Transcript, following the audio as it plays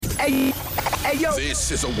Hey, yo.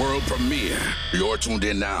 This is a world premiere. You're tuned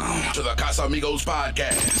in now to the Casamigos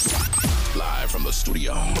podcast. Live from the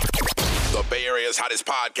studio. The Bay Area's hottest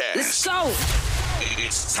podcast. Let's go.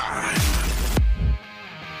 It's time.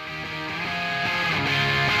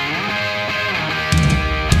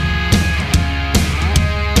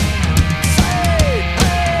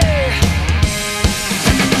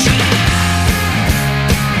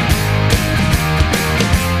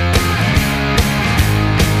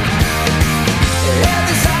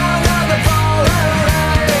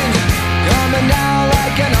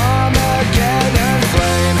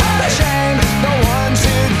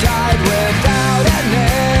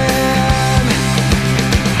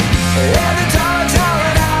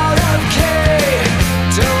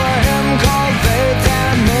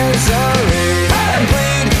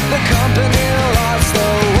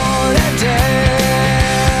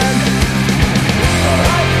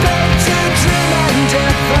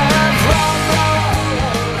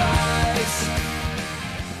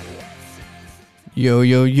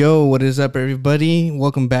 Yo, what is up, everybody?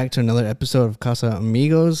 Welcome back to another episode of Casa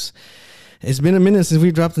Amigos. It's been a minute since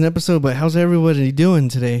we dropped an episode, but how's everybody doing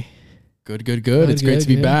today? Good. It's great to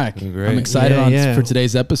be back. I'm excited for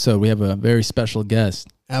today's episode. We have a very special guest.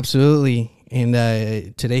 Absolutely. And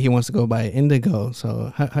today he wants to go by Indigo.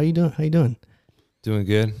 So how you doing? How you doing? Doing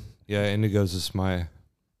good. Yeah, Indigo's just my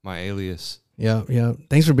alias. Yeah.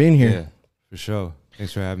 Thanks for being here. Yeah, for sure.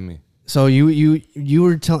 Thanks for having me. So you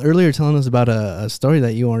were earlier telling us about a story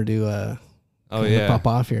that you wanted to pop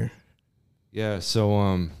off here. Yeah,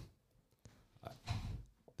 so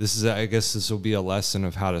I guess this will be a lesson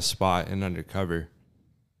of how to spot an undercover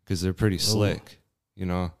because they're pretty slick, you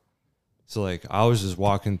know. So like I was just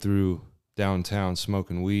walking through downtown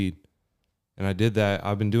smoking weed, and I did that.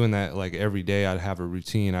 I've been doing that like every day. I'd have a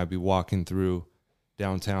routine. I'd be walking through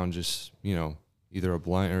downtown, just either a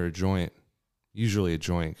blunt or a joint. Usually a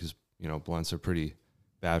joint because blunts are pretty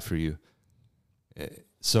bad for you.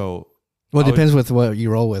 So, well, it depends with what you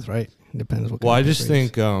roll with, right? It depends. Well, I just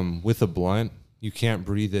think with a blunt, you can't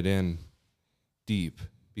breathe it in deep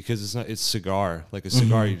because it's cigar. Like a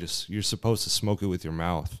cigar, you're supposed to smoke it with your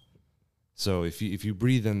mouth. So if you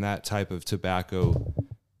breathe in that type of tobacco,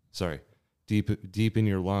 deep in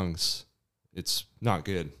your lungs, it's not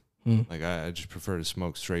good. Like I just prefer to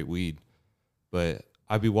smoke straight weed. But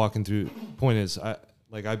I'd be walking through. Point is,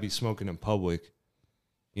 I'd be smoking in public,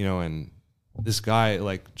 and this guy,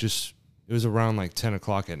 it was around 10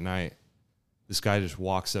 o'clock at night. This guy just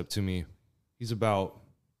walks up to me. He's about,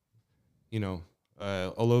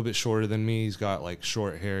 a little bit shorter than me. He's got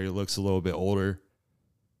short hair. He looks a little bit older.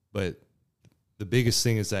 But the biggest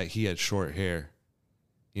thing is that he had short hair,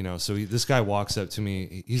 so this guy walks up to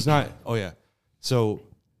me. He's not, So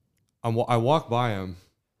I walk by him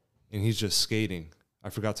and he's just skating. I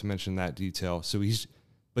forgot to mention that detail. So he's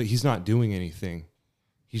not doing anything.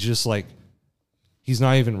 He's just he's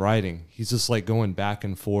not even riding. He's just going back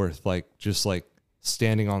and forth, just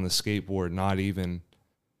standing on the skateboard, not even,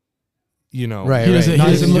 right. He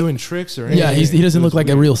doesn't doing tricks or anything. Yeah, he doesn't look like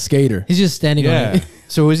a real skater. He's just standing on it.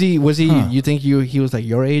 So was he, you think he was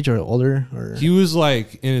your age or older? Or? He was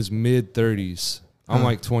in his mid 30s.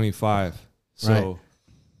 I'm 25. So right.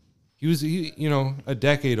 He was, a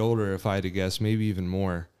decade older if I had to guess, maybe even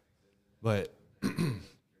more. But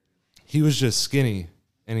he was just skinny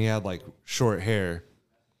and he had short hair.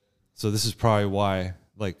 So this is probably why,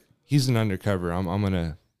 he's an undercover. I'm going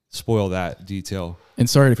to spoil that detail. And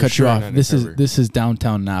sorry to cut you off. This is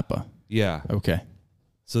downtown Napa. Yeah. Okay.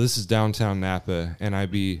 So this is downtown Napa, and I'd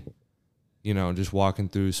be, just walking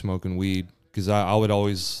through smoking weed because I would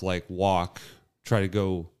always try to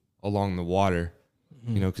go along the water.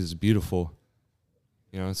 Because it's beautiful.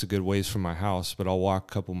 It's a good ways from my house, but I'll walk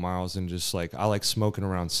a couple miles and just I like smoking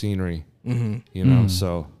around scenery,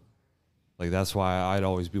 so that's why I'd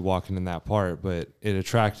always be walking in that part. But it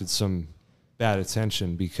attracted some bad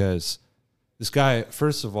attention because this guy,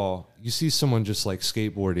 first of all, you see someone just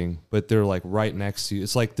skateboarding, but they're right next to you.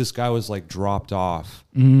 It's this guy was dropped off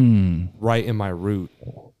right in my route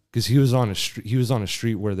because he was on a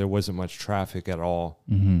street where there wasn't much traffic at all.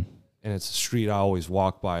 And it's a street I always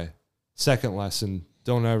walk by. Second lesson,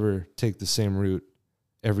 don't ever take the same route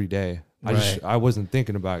every day. I wasn't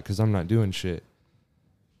thinking about it because I'm not doing shit.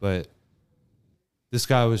 But this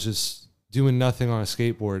guy was just doing nothing on a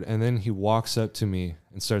skateboard, and then he walks up to me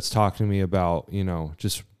and starts talking to me about,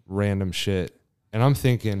 just random shit. And I'm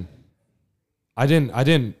thinking, I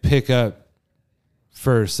didn't pick up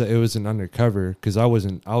first that it was an undercover because I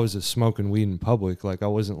was just smoking weed in public. I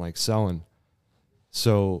wasn't selling.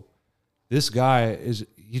 So this guy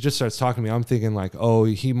he just starts talking to me. I'm thinking oh,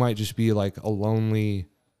 he might just be a lonely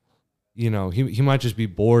you know, he might just be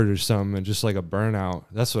bored or something and just like a burnout.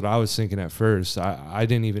 That's what I was thinking at first. I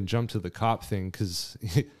didn't even jump to the cop thing because.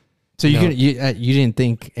 So you didn't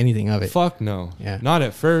think anything of it? Fuck no. Yeah. Not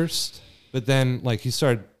at first. But then like he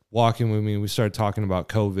started walking with me. We started talking about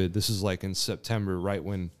COVID. This is like in September, right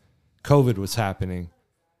when COVID was happening.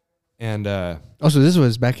 And so this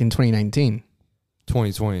was back in 2019.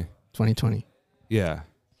 2020. 2020. Yeah.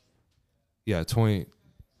 Yeah,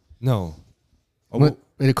 no. When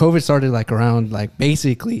the COVID started like around like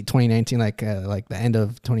basically 2019, like the end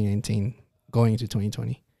of 2019 going into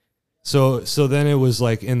 2020. So then it was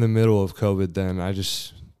like in the middle of COVID then. I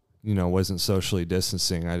just, you know, wasn't socially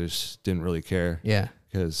distancing. I just didn't really care. Yeah.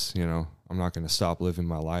 Because, you know, I'm not going to stop living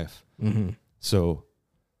my life. Mm-hmm. So,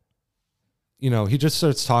 you know, he just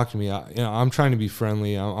starts talking to me. I'm trying to be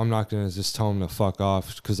friendly. I'm not going to just tell him to fuck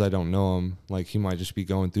off because I don't know him. Like, he might just be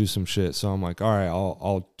going through some shit. So I'm like, all right,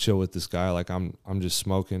 I'll chill with this guy. Like, I'm just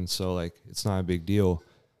smoking. So, like, it's not a big deal.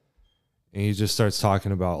 And he just starts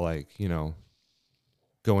talking about, like, you know,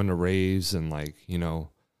 going to raves and, like, you know,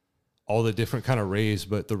 all the different kind of raves.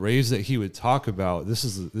 But the raves that he would talk about, this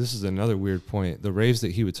is another weird point. The raves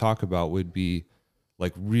that he would talk about would be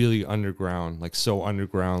like really underground, like so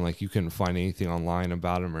underground, like you couldn't find anything online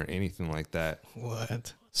about him or anything like that.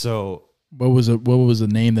 What? So what was the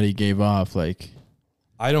name that he gave off? Like,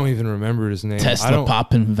 I don't even remember his name. Tesla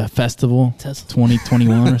Poppin' Festival, Tesla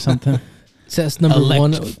 2021 or something. Test number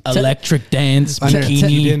one, electric dance,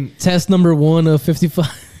 bikini. Test number 1 of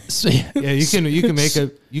 55. Yeah, you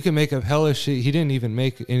can make up hella shit. He didn't even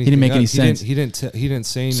make anything. He didn't make up. any sense. He didn't say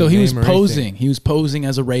anything. So he was posing. Anything. He was posing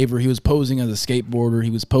as a raver. He was posing as a skateboarder. He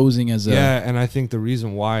was posing as a and I think the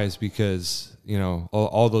reason why is because, you know,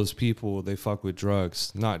 all those people, they fuck with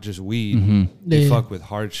drugs, not just weed. Mm-hmm. They fuck with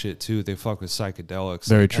hard shit too. They fuck with psychedelics.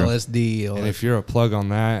 Very true. LSD. And if you're a plug on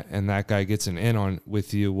that, and that guy gets an in on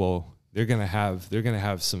with you, well, they're gonna have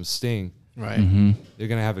some sting. Right. Mm-hmm. They're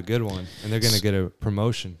gonna have a good one, and they're gonna get a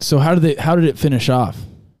promotion. So how did it finish off?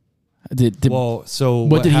 What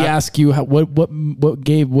did he ask you? What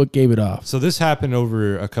gave it off? So this happened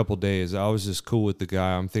over a couple days. I was just cool with the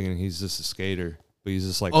guy. I'm thinking he's just a skater, but he's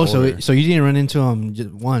just like so you didn't run into him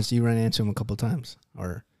just once. You ran into him a couple times,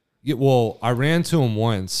 or yeah. Well, I ran to him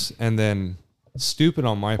once, and then stupid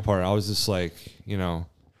on my part, I was just like, you know.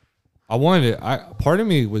 Part of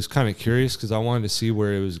me was kind of curious because I wanted to see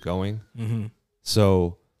where it was going. Mm-hmm.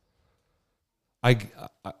 So I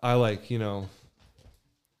like, you know,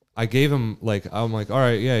 I gave him like, I'm like, all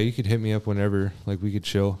right, yeah, you could hit me up whenever, like we could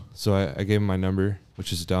chill. So I gave him my number,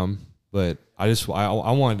 which is dumb, but I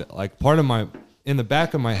wanted to, like, in the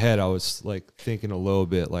back of my head, I was like thinking a little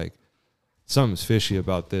bit like something's fishy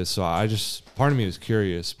about this. So part of me was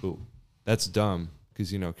curious, but that's dumb.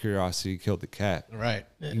 Because, you know, curiosity killed the cat. Right.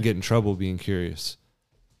 You can get in trouble being curious.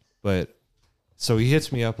 But so he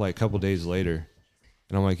hits me up like a couple days later.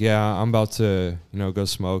 And I'm like, yeah, I'm about to, you know, go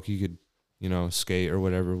smoke. You could, you know, skate or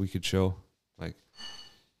whatever. We could chill. Like,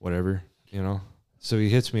 whatever, you know. So he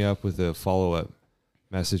hits me up with a follow-up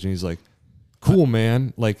message. And he's like, cool,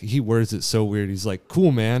 man. Like, he words it so weird. He's like,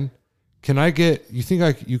 cool, man. You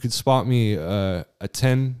think you could spot me a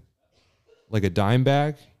 10, like a dime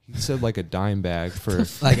bag? He said like a dime bag for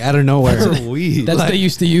like out of nowhere. For weed. That's like, what they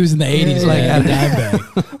used to use in the 80s, like a dime bag.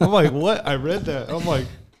 I'm like, what? I read that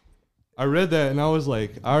and I was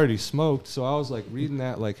like, I already smoked. So I was like reading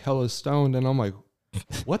that like hella stoned and I'm like,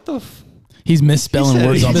 what the He's misspelling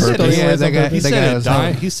words on purpose. Yeah,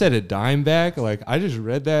 he said a dime bag. Like I just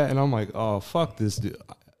read that and I'm like, oh fuck this dude.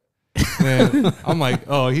 Man, I'm like,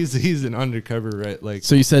 oh, he's an undercover, right? Like,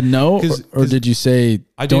 so you said no, or did you say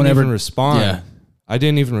I didn't ever even respond? Yeah. I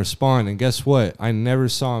didn't even respond, and guess what? I never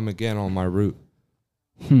saw him again on my route.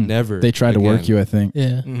 Never. They tried to work you, I think.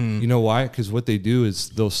 Yeah. You know why? Because what they do is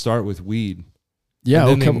they'll start with weed. Yeah,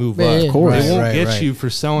 and then they move up. Of course. They won't get you for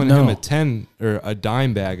selling him a 10 or a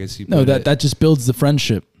dime bag, as he put it. That just builds the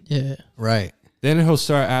friendship. Yeah. Right. Then he'll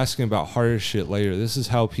start asking about harder shit later. This is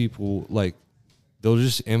how people, like, they'll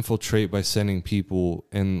just infiltrate by sending people,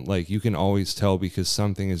 and, like, you can always tell because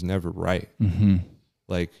something is never right. Mm-hmm.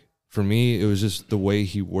 Like, for me, it was just the way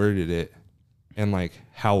he worded it and, like,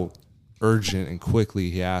 how urgent and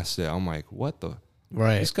quickly he asked it. I'm like, what the?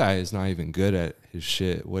 Right. This guy is not even good at his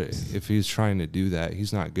shit. What if he's trying to do that?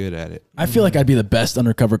 He's not good at it. I feel like I'd be the best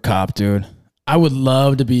undercover cop, dude. I would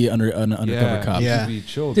love to be an undercover cop. Yeah. Be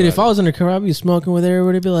chill, dude, if I was undercover, I'd be smoking with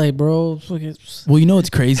everybody. Be like, bro. Well, you know what's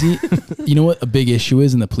crazy? You know what a big issue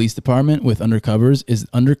is in the police department with undercovers is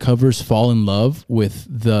undercovers fall in love with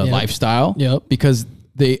the lifestyle. Yep. Because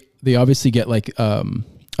they obviously get like a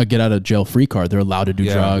get out of jail free card. They're allowed to do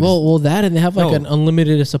drugs. Well, that and they have like an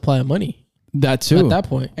unlimited supply of money. That too. At that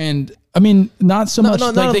point. And I mean, not so much. no,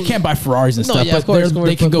 like no. they can't buy Ferraris and stuff, yeah, but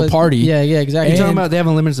they can go party. Yeah, exactly. You're talking And- about they have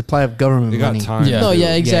a limited supply of government They got money. time. Yeah. No, to-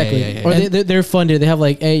 yeah, exactly. yeah. Or they're funded. They have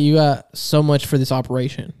like, hey, you got so much for this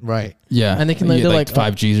operation. Right. Yeah, And they can, You like, get, they're like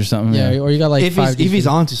like, 5Gs or something. Yeah, or you got like If five. he's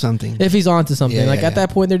onto something. If he's onto something, Yeah, like yeah, at that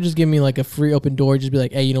point, they're just giving me like a free open door. Just be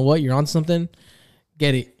like, hey, you know what? You're on something.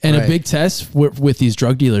 Get it. And Right. a big test with these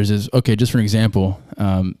drug dealers is, okay, just for an example,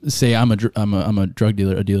 say I'm a drug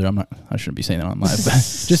dealer, I shouldn't be saying that on live, but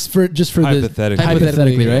just for Hypothetically.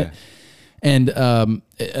 hypothetically, Yeah. right? And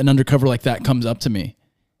an undercover like that comes up to me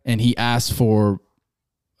and he asks for,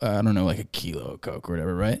 I don't know, like a kilo of coke or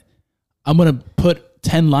whatever, right? I'm going to put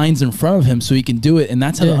 10 lines in front of him so he can do it. And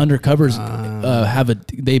that's how the undercovers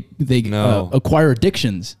No. acquire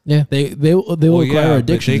addictions. Yeah. They will Well, acquire yeah,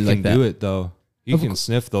 addictions but they like can that. do it though. He can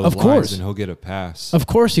sniff those of lines course. and he'll get a pass. Of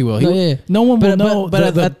course he will. No, yeah. No one will But- know.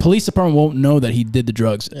 but the at- police department won't know that he did the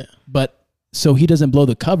drugs. Yeah. But so he doesn't blow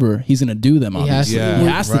the cover. He's gonna do them. He has to. Yeah. He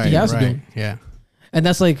has to. Right, He has to do. right. it. Yeah. And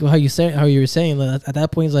that's like how you were saying. Like, at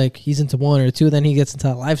that point, he's like he's into one or two. Then he gets into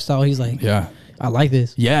that lifestyle. He's like, Yeah. I like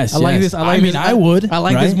this. Yes. I like yes. this. I like mean, this. I would. I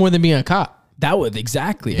like this right? more than being a cop. That would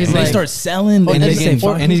exactly. He's And they like- start selling. And and he's the getting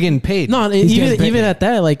same- and he's getting paid. No, He's even getting paid. even at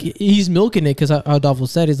that, like he's milking it because how Adolfo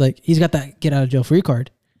said, he's like he's got that get out of jail free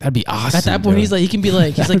card. That'd be awesome. At that point, dude. he's like he can be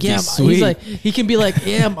like he's like That'd be yeah, sweet. he's like he can be like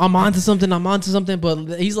yeah, I'm onto something. I'm onto something.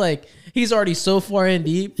 But he's like he's already so far in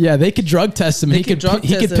deep. yeah, they could drug test him. They He could could drug he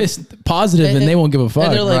test could him. piss positive, and they won't give a fuck.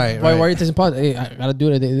 And they're like, Right, why right. are you testing positive? Hey, I gotta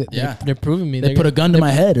do it. Yeah. They're proving me. They put a gun to my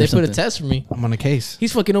head or They something. put a test for me. I'm on a case.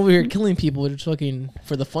 He's fucking over here killing people just fucking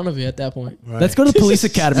for the fun of it at that point. Let's go to the police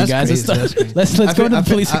academy, That's guys. crazy, that's crazy. Let's I go feel- to the I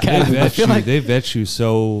feel- police I- academy. They vet you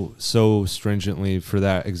so stringently for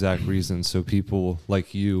that exact reason, so people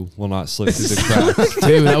like you will not slip through the cracks.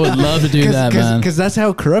 Dude, I would love to do that, man. Because that's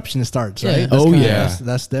how corruption starts, right? Yeah. That's Oh, kinda- yeah.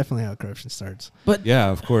 That's definitely how corruption starts. Yeah,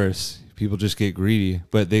 of course. People just get greedy,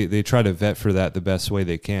 but they try to vet for that the best way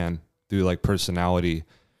they can through like personality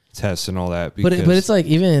tests and all that. But it's like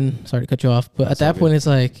even sorry to cut you off, but at that all point it's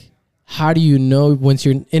like how do you know once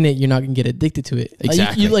you're in it you're not gonna get addicted to it?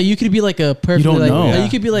 Exactly. Like you could be like a perfect don't like, know. like Yeah. you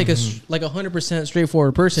could be like a 100%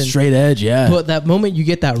 straightforward person. Straight edge, yeah. But that moment you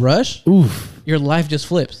get that rush, Oof. your life just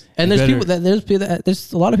flips. And You there's better- people that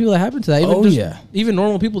there's a lot of people that happen to that. Even Oh, just- yeah. even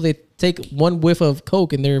normal people they take one whiff of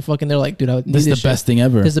coke and they're like, dude, I need This is the shit. best thing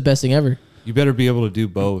ever. This is the best thing ever. you better be able to do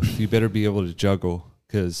both. You better be able to juggle,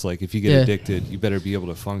 because like if you get Yeah. addicted, you better be able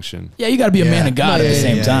to function. Yeah, you got to be a man Yeah. of God No, at the yeah,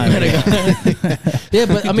 same yeah, time. Yeah,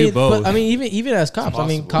 but I do mean, both. even as cops, I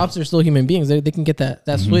mean, possible. cops are still human beings. They can get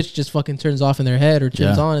that switch just fucking turns off in their head or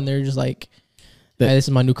turns Yeah. on, and they're just like, That- hey, this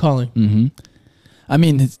is my new calling. Mm-hmm. I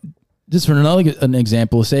mean, just for an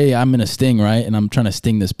example, say I'm in a sting, right? And I'm trying to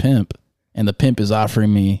sting this pimp, and the pimp is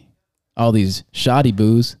offering me all these shoddy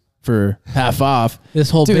booze for half off.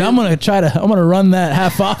 This whole Dude, bit- I'm gonna run that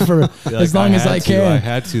half off for as long as I can. I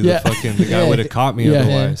had to. Yeah. The guy Yeah. would have caught me Yeah.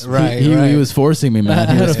 otherwise. Right. He was forcing me, man.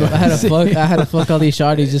 I He had was to fuck all these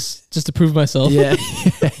shawties just to prove myself. yeah.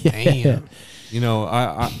 Damn. You know,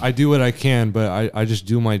 I do what I can, but I just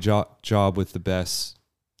do my job with the best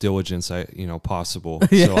diligence possible.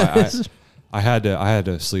 So I had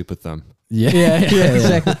to sleep with them. Yeah, Yeah,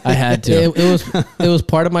 exactly. I had to. It was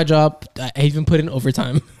part of my job. I even put in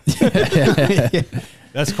overtime.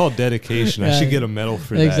 That's called dedication. I should get a medal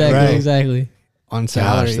for Exactly, Right. exactly. On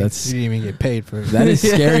salary. that's- You didn't even get paid for That is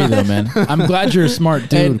scary though, man. I'm glad you're a smart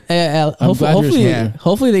dude. And, I'm glad you're hopefully, smart.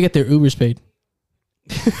 hopefully they get their Ubers paid.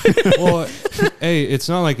 that. Well, hey, it's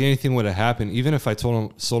not like anything would have happened. Even if I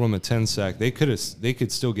sold them a 10 sack, they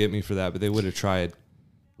could still get me for that, but they would have tried.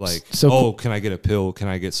 Like, So- can I get a pill? Can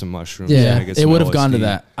I get some mushrooms? Yeah. Can I get It some would have gone to LSD?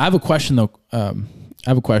 that. I have a question though. I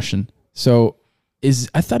have a question. So,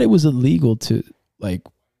 I thought it was illegal to like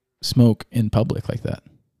smoke in public like that.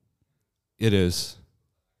 It is.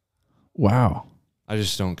 Wow. I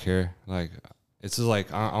just don't care. Like, it's just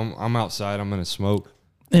like I'm outside. I'm gonna smoke.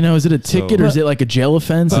 You know, is it a ticket or is it like a jail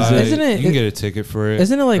offense? Is Isn't it- You can get a ticket for it.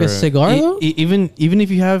 Isn't it like or a cigar though? Even if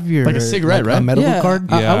you have your Like a cigarette, a right? medical Yeah. card.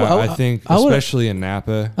 Yeah, I I think I would've- especially in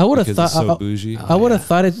Napa. I would've because it's thought- so bougie. I would have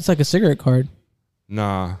thought it's like a cigarette card.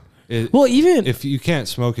 Nah. Well, even If you can't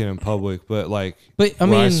smoke it in public, but like, but I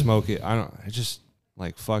where I mean, smoke it. I just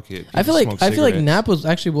like fuck it. I feel People like smoke cigarettes. Napa's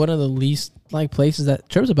actually one of the least like places that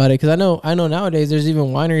trips about it because I know nowadays there's even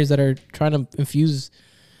wineries that are trying to infuse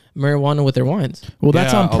marijuana with their wines. Well,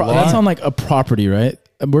 that's Yeah, on a lot. that's on like a property, right?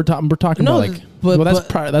 And we're talking No, about like but- well,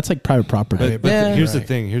 but- that's like private property. But Yeah. here's the Right.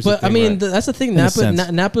 thing. But I mean, that's the thing. In a Napa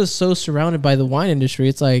sense. Napa's so surrounded by the wine industry.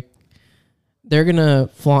 It's like they're gonna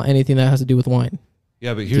flaunt anything that has to do with wine.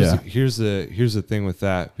 yeah, but Yeah. here's the thing with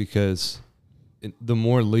that, because the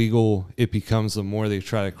more legal it becomes, the more they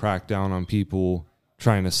try to crack down on people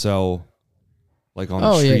trying to sell like on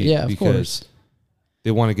the street of because course.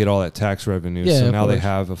 they want to get all that tax revenue. Yeah, so of now they course.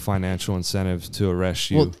 have a financial incentive to arrest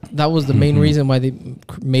you. Well, that was the main reason why they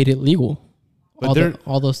made it legal. But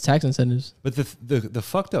All those tax incentives. But the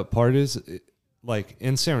fucked up part is, like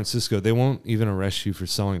in San Francisco, they won't even arrest you for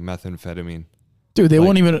selling methamphetamine. Dude, they Like,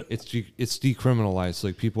 won't even. It's decriminalized.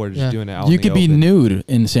 Like people are just doing it out. You in the could be open. nude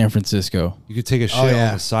in San Francisco. You could take a shit Oh, yeah.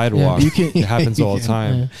 on the sidewalk. You can- It happens all the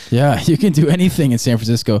time. Yeah, you can do anything in San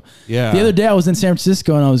Francisco. Yeah. The other day I was in San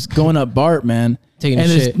Francisco and I was going up BART, man. Taking a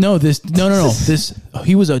and shit. No. This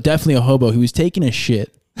he was definitely a hobo. He was taking a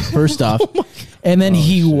shit. First off, and then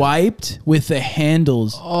he wiped with the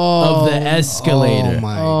handles of the escalator. Oh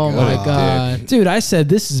my Oh god. my god. Dude, I said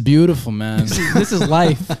this is beautiful, man. This is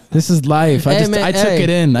life. This is life. I took it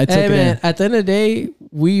in. I took it in. At the end of the day,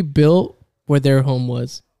 we built where their home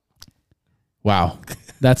was. Wow,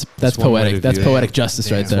 that's one way to poetic. That's view it. poetic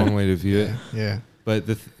justice right That's one there. way to view it. Yeah. But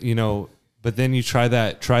but then you try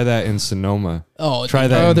that in Sonoma. Oh, Try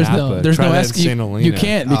that. Oh, in there's Napa. no, there's Try no that in escalator. St. Helena. You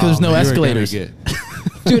can't because there's no You were gonna escalators. get-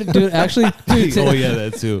 dude, actually, oh yeah,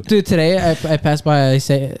 that too. dude, today I passed by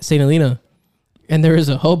St. Helena, and there was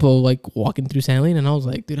a hobo like walking through St. Helena, and I was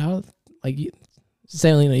like, dude, how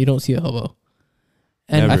St. Helena, you don't see a hobo.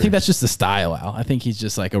 And Never. I think that's just the style, Al. I think he's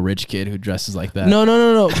just like a rich kid who dresses like that.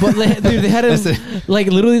 no. But dude, they had him like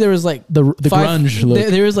literally. There was like the five, grunge look.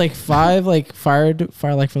 There was like 5 like fire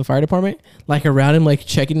like from the fire department like around him like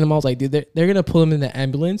checking him. I was like, dude, they're gonna pull him in the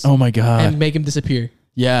ambulance Oh my god. and make him disappear.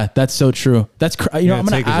 Yeah, that's so true. That's I'm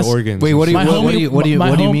gonna take ask. his organs. Wait, what do you My what, what do homie- you what do you my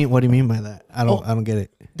what do you home- mean? What do you mean by that? I don't get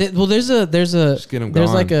it. Well, there's a get 'em there's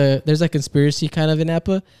gone. like a conspiracy kind of in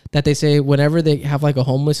Napa that they say whenever they have like a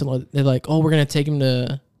homeless and they're like, oh, we're gonna take him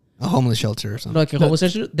to A homeless shelter or something. like a homeless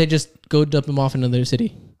shelter, they just go dump him off in another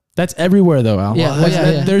city. That's everywhere though, Al. Yeah, well,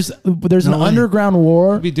 yeah. There's an No way. underground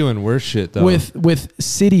war You'd be doing worse shit though. with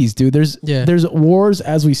cities, dude. There's Yeah. there's wars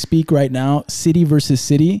as we speak right now, city versus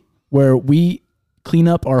city, where we clean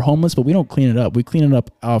up our homeless, but we don't clean it up. We clean it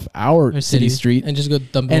up off our Or city street and just go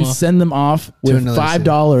dump him and off. send them off with another city.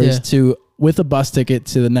 $5 Yeah. to with a bus ticket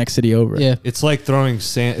to the next city over. Yeah. it's like throwing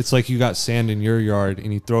sand. It's like you got sand in your yard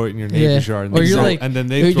and you throw it in your neighbor's yard, and, Or they you're throw- like- and then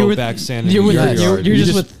you're they throw with- back sand in You're your with yard. you're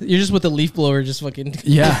You just with the leaf blower, just fucking.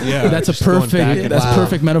 Yeah, Yeah, that's a just going back perfect. and That's forth.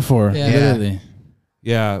 perfect metaphor. Yeah. Literally,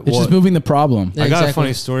 Yeah, it's just moving the problem. Yeah, I got a exactly.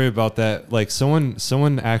 funny story about that. Like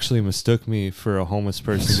someone actually mistook me for a homeless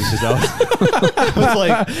person because I was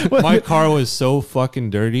like, my car was so fucking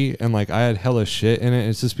dirty and like I had hella shit in it.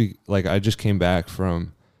 It's just like I just came back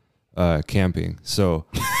from camping, so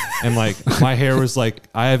and like my hair was like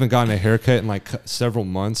I haven't gotten a haircut in like several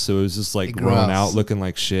months, so it was just like grown Gross. out, looking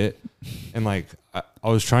like shit, and like I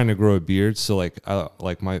was trying to grow a beard, so like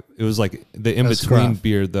it was like the in between scruff.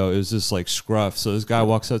 beard though. It was just like scruff. So this guy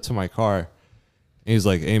walks up to my car. And he's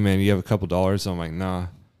like, "Hey man, you have a couple dollars?" I'm like, "Nah,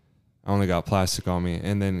 I only got plastic on me."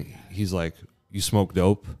 And then he's like, "You smoke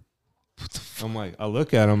dope?" I'm like, I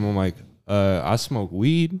look at him. I'm like, I smoke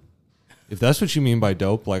weed. If that's what you mean by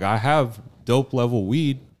dope, like I have dope level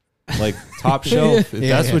weed, like top shelf. If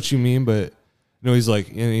that's what you mean, but no, he's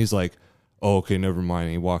like, oh, okay, never mind.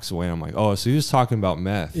 And he walks away. And I'm like, oh, so he was talking about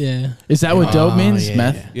meth. Yeah. Is that what dope means? yeah,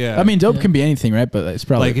 Meth. yeah. I mean, dope Yeah. can be anything, right? But it's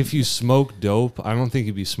probably Like if you smoke dope, I don't think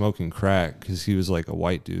he'd be smoking crack because he was like a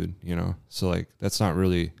white dude, you know. So like that's not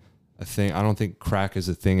really a thing. I don't think crack is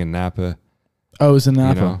a thing in Napa. oh, it's in You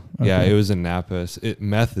Napa. know? Okay. Yeah, it was in Napa.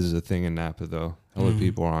 Meth is a thing in Napa though. Hella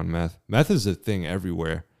people are on meth. Meth is a thing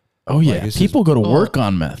everywhere. Oh yeah, Like, it's people go to Oh. work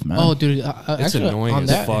on meth, man. Oh, dude. It's Actually, annoying on as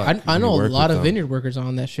that, fuck I when you know a work lot with of them. vineyard workers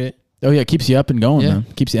on that shit. Oh yeah, it keeps you up and going, Yeah. man.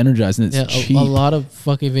 Keeps you energized, and it's Yeah, cheap. a lot of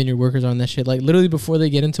fucking vineyard workers on that shit. Like literally before they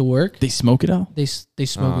get into work, They smoke it out. they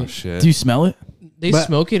smoke Oh it. shit. Do you smell it? They But-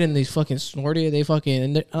 smoke it and they fucking snort it. They fucking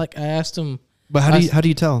and like I asked them. But how do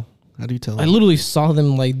you tell? How do you tell? I literally saw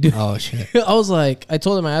them like do. Oh shit. I was like, I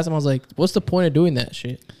told them, I asked them, I was like, what's the point of doing that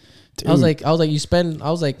shit? I was like, you spend. I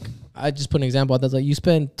was like, I just put an example. I was like, you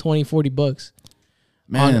spend $20-$40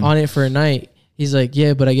 Man. on it for a night. He's like,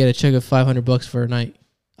 yeah, but I get a check of $500 for a night.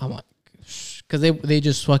 I'm like, because they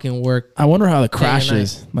just fucking work. I wonder how the Day crash and night.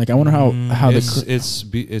 is. Like, I wonder how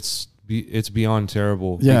it's beyond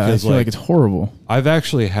terrible. yeah. I because feel like it's horrible. I've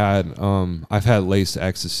actually had laced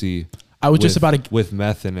ecstasy. I was just about to. with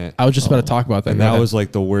meth in it. I was just about to talk about that. And Go that ahead. was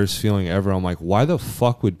like the worst feeling ever. I'm like, why the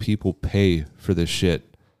fuck would people pay for this shit?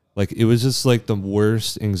 Like it was just like the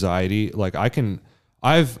worst anxiety. Like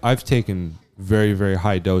I've taken very, very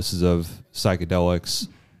high doses of psychedelics,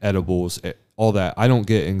 edibles, all that. I don't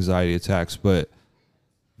get anxiety attacks, but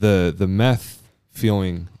the meth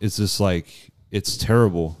feeling is just like, it's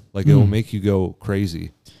terrible. Like it will make you go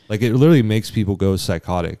crazy. Like it literally makes people go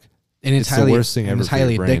psychotic. And it's the highly, worst thing and ever it's for your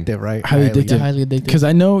highly brain. addictive, right? Highly addictive. Highly addictive. Because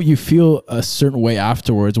I know you feel a certain way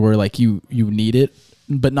afterwards, where like you need it,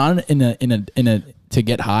 but not in a to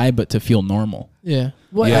get high, but to feel normal. Yeah.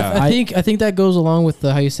 Well, Yeah. I think that goes along with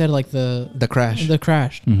how you said like the crash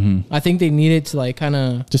crash. Mm-hmm. I think they need it to like kind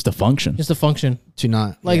of Just to function. just to function. to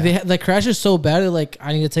not Like the crash is so bad. Like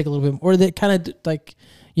I need to take a little bit, or they kind of like,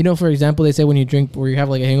 you know, for example, they say when you drink or you have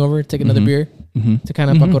like a hangover, take another beer to kind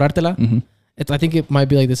of pa curártela. I think it might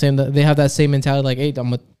be like the same. They have that same mentality. Like, hey,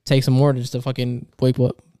 I'm gonna take some more just to fucking wake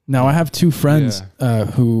up. Now I have two friends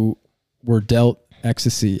who were dealt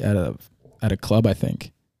ecstasy at a club, I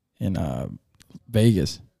think, in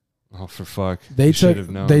Vegas. Oh, for fuck. They You should took have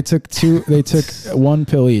known. they took one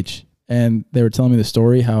pill each, and they were telling me the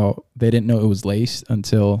story how they didn't know it was laced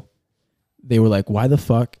until they were like, "Why the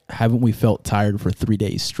fuck haven't we felt tired for 3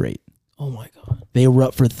 days straight?" Oh my god. They were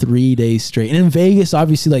up for 3 days straight, and in Vegas,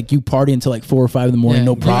 obviously, like you party until like 4 or 5 in the morning,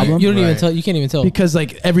 no problem. You don't even Right. tell. You can't even tell. Because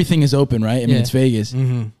like everything is open, right? I mean, Yeah. it's Vegas.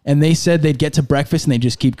 Mm-hmm. And they said they'd get to breakfast and they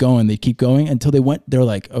just keep going. They keep going until they went. They're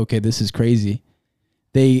like, okay, this is crazy.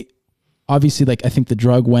 They obviously like I think the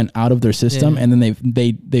drug went out of their system, Yeah. and then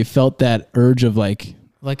they felt that urge of like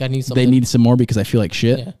like I need something. they need some more because I feel like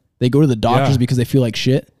shit. Yeah. They go to the doctors Yeah. because they feel like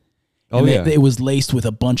shit. Oh, And yeah. it was laced with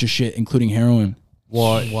a bunch of shit, including heroin.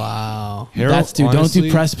 Well, Wow. That's dude. honestly, Don't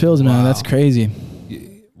do press pills, man. Wow. That's crazy.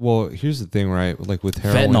 Well, here's the thing, right? Like with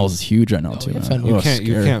heroin, Fentanyl is huge right now too. yeah, man. fentanyl. you Ugh, can't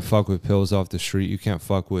scary. fuck with pills off the street. You can't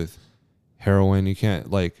fuck with heroin. You can't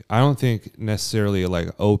like. I don't think necessarily like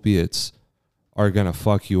opiates are gonna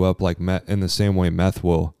fuck you up like in the same way meth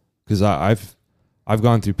will. Because I've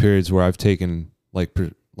gone through periods where I've taken like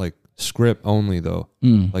script only though,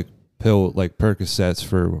 like pill like Percocets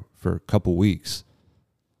for a couple weeks,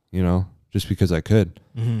 you know, just because I could.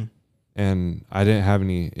 Mm-hmm. And I didn't have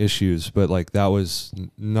any issues, but like that was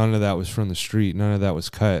none of that was from the street. None of that was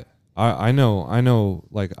cut. I know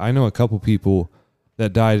a couple people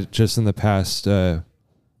that died just in the past, the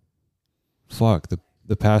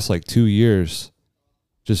past like 2 years,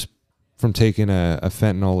 just from taking a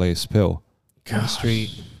fentanyl laced pill. On the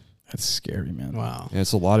street. That's scary, man. Wow. And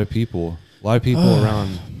it's a lot of people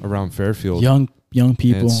around Fairfield. Young And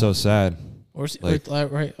people. it's so sad. or like-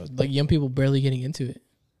 right, like young people barely getting into it.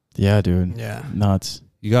 Yeah, dude. Yeah. Nuts.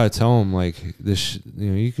 You gotta tell them like this.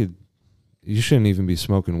 You shouldn't even be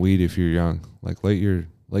smoking weed if you're young. Like let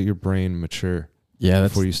your brain mature Yeah,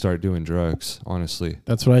 before you start doing drugs. Honestly,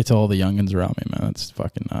 that's what I tell all the youngins around me, man. That's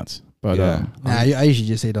fucking nuts. But Yeah. Nah, I usually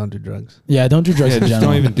just say don't do drugs. yeah, don't do drugs yeah, in just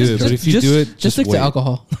general. don't even do it. But if you do it, just stick wait. to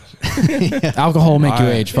alcohol. Alcohol will make you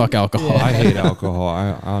I- age. Fuck alcohol. I hate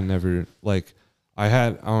alcohol. I'll never like.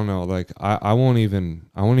 I don't know. Like I won't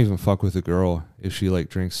even fuck with a girl if she like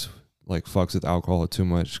drinks like fucks with alcohol too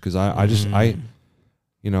much because I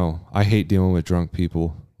hate dealing with drunk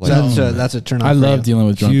people. Like That's a turn off. I for love you. dealing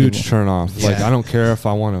with drunk huge people. turn off. Like Yeah. I don't care if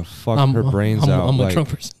I want to fuck her brains out. I'm a like, drunk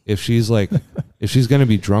person. if she's gonna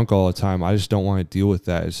be drunk all the time, I just don't want to deal with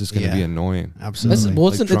that. It's just gonna be Yeah. annoying. Absolutely. Well,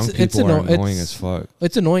 Like, drunk people are annoying as fuck.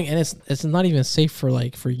 It's annoying, and it's not even safe for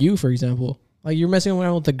you, for example. Like you're messing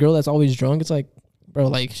around with a girl that's always drunk. It's like, bro,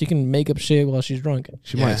 like she can make up shit while she's drunk.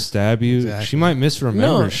 She Yeah. might stab you. Exactly. She might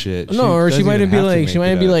misremember shit. No, or she doesn't might even be have to like, make she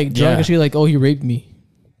might it be up. like drunk, Yeah. and she's like, oh, he raped me.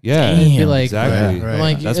 Yeah, And be like, exactly. Right.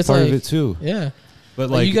 Like That's it's part like, of it too. Yeah, But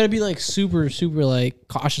like like, you gotta be like super like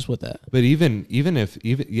cautious with that. but even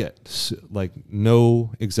like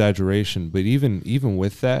no exaggeration. But even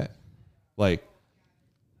with that, like,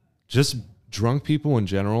 just drunk people in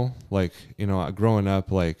general. Like growing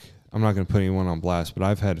up, like I'm not gonna put anyone on blast, but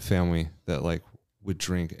I've had a family that like would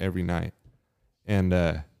drink every night, and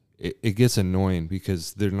it gets annoying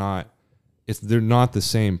because they're not the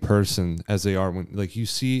same person as they are when like you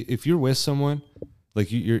see if you're with someone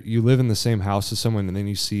like you live in the same house as someone and then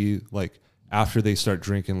you see like after they start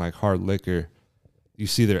drinking like hard liquor, you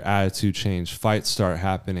see their attitude change, fights start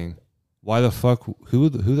happening. Why the fuck who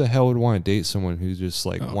the hell would want to date someone who just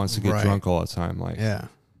like wants to get right. drunk all the time? Like Yeah.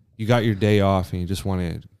 you got your day off and you just want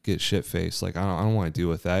to get shit faced. Like I don't want to deal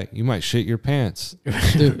with that. You might shit your pants.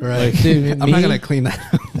 Dude, Right. dude, I'm not gonna clean that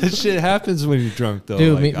up. That shit happens when you're drunk though.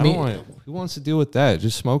 Dude, like, me- I don't want. Who wants to deal with that?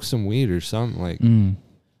 Just smoke some weed or something. Like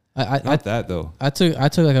I not that though. I took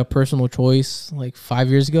like a personal choice like 5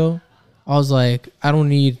 years ago. I was like, I don't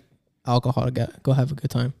need alcohol to go have a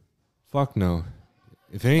good time. Fuck no.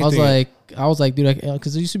 If anything, I was like, dude,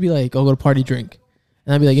 because it used to be like, oh, go to party, drink,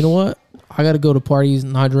 and I'd be like, you know what? I gotta go to parties,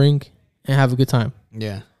 not drink, and have a good time,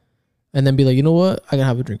 Yeah. and then be like, you know what? I gotta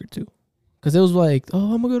have a drink or two, because it was like,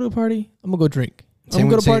 oh, I'm gonna go to a party, I'm gonna go drink. I'm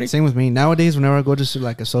gonna go to party. Same with me. Nowadays, whenever I go to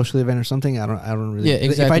like a social event or something, I don't really. Yeah,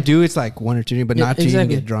 exactly. If I do, it's like one or two, but not to even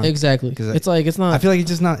get drunk. Exactly. It's like it's not. I feel like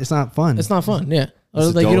it's not fun. It's not fun. Yeah. Or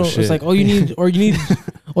It's like adult it's shit. like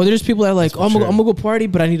or there's people that are like, I'm gonna go party,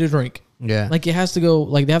 but I need a drink. Yeah. Like it has to go.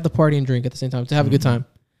 Like they have to party and drink at the same time to have a good time.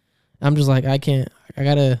 I'm just like I can't.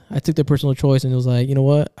 I took the personal choice and it was like, you know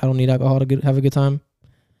what? I don't need alcohol to have a good time.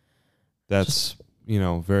 That's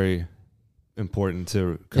very important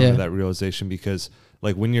to come to that realization, because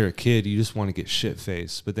like when you're a kid, you just want to get shit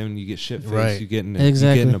faced, but then when you get shit faced, Right. you get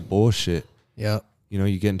into bullshit. Yeah.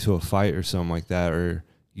 You get into a fight or something like that, or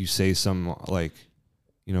you say something like,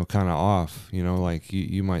 kind of off. Like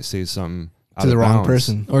you might say something out To the of wrong bounds. Or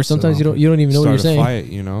person. To the sometimes wrong you don't even know what you're Start a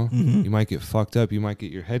saying. fight. Mhm. You might get fucked up. You might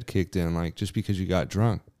get your head kicked in, like just because you got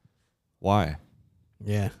drunk. Why?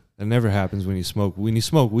 Yeah. That never happens when you smoke. When you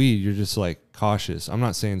smoke weed, you're just like cautious. I'm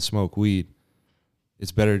not saying smoke weed.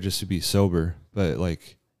 It's better just to be sober. But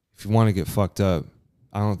like, if you want to get fucked up,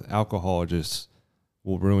 alcohol just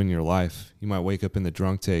will ruin your life. You might wake up in the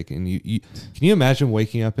drunk tank, and you can you imagine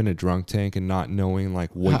waking up in a drunk tank and not knowing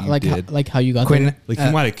like what you did? Like how you got Quinn, there. Like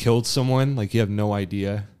you might have killed someone. Like you have no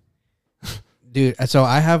idea. dude. So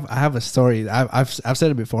I have a story. I've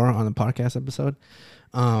said it before on the podcast episode.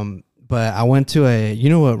 But I went to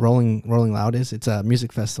what Rolling Loud is? It's a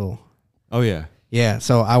music festival. Oh yeah. Yeah.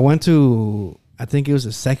 So I went to, I think it was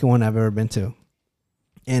the second one I've ever been to.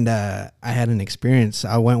 And I had an experience.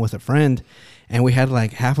 I went with a friend and we had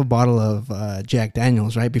like half a bottle of Jack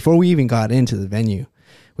Daniels, right? Before we even got into the venue.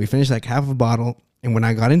 We finished like half a bottle. And when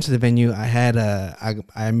I got into the venue,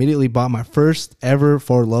 I immediately bought my first ever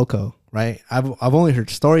Four Loko, right? I've only heard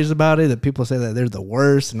stories about it, that people say that they're the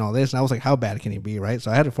worst and all this. And I was like, how bad can it be, right?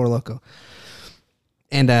 So I had a Four Loko.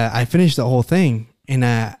 And I finished the whole thing. And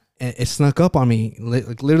it snuck up on me.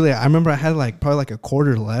 Like literally, I remember I had like probably like a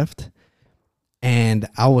quarter left. And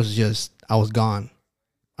I was gone.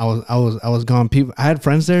 I was gone. People, I had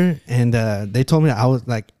friends there, and they told me that I was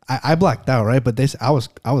like, I blacked out, right? But I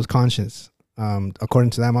was conscious. According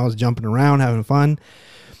to them, I was jumping around, having fun.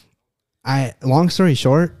 Long story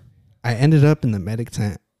short, I ended up in the medic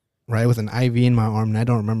tent, right, with an IV in my arm, and I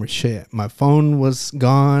don't remember shit. My phone was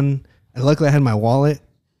gone. And luckily, I had my wallet.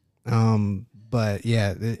 But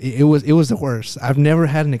yeah, it was the worst. I've never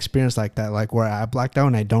had an experience like that, like where I blacked out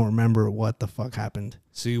and I don't remember what the fuck happened.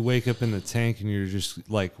 So you wake up in the tank and you're just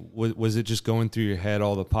like, was it just going through your head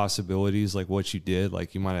all the possibilities, like what you did,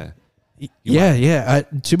 like you might have. Yeah.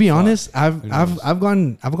 To be honest, Who knows? I've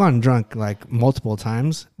gone drunk like multiple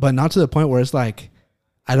times, but not to the point where it's like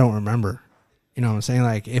I don't remember. You know what I'm saying?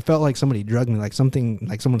 Like it felt like somebody drugged me, like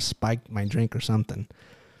someone spiked my drink or something.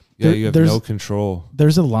 Yeah, you have There's- no control.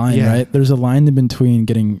 There's a line, Yeah. right? There's a line in between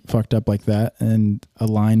getting fucked up like that and a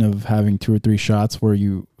line of having 2 or 3 shots where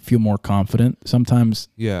you feel more confident. Sometimes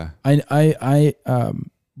Yeah. I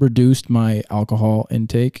reduced my alcohol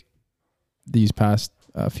intake these past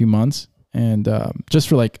few months, and just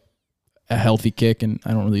for like a healthy kick, and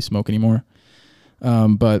I don't really smoke anymore.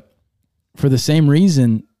 But for the same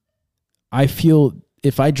reason, I feel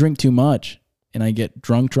if I drink too much and I get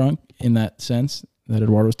drunk in that sense that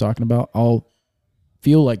Eduardo was talking about, I'll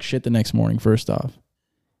feel like shit the next morning, first off.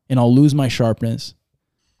 And I'll lose my sharpness.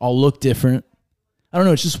 I'll look different. I don't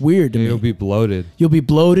know. It's just weird to me. You'll be bloated. You'll be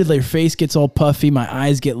bloated. Like your face gets all puffy. My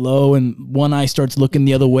eyes get low, and one eye starts looking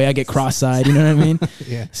the other way. I get cross-eyed. You know what I mean?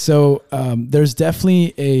 Yeah. So there's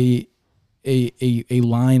definitely a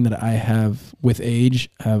line that I have with age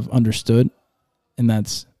have understood, and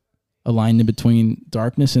that's a line in between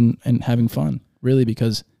darkness and having fun. Really,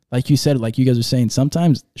 because like you said, like you guys are saying,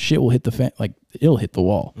 sometimes shit will hit the fan, like it'll hit the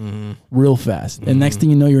wall real fast, and next thing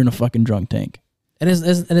you know, you're in a fucking drunk tank. And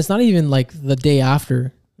it's not even like the day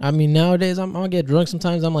after. I mean, nowadays I'll get drunk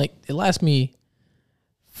sometimes. I'm like, it lasts me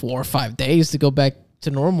 4 or 5 days to go back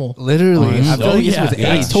to normal. Literally, I feel like it's yeah, with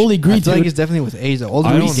I age. totally agree, I feel like dude. it's definitely with age. The older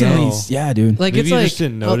I we don't get, know. Yeah, dude. Like Maybe it's you like, just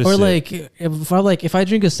didn't notice or it. like if I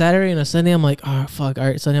drink a Saturday and a Sunday, I'm like, oh fuck, all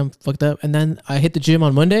right, Sunday I'm fucked up, and then I hit the gym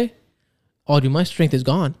on Monday. Oh, dude, my strength is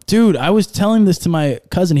gone. Dude, I was telling this to my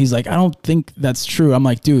cousin. He's like, I don't think that's true. I'm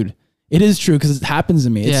like, dude, it is true because it happens to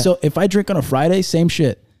me. Yeah. It's so if I drink on a Friday, same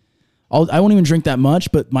shit. I won't even drink that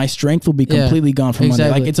much, but my strength will be completely gone from Monday.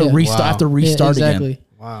 Exactly. Like it's a Yeah. restart. I have to restart exactly. again.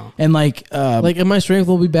 wow. And like And my strength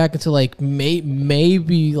will be back until like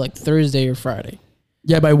maybe like Thursday or Friday.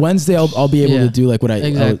 yeah, by Wednesday I'll be able Yeah. to do like what I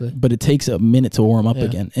Exactly. but it takes a minute to warm up Yeah.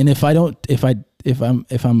 again. And if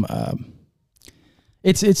I'm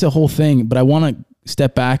it's a whole thing, but I want to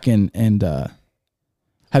step back and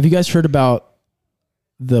have you guys heard about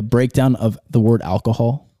the breakdown of the word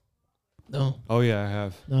alcohol? No, Oh yeah, I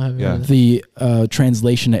have. no, I haven't. Yeah. heard of that. The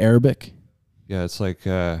translation to Arabic. Yeah, it's like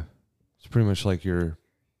it's pretty much like you're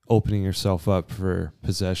opening yourself up for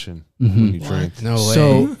possession when you drink. No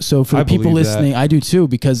way. So for I the people believe that. listening, I do too,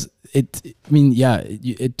 because it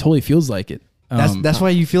totally feels like it. That's why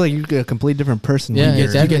you feel like you're a complete different person. Yeah, when you're-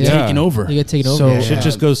 exactly. you get Yeah. taken over. You get taken over. So Yeah. Shit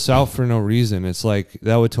just goes south for no reason. It's like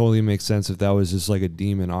that would totally make sense if that was just like a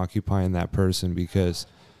demon occupying that person, because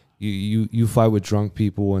you fight with drunk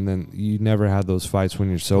people and then you never had those fights when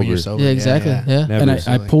you're sober. when you're sober. Yeah, exactly. Yeah. Never. and I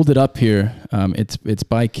Absolutely. pulled it up here. It's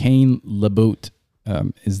by Cain Laboute,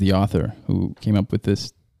 is the author who came up with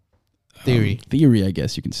this theory, I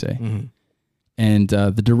guess you can say. Mhm. And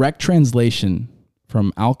the direct translation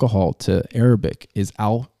from alcohol to Arabic is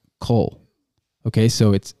alcohol. Okay,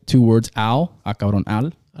 so it's two words: al, acaron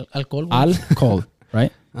al, Alcohol. alcohol,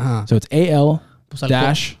 right? Uh-huh. So it's al Pues alcohol.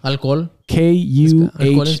 dash Alcohol. kuhl,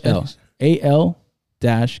 Spanish. al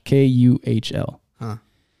dash kuhl. Huh.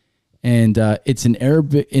 And it's an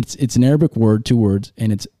Arabic. It's an Arabic word, two words,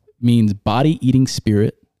 and it means body eating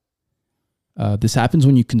spirit. This happens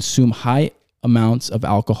when you consume high amounts of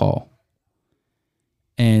alcohol,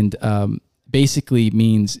 and basically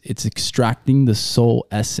means it's extracting the soul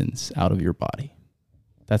essence out of your body.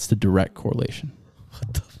 That's the direct correlation.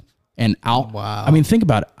 What the? And Wow. I mean, think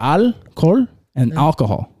about it: alcohol and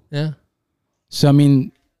alcohol. Yeah. So I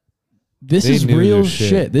mean, this They is knew real their shit.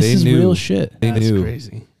 shit. This They is knew. real shit. They That's knew.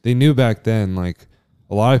 crazy. They knew back then. Like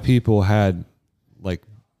a lot of people had, like,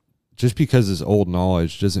 just because it's old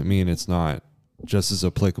knowledge doesn't mean it's not just as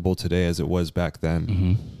applicable today as it was back then.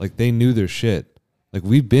 Mm-hmm. Like they knew their shit. Like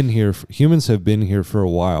we've been here. Humans have been here for a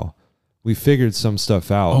while. We figured some stuff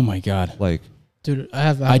out. Oh my god! Like Dude, I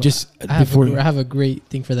have a great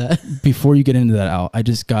thing for that. Before you get into that, Al, I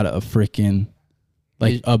just got a freaking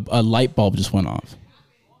like a light bulb just went off.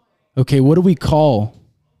 Okay, what do we call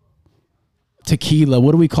tequila?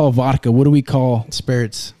 What do we call vodka? What do we call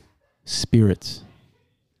Spirits. spirits?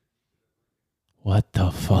 What the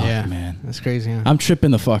fuck, Yeah. man? That's crazy, huh? I'm tripping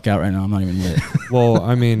the fuck out right now. I'm not even lit. well,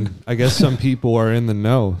 I mean, I guess some people are in the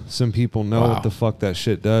know. Some people know Wow. what the fuck that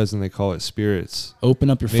shit does, and they call it spirits. Open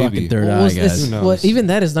up your Maybe. fucking third Well, eye, it's- guys. Who knows? well, even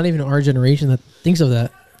that is not even our generation that thinks of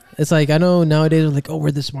that. It's like I know nowadays, we're like, oh, we're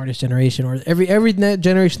the smartest generation, or every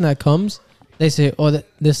generation that comes, they say, oh,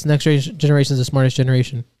 this next generation is the smartest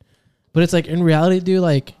generation. But it's like in reality, dude,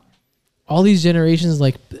 like all these generations,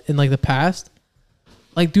 like in like the past,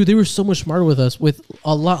 like dude, they were so much smarter with us with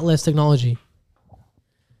a lot less technology.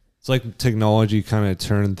 It's like technology kind of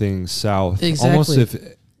turned things south. Exactly. Almost if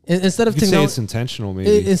Instead of you could say it's technology, intentional,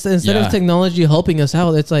 maybe. instead Yeah. of technology helping us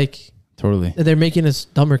out, it's like Totally. they're making us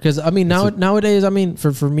dumber. Because I mean, nowadays, I mean,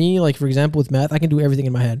 for me, like for example, with math, I can do everything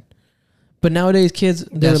in my head. But nowadays, kids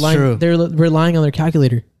they're That's relying true. they're relying on their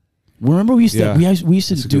calculator. Remember we used to Yeah. we used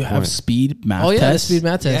to That's a do good have point. speed math Oh yeah, tests. speed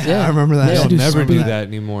math test. Yeah, Yeah, I remember that. Yeah. They'll do never so do many- that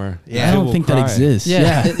anymore. Yeah. I People don't think cry. that exists. Yeah.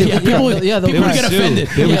 Yeah, Yeah, people, yeah, they'll people cry. get offended.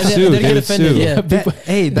 They would Yeah, sue. they get They would offended. sue. Yeah,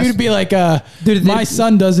 Hey, Dude that's would be like, Dude, my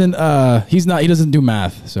son doesn't. He doesn't do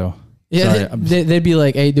math. So yeah. sorry, I'm- They'd be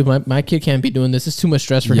like, "Hey, dude, my kid can't be doing this. It's too much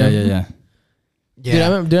stress for yeah, him." yeah. Dude, I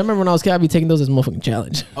remember when I was kid, I'd be taking those as a motherfucking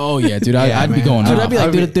challenge. Oh yeah, dude. Yeah, I'd be man. going. Dude, off. I'd be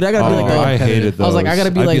like, dude, I gotta be Oh, like, I hated those. I was like, I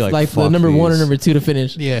gotta be I'd like the fuck number one or these. number two to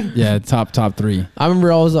finish. Yeah. yeah, top three. I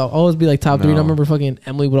remember I'll always be like top three. And I No. remember fucking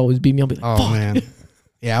Emily would always beat me. I'll be like, Oh fuck. man.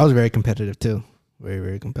 Yeah, I was very competitive too. Very,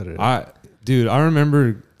 very competitive. I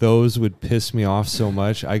remember those would piss me off so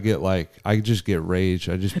much. I just get rage.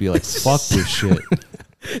 I just be like, fuck this shit.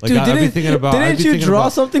 Like Dude, I'd be thinking about. I'd didn't be you thinking draw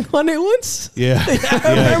about- something on it once? Yeah,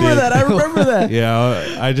 I remember that. I remember that.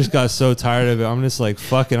 Yeah, I just got so tired of it. I'm just like,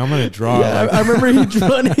 fuck it. I'm gonna draw. Yeah, like, I remember he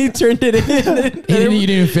drew on it. He turned it in. You didn't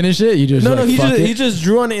even finish it. You just No, like, he fuck just it? he just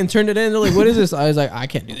drew on it and turned it in. They're like, "What is this?" I was like, "I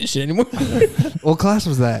can't do this shit anymore." What class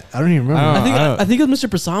was that? I don't even remember. I think it was Mr.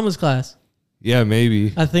 Prasama's class. yeah,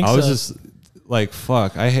 maybe. I think I was so. just like,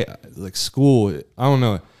 fuck. I hate like school. I don't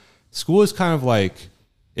know. School is kind of like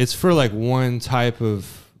it's for like one type of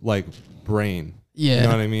like brain. Yeah. You know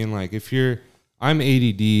what I mean? Like if I'm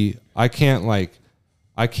ADD,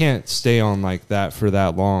 I can't stay on like that for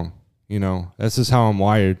that long. You know, that's just how I'm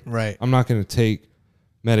wired. Right. I'm not going to take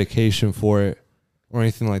medication for it or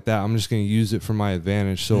anything like that. I'm just going to use it for my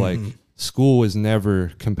advantage. So like school was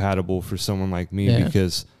never compatible for someone like me Yeah.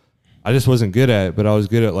 because I just wasn't good at it, but I was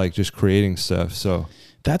good at like just creating stuff. So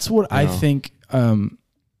That's what I know. think.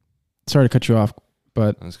 Sorry to cut you off,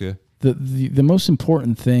 but that's good. the most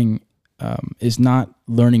important thing is not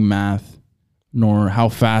learning math, nor how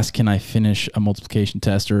fast can I finish a multiplication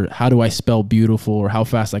test, or how do I spell beautiful, or how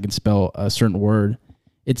fast I can spell a certain word.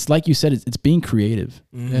 It's like you said, it's being creative.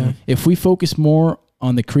 Yeah. If we focus more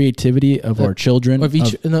on the creativity of our children, Of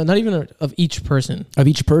each, no, not even of each person. of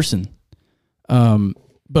each person,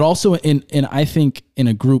 but also in I think in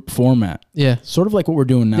a group format, Yeah. sort of like what we're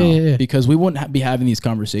doing now, Yeah. because we wouldn't be having these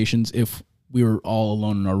conversations if we were all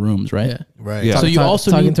alone in our rooms, right? Yeah. Right. Yeah. So you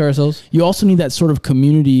also talking need, to ourselves. you also need that sort of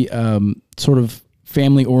community, sort of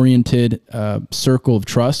family oriented circle of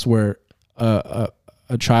trust where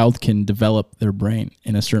a child can develop their brain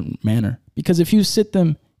in a certain manner. Because if you sit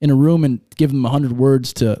them in a room and give them 100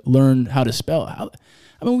 words to learn how to spell,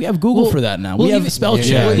 I mean, we have Google for that now. We have spell check.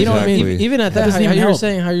 yeah, You know what I mean? exactly. Even at that, doesn't how even you're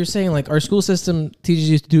help. saying, like our school system teaches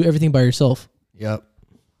you to do everything by yourself, Yep.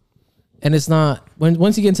 and it's not.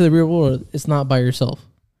 Once you get into the real world, it's not by yourself.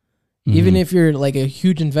 Even if you're like a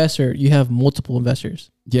huge investor, you have multiple investors.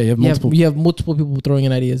 Yeah, you have multiple. You have multiple people throwing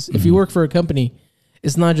in ideas. If you work for a company,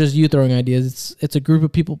 it's not just you throwing ideas. It's a group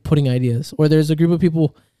of people putting ideas. Or there's a group of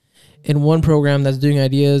people in one program that's doing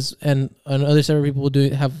ideas, and another set of people they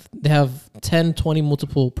have 10, 20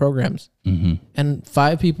 multiple programs, and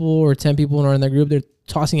 5 people or 10 people are in that group. They're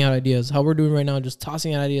tossing out ideas. How we're doing right now, just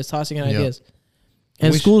tossing out ideas.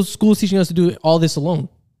 And school's teaching us to do all this alone.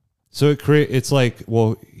 So it's like,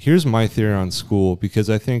 well, here's my theory on school, because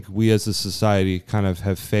I think we as a society kind of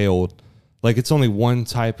have failed. Like, it's only one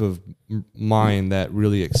type of mind that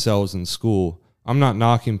really excels in school. I'm not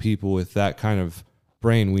knocking people with that kind of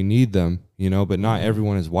brain. We need them, but not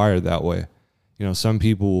everyone is wired that way. Some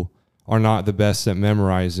people are not the best at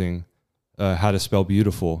memorizing how to spell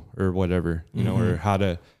beautiful or whatever, or how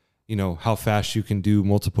to, how fast you can do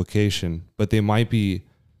multiplication, but they might be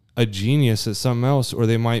a genius at something else, or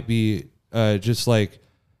they might be just like,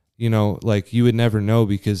 like you would never know,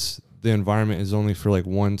 because the environment is only for like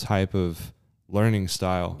one type of learning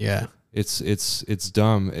style. Yeah. It's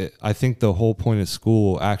dumb. I think the whole point of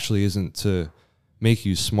school actually isn't to make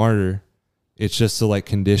you smarter. It's just to like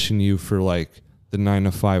condition you for like the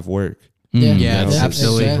 9-to-5 work. Yeah, that's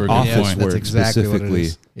absolutely. exactly. Office That's work exactly what it specifically.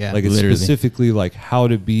 is. Yeah. Like it's Literally. specifically like how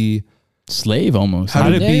to be, Slave almost. how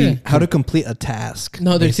to Yeah. be, How to complete a task.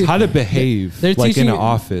 No, how to behave they're like in teaching an you-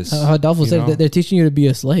 office. How Adolfo you said know? that they're teaching you to be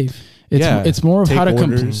a slave. It's more of Take how to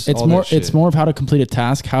orders, it's all more that it's shit. more of how to complete a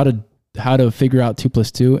task, how to figure out 2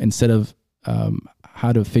 + 2 instead of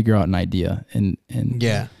how to figure out an idea and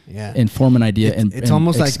Yeah. form an idea and It's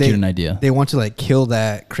almost like execute an idea. they want to like kill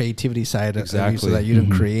that creativity side of you so Exactly. that you don't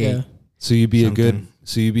create. Yeah. So you be Something.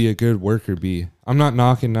 a good worker bee. I'm not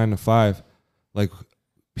knocking 9-to-5. Like,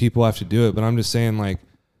 people have to do it, but I'm just saying, like,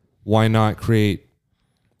 why not create,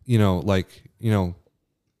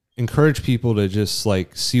 encourage people to just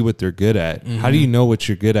like see what they're good at. How do you know what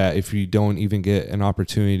you're good at if you don't even get an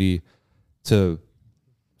opportunity to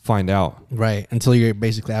find out? Right. Until you're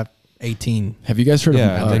basically at 18. Have you guys heard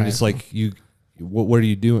Yeah, of and then right. it's like what are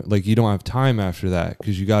you doing? Like, you don't have time after that,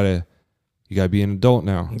 because you gotta be an adult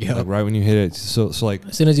now. Yep. Like right when you hit it. So like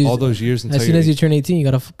As soon as you all those years until as soon as you turn 18, you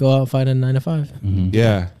gotta go out and find a 9-to-5.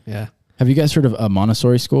 yeah. Yeah. Have you guys heard of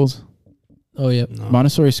Montessori schools? Oh yeah. No.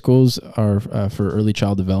 Montessori schools are for early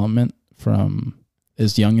child development from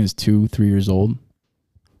as young as 2-3 years old.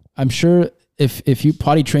 I'm sure if you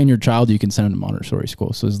potty train your child, you can send them to Montessori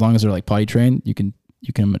school. So as long as they're like potty trained, you can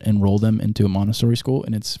enroll them into a Montessori school,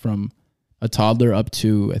 and it's from a toddler up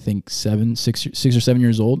to I think 6 or 7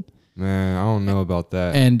 years old. Man, I don't know about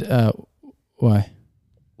that. And why?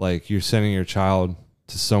 Like, you're sending your child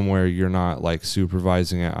to somewhere you're not like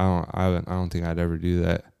supervising it. I don't think I'd ever do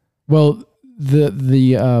that. Well,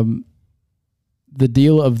 the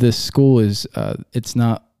deal of this school is it's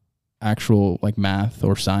not actual like math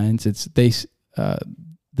or science. It's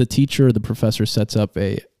the teacher or the professor sets up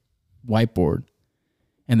a whiteboard,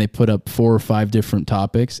 and they put up 4 or 5 different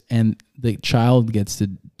topics, and the child gets to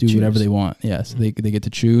do whatever they want. Yes, they get to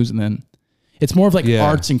choose, and then it's more of like Yeah.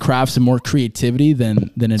 arts and crafts and more creativity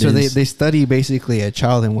than it is. So they study basically a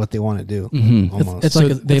child and what they want to do. Almost. It's So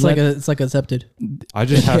like it's like accepted. I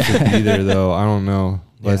just have to be there though. I don't know.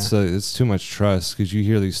 It's too much trust, because you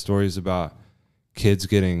hear these stories about kids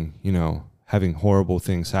getting, having horrible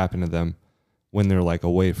things happen to them when they're like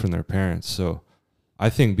away from their parents. So I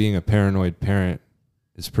think being a paranoid parent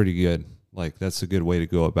is pretty good. Like, that's a good way to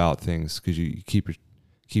go about things, because you keep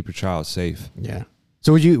your child safe. Yeah.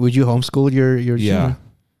 So would you homeschool your Yeah. children?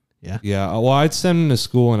 Yeah. Yeah. Well, I'd send him to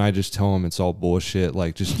school and I just tell him it's all bullshit.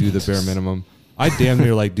 Like, just do the bare minimum. I damn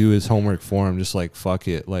near like do his homework for him. Just like, fuck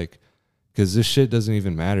it. Like, because this shit doesn't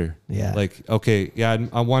even matter. Yeah. Like, okay, yeah,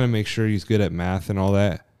 I want to make sure he's good at math and all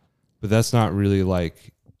that, but that's not really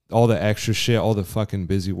like all the extra shit, all the fucking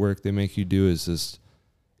busy work they make you do is just,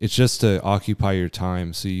 it's just to occupy your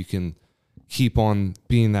time so you can keep on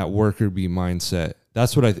being that worker bee mindset.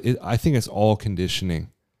 That's what I think it's all conditioning.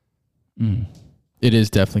 It is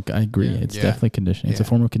definitely. I agree. Yeah. It's Yeah. definitely conditioning. It's a Yeah.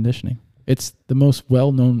 form of conditioning. It's the most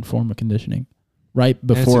well-known form of conditioning. right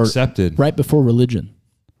And it's before accepted. right before religion.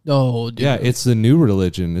 Oh, dude. Yeah, it's the new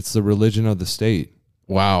religion. It's the religion of the state.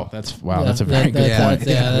 Wow, that's Yeah, That's a very good yeah, point.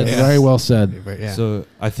 that's- Very well said. But yeah. So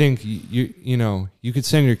I think you know you could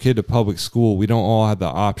send your kid to public school. We don't all have the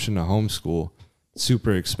option to homeschool. It's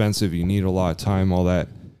super expensive. You need a lot of time. All that.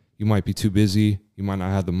 You might be too busy. You might not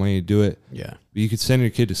have the money to do it. yeah. But you could send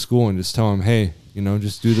your kid to school and just tell them, hey, you know,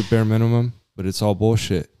 just do the bare minimum. But it's all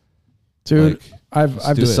bullshit. Dude, Like, I've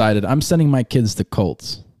do it. decided. I'm sending my kids to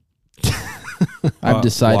Colts. I've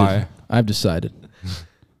decided. Why? I've decided.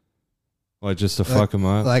 What, just to fuck them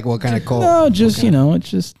up? Like what kind of cult? No, just Okay. it's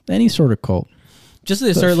just any sort of cult, Just so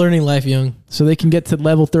they start learning life young. so they can get to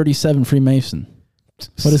level 37 Freemason.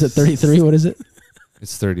 What is it? 33? What is it?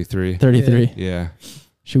 It's 33. 33. Yeah.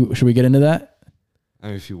 Should we get into that? I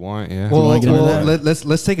mean, if you want, yeah. Well, wanna get into that?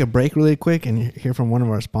 let's take a break really quick and hear from one of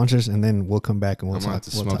our sponsors, and then we'll come back and we'll I'm gonna talk.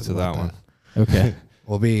 have to we'll smoke talk to about that one. Okay.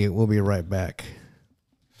 We'll be right back.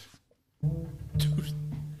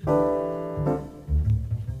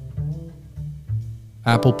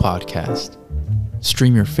 Apple Podcast.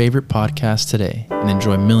 Stream your favorite podcast today and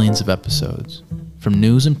enjoy millions of episodes. From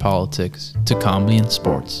news and politics to comedy and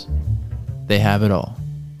sports. They have it all.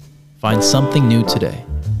 Find something new today.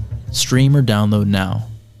 Stream or download now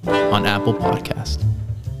on Apple Podcast.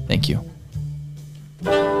 Thank you.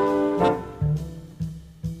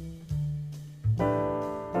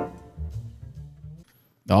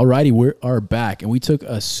 Alrighty, we are back, and we took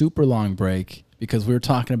a super long break because we were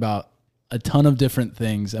talking about a ton of different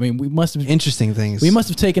things. I mean, we must have Interesting things.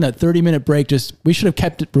 taken a 30-minute break. We should have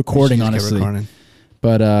kept it recording, We should just keep honestly. recording.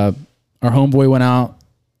 But our homeboy went out.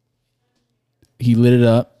 He lit it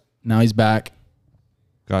up. Now he's back.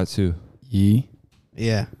 Got to. Yee.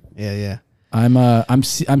 Yeah. I'm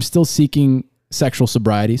still seeking sexual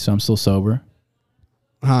sobriety, so I'm still sober.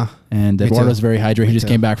 Huh. And Me Eduardo's too. very hydrated. He just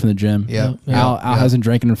too. came back from the gym. Yeah. Al hasn't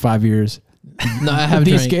drank in 5 years, No, I have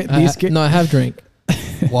These drank. get- No, I have drank.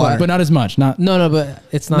 Water. but not as much. Not No, but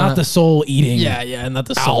it's not the soul eating. Yeah, not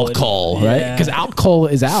the soul. alcohol, right? Yeah. Because alcohol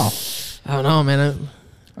is Al. I don't know, man.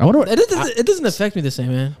 I wonder what. It doesn't affect me the same,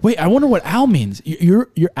 man. Wait, I wonder what Al means. Your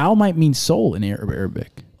Al might mean soul in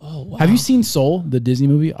Arabic. Oh, wow. Have you seen Soul, the Disney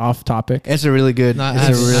movie? Off topic. It's a really good. No, I it's a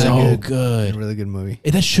haven't. really so good. good. It's a really good movie.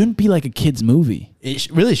 That shouldn't be like a kid's movie. It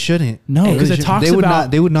really shouldn't. No, It 'cause really it shouldn't. talks they would about-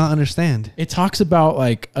 not. They would not understand. It talks about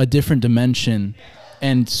like a different dimension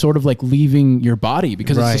and sort of like leaving your body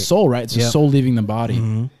because Right. it's the soul, right? It's the Yep. soul leaving the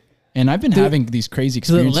body. And I've been having these crazy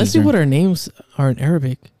So experiences. let's see what our names are in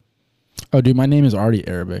Arabic. Oh, dude, my name is already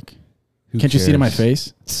Arabic. Who Can't you see it in my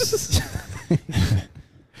cares? face?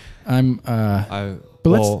 I'm But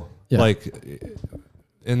let's- yeah. like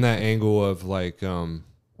in that angle of like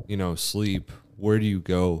you know, sleep, where do you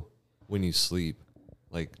go when you sleep?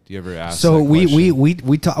 Like, do you ever ask? So that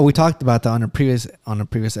question? we talked about that on a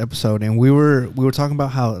previous episode, and we were talking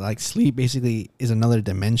about how like sleep basically is another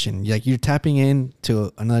dimension. Like you're tapping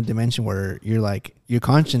into another dimension where you're like your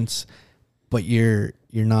conscience, but you're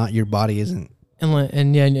not. Your body isn't.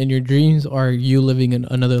 And your dreams are you living in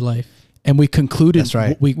another life. and we concluded That's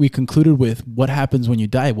right. we concluded with what happens when you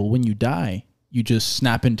die. Well, when you die, you just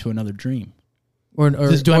snap into another dream.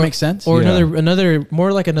 Do I make sense? Or Yeah. another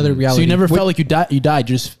more like another reality. So you never felt like you died.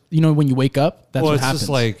 Just when you wake up, that's well, what it's happens. just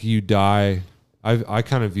like you die. I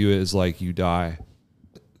kind of view it as like you die,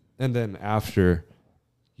 and then after,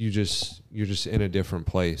 you're just in a different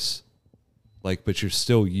place, like, but you're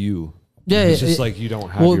still you. Yeah, It's just like you don't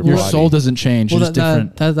have well, your your body. soul doesn't change. Well, You're just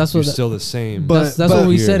different. that's You're what still the same. But- that's what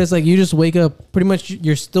we here. said. It's like you just wake up. Pretty much,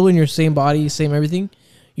 you're still in your same body, same everything.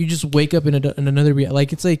 You just wake up in another reality.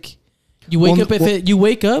 Like it's like you wake Well, up. You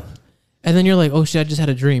wake up, and then you're like, oh shit, I just had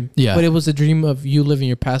a dream. Yeah. but it was a dream of you living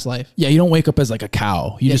your past life. Yeah, you don't wake up as like a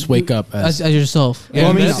cow. You Yeah, just wake up as as yourself. Yeah,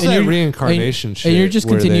 Well, I mean, that's and that you're- reincarnation shit. and you're just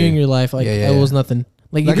where continuing they- your life like Yeah, it yeah. was nothing.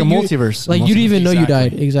 Like a you- multiverse. Like you didn't even know you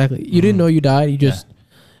died. Exactly. Exactly. You didn't know you died. You just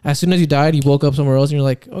as soon as you died, you woke up somewhere else, and you're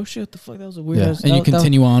like, oh shit, what the fuck? That was a weird. yeah, ass, and you that-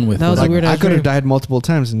 continue on with. that was what- a weird I ass could have dream. died multiple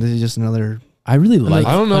times, and this is just another. I really like.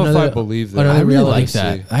 I don't know if I Another- believe that. another I really like honestly.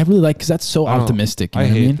 that. I really like because that's so I don't- optimistic. You I know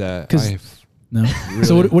what hate mean? that. 'Cause- I No. really-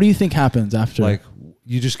 So what do you think happens after? like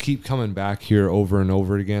you just keep coming back here over and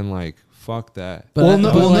over again. Like fuck that. But well, I-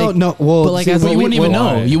 no, but well, like- no. Well, but like see, as well, you wouldn't even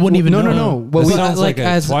know. You wouldn't even no, know. no, no. Well, This we, sounds like like, a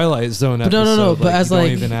as- Twilight Zone But episode. no. But as you don't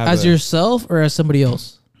like even have as a- yourself or as somebody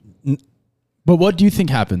else. But what do you think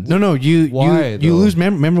happens? no. You Why, you though? lose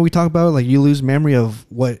memory. Remember we talked about like you lose memory of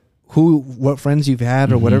what friends you've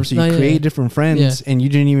had or whatever. So you No, yeah, create yeah. different friends, Yeah. and you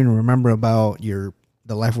didn't even remember about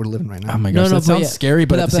the life we're living right now. Oh my No, gosh, no, that but sounds yeah. scary,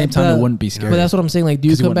 but at the same time, it wouldn't be scary. But that's what I'm saying. Like, do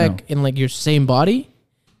you 'Cause you come wouldn't back in like your same body,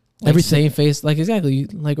 like Everything- same face, like exactly,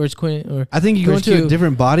 like or it's Quinn or I think you go First into you- a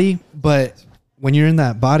different body, but when you're in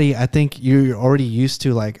that body, I think you're already used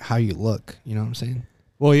to like how you look. You know what I'm saying?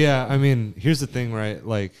 Well, yeah. I mean, here's the thing, right?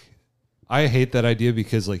 Like, I hate that idea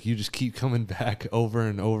because like you just keep coming back over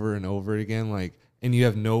and over and over again, like, and you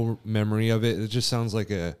have no memory of it. It just sounds like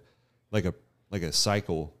a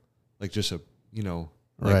cycle, like just a, you know,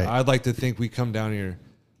 like Right. I'd like to think we come down here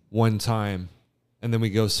one time and then we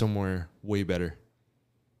go somewhere way better.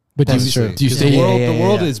 But do That's you, true. do you 'Cause stay? the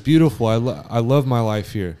world yeah. is beautiful. I love my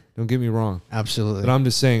life here. Don't get me wrong. Absolutely. But I'm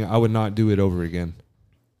just saying I would not do it over again.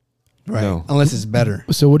 right. no. Unless it's better.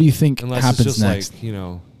 So what do you think Unless happens it's just next? like, you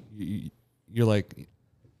know, you're like,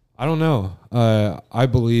 I don't know. I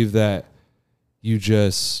believe that you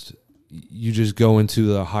just go into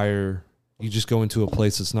the higher, you just go into a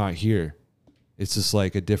place that's not here. It's just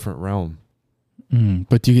like a different realm.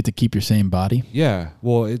 But do you get to keep your same body? Yeah.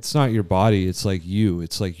 Well, it's not your body. It's like you.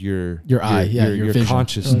 It's like your eye, yeah, your your vision.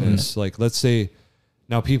 consciousness. Like, let's say,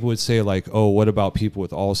 now people would say like, oh, what about people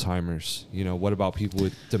with Alzheimer's? You know, what about people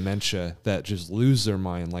with dementia that just lose their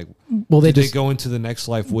mind? Like, Well, they did just. they go into the next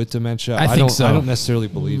life with dementia? I think so. I don't necessarily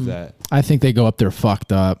believe that. I think they go up there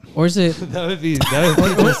fucked up. Or is it? That would be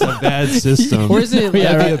just a bad system. Or is it?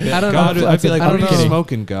 Yeah, like, right. I don't God, know. I'd be like, I what don't are you know.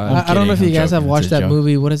 smoking, God? I don't know if kidding. you I'm guys have joking. watched It's a that joke.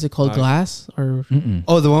 movie. What is it called? Glass or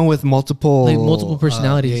Oh, the one with multiple Like multiple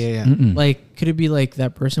personalities. yeah. like could it be like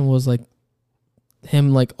that person was like him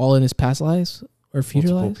like all in his past lives or future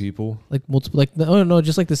Multiple lives? people. Like multiple like oh no,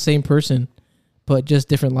 just like the same person, but just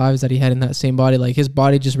different lives that he had in that same body. Like his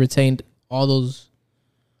body just retained all those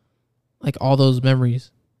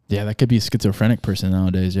memories. Yeah, that could be a schizophrenic person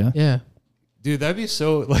nowadays. Yeah. Yeah. Dude, that'd be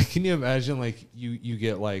so, like, can you imagine, like, you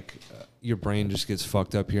get, like, your brain just gets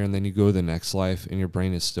fucked up here, and then you go to the next life, and your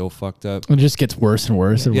brain is still fucked up. It just gets worse and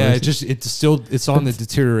worse and Yeah, worse. it's on the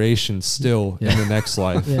deterioration still in the next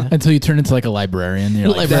life. Yeah. Until you turn into like a librarian. You're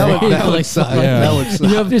like, That would Like, suck. Yeah. That would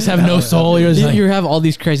suck. you just have no soul. You're just like, you have all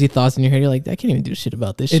these crazy thoughts in your head. You're like, I can't even do shit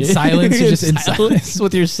about this shit. In silence, you're just in silence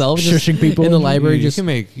with yourself, just shushing people in the and- library. You Just can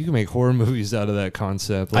make horror movies out of that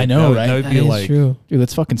concept. I know, right? That would that be is like, true. dude,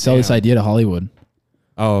 let's fucking sell this Damn. idea to Hollywood.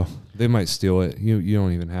 oh, they might steal it. You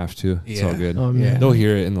don't even have to. It's all Yeah. good. Oh, man. Yeah. They'll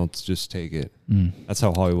hear it and they'll just take it. That's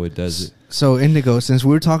how Hollywood does it. So Indigo, since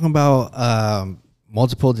we were talking about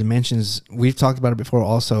multiple dimensions, we've talked about it before.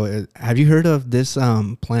 Also, have you heard of this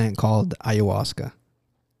plant called ayahuasca?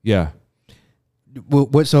 Yeah.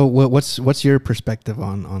 What's your perspective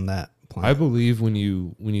on that plant? I believe when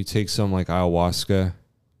you take some like ayahuasca,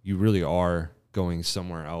 you really are going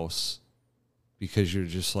somewhere else because you're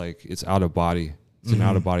just like, it's out of body. It's an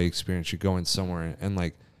out of body experience. You're going somewhere, and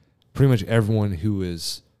like pretty much everyone who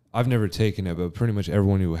is, I've never taken it, but pretty much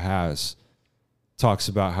everyone who has talks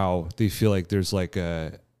about how they feel like there's like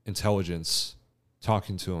a intelligence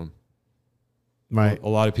talking to them. Right. A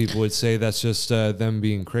lot of people would say that's just them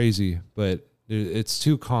being crazy, but it's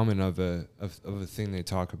too common of a thing they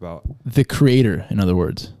talk about. The creator, in other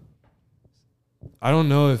words. I don't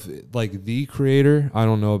know if like the creator, I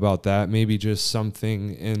don't know about that. Maybe just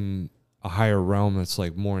something in a higher realm that's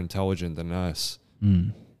like more intelligent than us.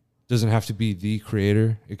 Doesn't have to be the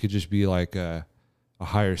creator. It could just be like a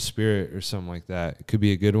higher spirit or something like that. It could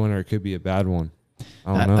be a good one or it could be a bad one.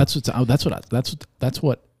 I don't know. That's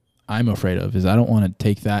what I'm afraid of. Is I don't want to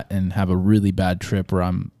take that and have a really bad trip where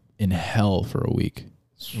I'm in hell for a week.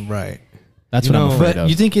 Right. That's You what I'm know, afraid But of.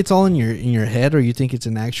 you think it's all in your head, or you think it's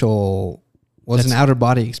an actual an outer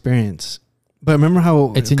body experience? But remember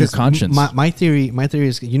how It's in your 'cause conscience. My theory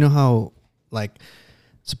is, you know how like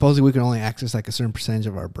supposedly we can only access like a certain percentage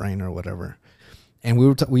of our brain or whatever, and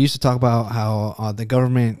we used to talk about how the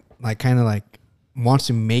government like kind of like wants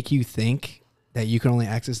to make you think that you can only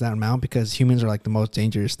access that amount because humans are like the most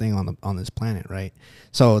dangerous thing on this planet, right?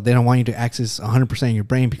 So they don't want you to access 100% of your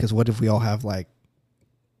brain because what if we all have like,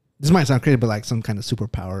 this might sound crazy, but like some kind of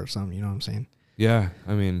superpower or something, you know what I'm saying? Yeah,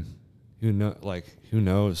 I mean, who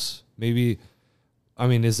knows? Maybe, I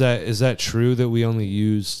mean, is that true that we only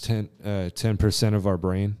use 10% of our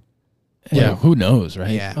brain? yeah, who knows,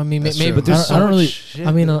 right? Yeah. I mean, that's maybe. true. But there's I don't really. shit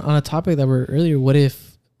I mean, on a topic that were earlier, what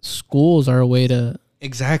if schools are a way to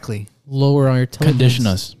Exactly. lower our intelligence, Condition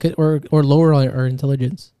us. or lower our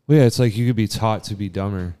intelligence? Well, yeah, it's like you could be taught to be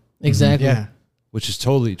dumber, Exactly. Yeah. which is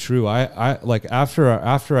totally true. I like after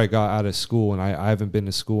I got out of school, and I haven't been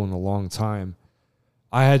to school in a long time,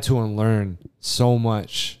 I had to unlearn so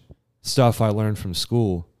much stuff I learned from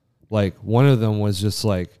school. Like one of them was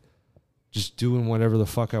just doing whatever the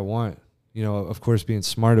fuck I want. You know, of course being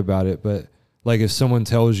smart about it, but like if someone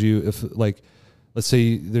tells you, if like let's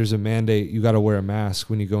say there's a mandate, you got to wear a mask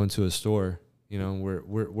when you go into a store. You know,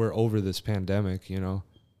 we're over this pandemic, you know.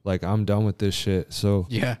 Like, I'm done with this shit. So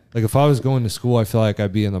Yeah. like if I was going to school, I feel like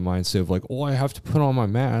I'd be in the mindset of like, oh, I have to put on my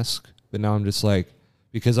mask. But now I'm just like,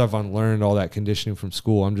 because I've unlearned all that conditioning from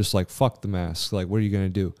school, I'm just like, fuck the mask. Like, what are you going to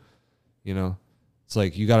do? You know, it's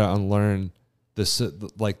like, you got to unlearn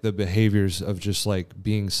like the behaviors of just like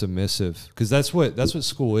being submissive. Cause that's what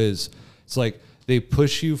school is. It's like they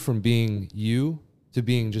push you from being you to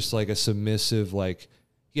being just like a submissive, like,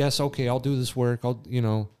 yes, okay, I'll do this work. I'll, you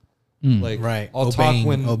know, like, Right. I'll Obeying, talk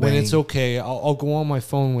when obeying. it's okay. I'll go on my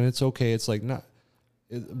phone when it's okay. It's like not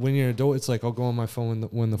when you're an adult. It's like I'll go on my phone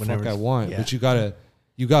when the Whenever fuck I it's- want. yeah. But you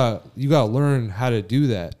gotta learn how to do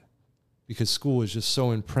that, because school is just so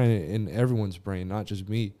imprinted in everyone's brain, not just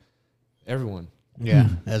me. Everyone. Yeah,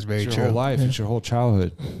 that's very It's true. your whole life. It's your whole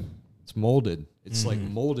childhood. It's molded. It's like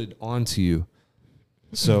molded onto you.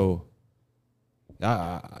 So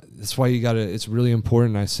that's why you gotta. It's really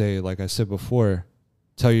important. I say, like I said before,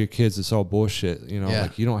 tell your kids it's all bullshit. You know, Yeah.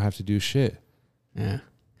 like you don't have to do shit. Yeah. Do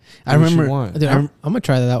I what you remember. want. Dude, I'm gonna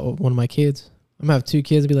try that out with one of my kids. I'm gonna have 2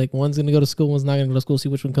 kids. Be like, one's gonna go to school, one's not gonna go to school. See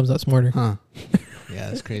which one comes out smarter. Huh. Yeah,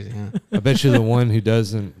 that's crazy, huh? I bet you're the one who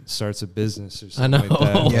doesn't starts a business or I something know. like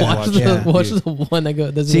that. Yeah. Watch, Yeah. watch the one that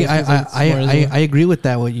goes. See, I agree with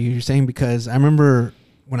that, what you're saying, because I remember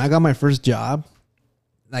when I got my first job,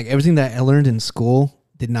 like everything that I learned in school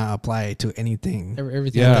did not apply to anything.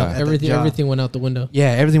 everything. Yeah. At the Everything. job. Everything went out the window.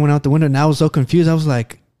 Yeah, everything went out the window, and I was so confused. I was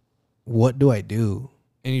like, what do I do?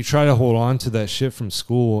 And you try to hold on to that shit from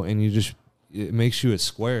school, and it makes you a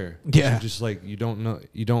square. Yeah. You're just like, you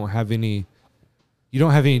don't have any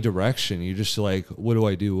direction. You're just like, what do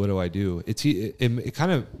I do? What do I do? It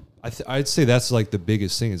kind of, I'd say that's like the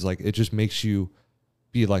biggest thing, is like, it just makes you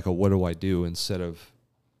be like a, what do I do, instead of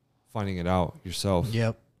finding it out yourself.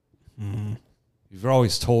 Yep. You're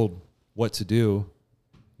always told what to do.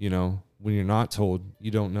 You know, when you're not told,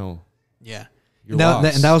 you don't know. Yeah. You're And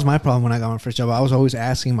lost. that was my problem when I got my first job. I was always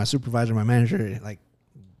asking my supervisor, my manager, like,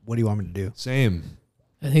 what do you want me to do? Same.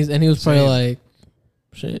 And he was probably Same. like,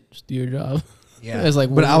 shit, just do your job. Yeah. It's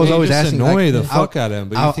like, but I was You always just asking, annoy like, the I- fuck out of them,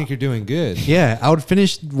 but you I- think you're doing good. Yeah, I would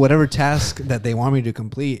finish whatever task that they want me to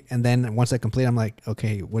complete, and then once I complete, I'm like,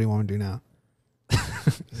 okay, what do you want me to do now?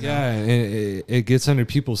 Yeah, and it gets under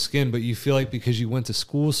people's skin, but you feel like because you went to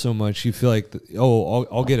school so much, you feel like,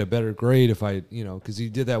 I'll get a better grade if I, you know, because you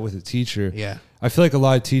did that with a teacher. Yeah. I feel like a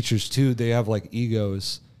lot of teachers too, they have like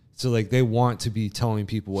egos. So like they want to be telling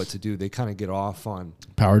people what to do. They kind of get off on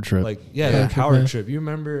Power trip. like, that power trip. You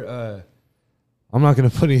remember, I'm not going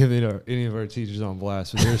to put any of our teachers on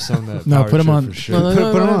blast, but there's some that No, power put 'em trip on. for sure.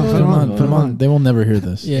 No, Put 'em on, put them on. Put them on. They will never hear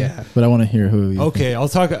this. Yeah. But I want to hear who. You Okay, I'll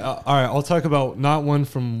talk. All right, I'll talk about not one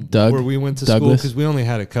from Doug? where we went to school, Douglas? because we only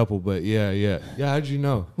had a couple. But yeah. How'd you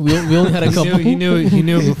know? We only had a couple. He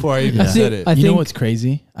knew before I even Yeah. said it. I You know think- what's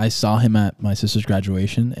crazy? I saw him at my sister's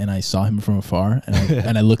graduation, and I saw him from afar,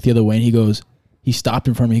 and I looked the other way, and he stopped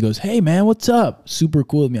in front of me. He goes, "Hey man, what's up?" Super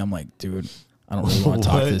cool with me. I'm like, dude, I don't really want to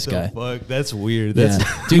talk to What this the guy. Fuck? That's weird. Yeah.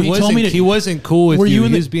 That's, Dude, he told me to- he wasn't cool with Were you. you in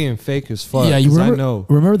He the- was being fake as fuck. Yeah, you 'cause remember? I know.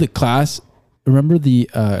 Remember the class? Remember the?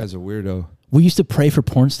 As a weirdo. We used to pray for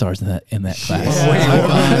porn stars in that class. Oh my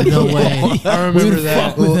God, no way. I We remember would that.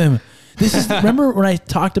 fuck with him. This is remember when I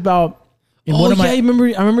talked about in Oh one of yeah, my I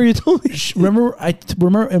remember you told me. remember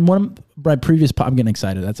in one of my previous I'm getting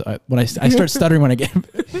excited. That's when I start stuttering when I get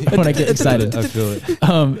excited. I feel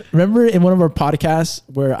it. Remember in one of our podcasts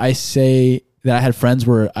where I say that I had friends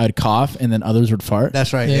where I'd cough and then others would fart.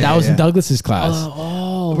 That's right. Yeah. That was in Douglas's class.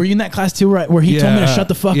 Oh, Were you in that class too? Where he told me to shut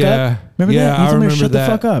the fuck up. Remember that? He I told me to remember shut that.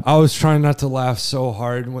 the fuck up. I was trying not to laugh so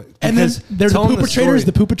hard. And then there's the tell him pooper story. traders,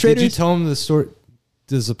 the pooper Did you traders. tell him the story?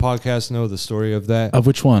 Does the podcast know the story of that? Of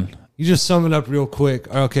which one? You just sum it up real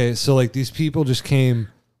quick. Okay, so like these people just came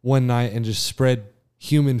one night and just spread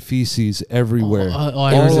human feces everywhere. I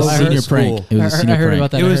It heard was this. a I senior heard- prank. It was a I senior heard prank.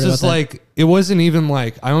 about that. It I was heard just about that. like, it wasn't even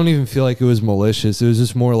like, I don't even feel like it was malicious. It was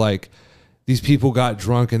just more like these people got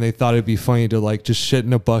drunk and they thought it'd be funny to like just shit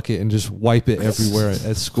in a bucket and just wipe it everywhere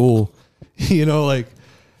at school. You know, like,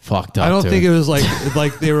 Fucked up. I don't dude. think it was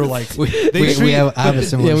like they were like, I have a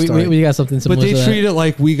similar yeah, story. we got something similar. but they to that. treat it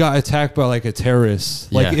like we got attacked by like a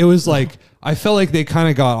terrorist. Like Yeah. it was like, I felt like they kind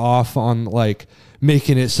of got off on like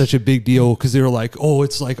making it such a big deal because they were like, oh,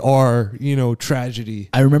 it's like our, tragedy.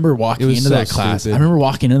 I remember walking It was into so that class. stupid. I remember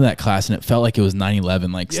walking into that class and it felt like it was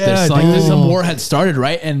 9/11. Like, Yeah, there's like dude. some war had started,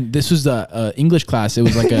 right? And this was the English class. It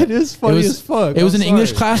was like a. It is funny was, as fuck. It was I'm an English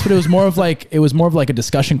sorry. class, but it was more of like a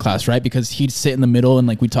discussion class, right? Because he'd sit in the middle and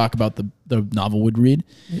like we talk about the novel we'd read.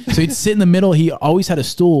 So he'd sit in the middle. He always had a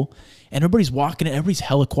stool, and everybody's walking and everybody's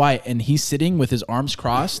hella quiet, and he's sitting with his arms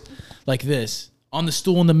crossed like this on the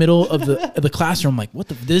stool in the middle of the classroom. I'm like, what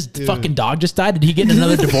the? This fucking dog just died. Did he get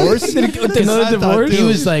another divorce? Another divorce? He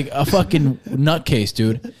was like a fucking nutcase,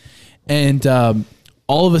 dude. And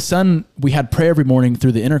all of a sudden, we had prayer every morning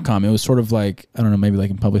through the intercom. It was sort of like, I don't know, maybe like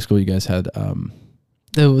in public school, you guys had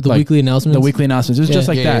the like weekly announcements. The weekly announcements. It was just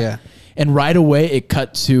like that. Yeah. And right away, it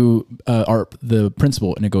cut to the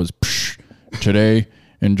principal, and it goes, Psh, today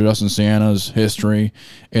in Justin Sienna's history,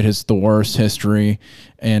 it is the worst history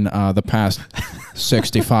in the past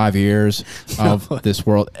 65 years of this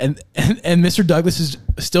world. And Mr. Douglas is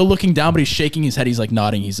still looking down, but he's shaking his head. He's like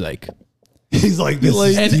nodding. He's like, this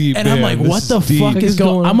is deep, and I'm man. like, This what is the deep. fuck is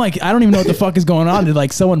going on? I'm like, I don't even know what the fuck is going on. Did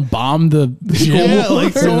like someone bomb the school? Yeah,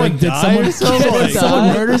 like, someone did died or something? did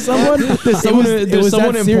someone murder someone? Did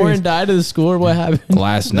someone important die to the school or what happened?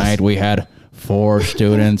 Last night we had 4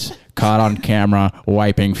 students caught on camera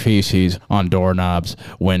wiping feces on doorknobs,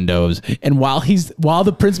 windows. And while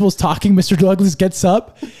the principal's talking, Mr. Douglas gets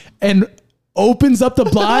up and opens up the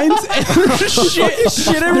blinds and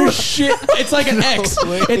shit everywhere. Shit. It's like an X.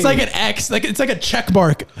 It's like an X. Like it's like a check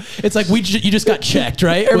mark. It's like you just got checked,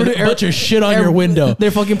 right? With a bunch of shit on your window.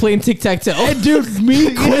 They're fucking playing tic-tac-toe. And dude, me,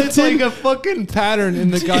 It's Quentin, like a fucking pattern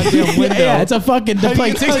in the goddamn window. yeah, it's a fucking they're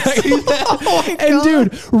playing you not tic-tac. see that? And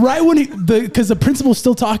dude, right when because the principal's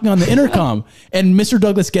still talking on the intercom, and Mr.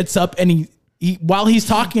 Douglas gets up and he while he's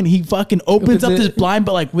talking, he fucking opens up this blind,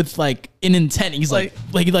 but like with like an intent. He's like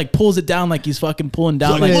he pulls it down like he's fucking pulling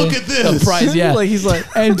down. Like, look at this. a prize, yeah. Like he's like,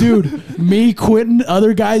 And dude, me, Quentin,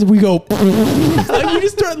 other guys, we go. Like, we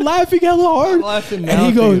just start laughing hella hard. laughing and now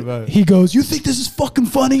he thinking about it. goes, you think this is fucking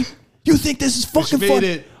funny? You think this is Which fucking made funny?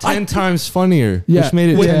 it 10 times funnier. Yeah. Which made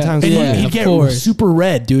it Yeah. 10 times And funnier. he'd of get course. super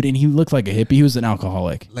red, dude, and he looked like a hippie. He was an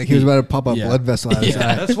alcoholic. Like he was about to pop a Yeah. blood vessel out of his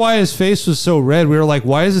eye. That's why his face was so red. We were like,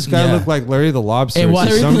 why does this guy Yeah. look like Larry the Lobster? And why-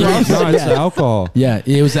 For some Larry the reason, no, Lobster, it's the yeah. alcohol. Yeah,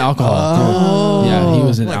 it was alcohol. dude. Yeah, he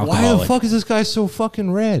was an Like, alcoholic. why the fuck is this guy so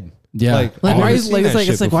fucking red? Yeah. like I've why never is seen like that it's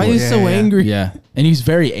shit like why before. is he so Yeah, yeah. angry? Yeah, and he's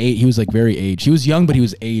he was like very aged. He was young, but he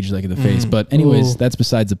was aged like in the face. But anyways, Ooh. that's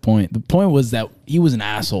besides the point. The point was that he was an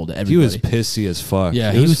asshole to He everybody. was pissy as fuck.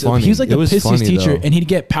 Yeah, it was funny. He was like it the was pissiest funny, teacher, though. and he'd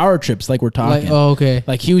get power trips like we're talking. Like, oh, okay.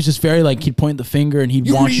 Like he was just very like he'd point the finger and he'd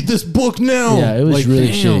You want read this book now. Yeah, it was Like, really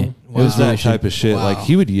damn. shitty. It was that really type shitty. of shit. Wow. Like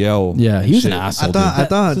he would yell. Yeah, he was an shit. asshole. I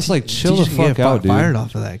thought Just, like, chill teachers the can fuck get out, dude. fired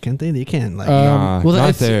off of that, can't they? They can't like. Nah, Well,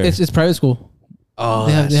 not it's, there. it's private school. oh,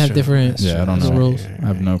 they have that's true. different- That's Yeah, I don't true. know. rules. I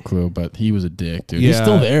have no clue, but he was a dick, dude. He's Yeah.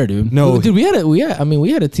 still there, dude. No, dude, we had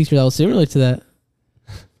a teacher that was similar to that.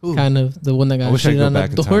 Ooh. Kind of the one that got I wish I shitted could go on back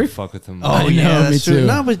the in time door. and fuck with him. Oh I yeah, know, me that's true. too.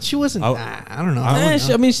 No, but she wasn't. I- I don't know.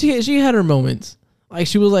 I mean, she had her moments. Like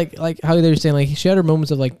she was like how they were saying, like she had her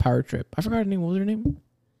moments of like power trip. I forgot her name. What was her name?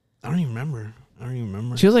 I don't even remember.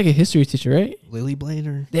 She was like a history teacher, right? Lily Blade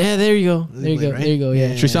or Yeah, there you go. There you go. Right? There you go. Yeah.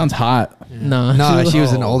 Yeah. She sounds hot. Nah. no, she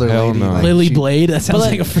was an Oh, older hell lady. no. like, Lily she- Blade. That sounds But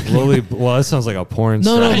like a freaking Lily. Well, that sounds like a porn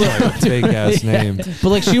No, star. no, It's like a fake ass name. But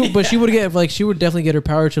like she would get like she would definitely get her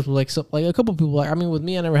power trips with like like a couple people. Like I mean, with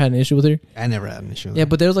me, I never had an issue with her. I never had an issue. With Yeah,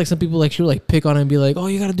 but there was like some people like she would like pick on her and be like, "Oh,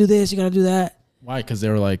 you gotta do this, you gotta do that." Why? Because they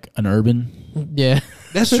were like an urban. Yeah,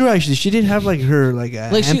 that's true. Actually, she did have like her like a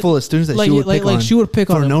Like, she- handful of students that like she would pick on. she would pick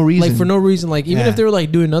for on them, no reason. like for no reason. Like even Yeah. if they were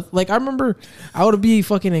like doing nothing. Like I remember, I would be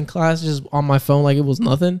fucking in class just on my phone like it was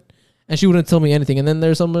nothing, and she wouldn't tell me anything. And then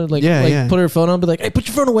there's someone like Yeah. put her phone on, and be like, "Hey, put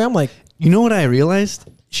your phone away." I'm like, You know what I realized?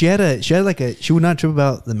 She had she would not trip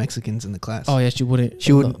about the Mexicans in the class. "Oh yeah, she wouldn't.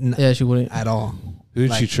 She wouldn't- Yeah, she wouldn't. At all. Who did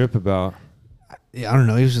Like- she trip about? Yeah, I don't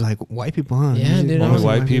know. It was just like white people, huh? Yeah, Usually dude, I Only was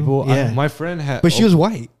white people. Yeah. My friend had. but she was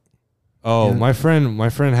white. Oh, Yeah. my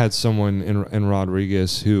friend had someone in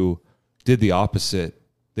Rodriguez who did the opposite.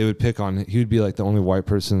 They would pick on. He would be like the only white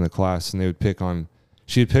person in the class, and they would pick on.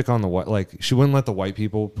 She'd pick on the white. Like she wouldn't let the white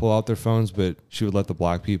people pull out their phones, but she would let the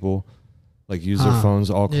black people like use their Huh. phones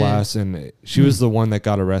all Yeah. class. And she was the one that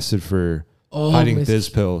got arrested for hiding Miss- Biz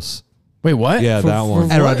pills. Wait, what? Yeah, For- that for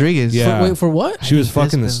one. At what? Rodriguez. Yeah. For, wait, for what? She was Hiding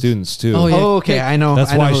Biz fucking the pills. students too. Oh, yeah. Oh, okay. I know.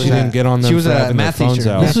 That's I know why who she was didn't that. get on them She was for a having their math phones teacher.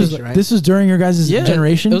 out. Math This was teacher, right? this was during your guys' Yeah,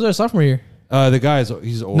 generation. It was our sophomore year. The guy's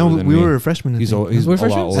he's older No, than we me. were freshmen. I He's think. old. He's We're a lot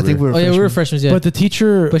freshmen? older. I think we were. Oh yeah, we were freshmen. freshmen. Yeah, But the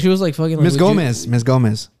teacher, but she was like fucking like, Miss would you- Gomez. Miss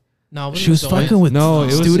Gomez. No, it she was Miss Gomez. fucking with No, it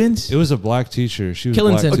was students. It was a black teacher. She was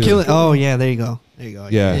Killington. black Oh, too. Kill it. Oh yeah, there you go. There you go.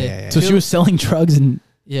 Yeah. Yeah. So she was selling drugs and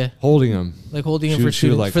Yeah, Holding him. like holding him She for would- she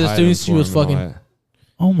would, students. like, For the hide students, him she for was him and all fucking. that.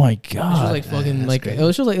 oh my She was god, like fucking that's like great. it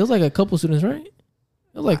was like a couple students, right?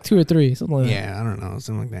 It was like 2 or 3, something like that. Yeah, I don't know,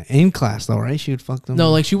 something like that. In class though, right? She would fuck them.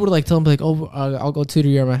 No, like she would like tell him like, "Oh, I'll go tutor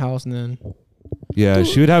you at my house," and then Yeah,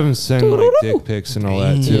 she would have him send like dick pics and all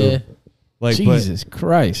that too. yeah, Like, Jesus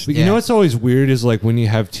Christ. but you know what's always weird is like when you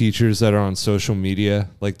have teachers that are on social media,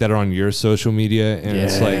 like that are on your social media, and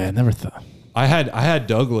it's I like never thought. I had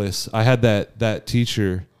Douglas. I had that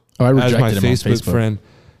teacher Oh, I as my rejected him on Facebook Facebook. friend.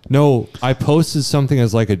 No, I posted something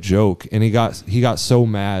as like a joke, and he got so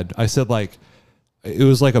mad. I said like, it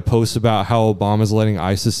was like a post about how Obama's letting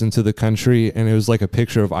ISIS into the country, and it was like a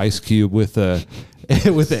picture of Ice Cube with a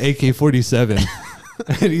with the AK-47,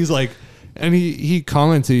 and he's like, and he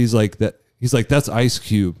commented, he's like that's Ice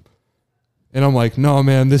Cube, and I'm like, no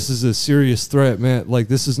man, this is a serious threat, man. Like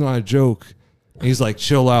this is not a joke. And he's like,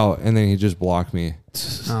 chill out, and then he just blocked me.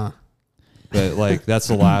 But like that's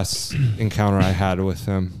the last encounter I had with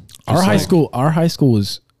him. Our Just high school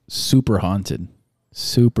was super haunted,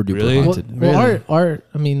 super duper Really? haunted. Well,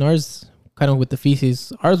 ours kind of with the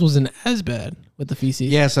feces. Ours wasn't as bad with the feces.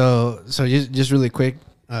 Yeah, so just really quick,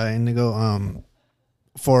 Indigo.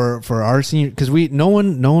 For our senior, because no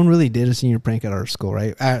one really did a senior prank at our school,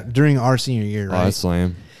 right? During our senior year, Oh, right? that's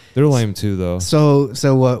lame. They're lame too, though. So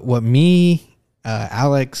what me,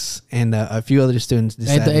 Alex, and a few other students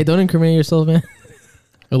decided. Hey, don't incriminate yourself, man.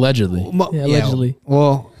 Allegedly. Yeah, allegedly.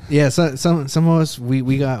 Well, yeah. So some of us we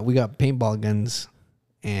got paintball guns,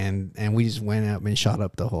 and we just went up and shot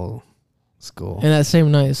up the whole school. And that same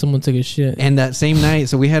night, someone took a shit. And that same night,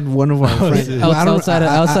 so we had one of our friends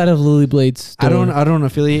outside of Lily Blade's store. I don't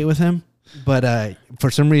affiliate with him, but for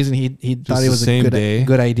some reason he thought the it was same a day?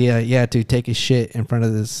 good idea, yeah, to take a shit in front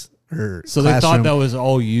of this So they thought classroom. that was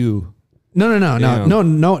all you. No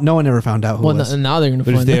one ever found out who Well, was. now they're gonna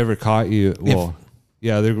But if find they out. ever caught you, well,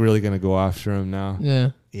 yeah, they're really gonna go after him now. Yeah,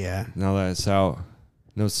 Yeah, Now that it's out,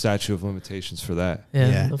 no statute of limitations for that. yeah,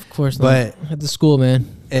 Yeah. of course. But- not. At the school, man.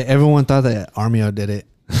 everyone thought that Armio did it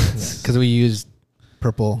because we used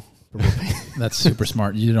purple paint. That's super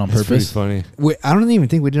smart. You did it on It's pretty purpose. funny. I don't even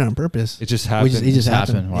think we did it on purpose. It just happened. It just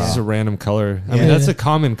happened. happened. Wow. It's just a random color. I Yeah. mean, that's a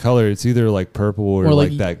common color. It's either like purple or, Or like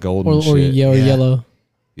like- that golden Or shit. yellow, Yeah. yellow.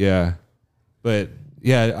 Yeah. But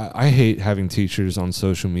yeah, I hate having teachers on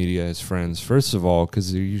social media as friends. First of all,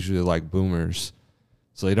 because they're usually like boomers,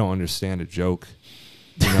 so they don't understand a joke.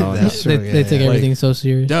 You know, That's They, true, yeah, they take yeah. everything so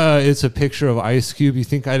serious. duh, it's a picture of Ice Cube. You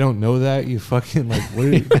think I don't know that? You fucking like,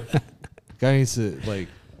 what? Guy needs to like,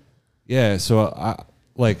 yeah. So I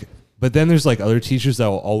like, but then there's like other teachers that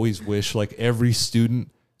will always wish like every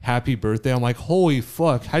student happy birthday. I'm like, holy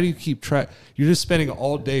fuck, how do you keep track? You're just spending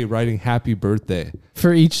all day writing happy birthday.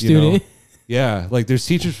 For each You know? student. Yeah, like there's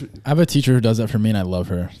teachers. I have a teacher who does that for me, and I love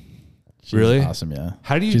her. She's Really? awesome. Yeah.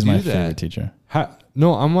 How do you She's do my that? favorite teacher.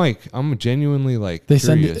 No, I'm genuinely like They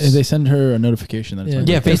curious. send her a notification that it's Yeah. my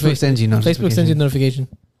Yeah, birthday. Facebook sends you notifications. Facebook sends you a notification.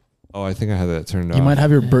 Oh, I think I have that turned off. You might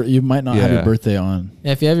have you might not have Yeah. your birthday on.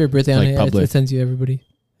 Yeah, if you have your birthday on Like it, public. it sends you everybody.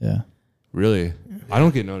 Yeah. Really? I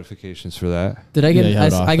don't get notifications for that. Did I get? Yeah, you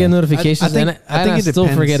have it off I get then. notifications, I think- and I think I it still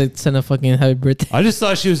depends. forget to send a fucking happy birthday. I just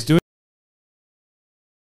thought she was doing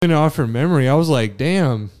it off her memory. I was like,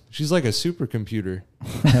 damn, she's like a supercomputer.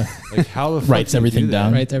 Like how the fuck Writes do you everything do that?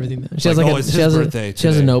 down. Writes everything down. She Like, has like oh, a, it's she his has birthday. a, she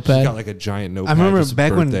has a today. notepad. She's got like a giant notepad. I remember just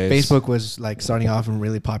back when birthdays. Facebook was like starting off and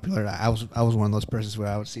really popular. I was one of those persons where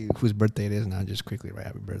I would see whose birthday it is and I would just quickly write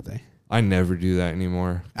happy birthday. I never do that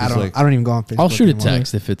anymore. I It's don't like, I don't even go on Facebook. I'll shoot a anymore.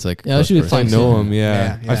 text if it's like. Yeah, I'll shoot a if I text. know Yeah. him, yeah.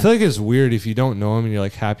 Yeah, I yeah. feel like it's weird if you don't know him and you're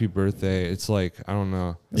like happy birthday. It's like I don't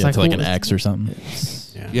know. It's Yeah, like to like cool. an ex or something.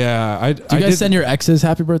 Yeah. Yeah, I Do you guys send your exes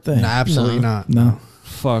happy birthday? Nah, absolutely No. not. No.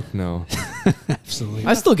 fuck no. Absolutely.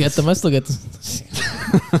 I still get them.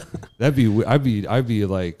 That'd be I'd be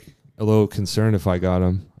like a little concerned if I got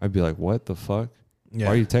him. I'd be like, what the fuck? Yeah.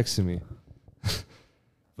 Why are you texting me?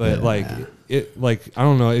 But Yeah. like it like I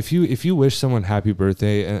don't know if you wish someone happy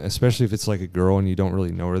birthday, and especially if it's like a girl and you don't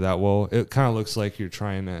really know her that well, it kind of looks like you're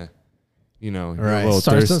trying to, you're Right. a little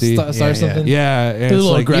Start thirsty. start Yeah, something. Yeah, and a it's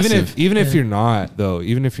little like aggressive. even if Yeah. you're not though,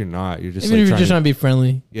 even if you're not, you're just Even like if you're just trying trying to be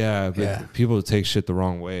friendly. yeah, but Yeah. people take shit the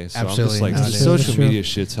wrong way. So I'm Absolutely, just like nowadays. social That's true. media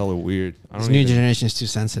shit's hella weird. I This don't new even, generation is too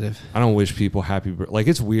sensitive. I don't wish people happy birthday. Like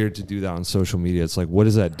it's weird to do that on social media. It's like, what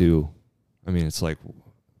does that do? I mean, it's like,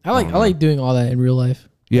 I like doing all that in real life.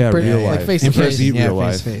 yeah, Like, real like life. face to In face. person, yeah, real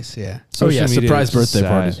life. face to face. Yeah. Oh, yeah, Social media surprise is just birthday sad.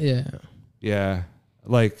 parties. Yeah. Yeah,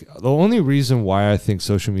 like the only reason why I think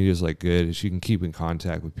social media is like good is you can keep in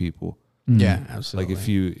contact with people. Yeah, Like absolutely.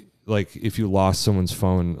 if you lost someone's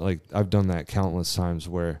phone, like I've done that countless times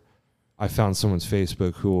where I found someone's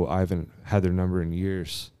Facebook who I haven't had their number in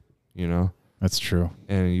years, you know, That's true.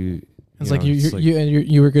 and you. It's you like know,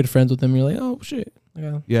 you were good friends with them. You're like, oh shit.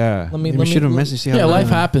 Yeah. Yeah. Let me Maybe shoot him a message. See how Yeah, they're life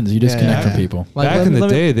doing. happens. You Yeah, disconnect yeah. from people. Like, Back let in me- the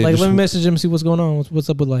let me- day, they like just let me w- message them, see what's going on. What's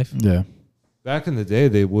up with life? Yeah. Back in the day,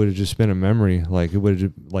 they would have just been a memory. Like it would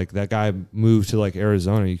have, like that guy moved to like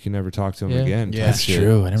Arizona. You can never talk to him Yeah. again. Yeah. type That's shit.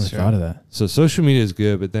 true. I never Sure. thought of that. So social media is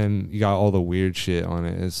good, but then you got all the weird shit on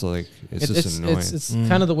it. It's like it's just annoying. It's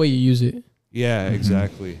kind of the way you use it. Yeah,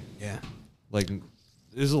 exactly. Yeah. Like,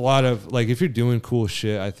 there's a lot of like, if you're doing cool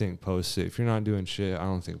shit, I think post it. If you're not doing shit, I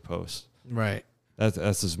don't think post. Right.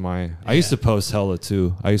 That's just my. I used to post hella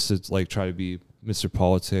too. I used to like try to be Mr.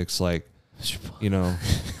 Politics, like, you know,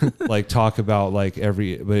 like talk about like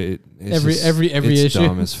every every it's issue.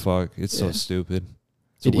 dumb as fuck. It's so stupid.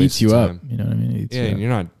 It's a It waste eats you of up. time. You know what I mean? It eats Yeah,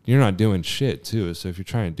 you and up. you're not doing shit too. So if you're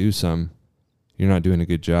trying to do something, you're not doing a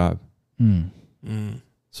good job.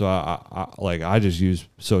 So I just use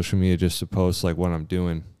social media just to post like what I'm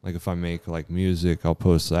doing. Like if I make like music, I'll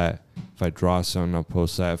post that. If I draw something, I'll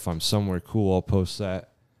post that. If I'm somewhere cool, I'll post that.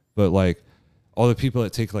 But like all the people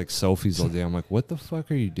that take like selfies all day, I'm like, what the fuck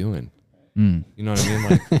are you doing? You know what I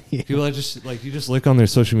mean? Like people that just like, you just look on their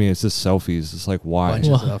social media, it's just selfies. It's like, why? Bunch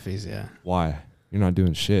of selfies, yeah. Why? You're not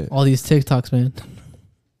doing shit. All these TikToks, man.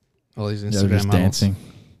 All these Yeah, Instagram they're just models. dancing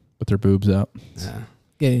with their boobs out. Yeah.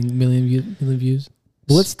 Getting million views.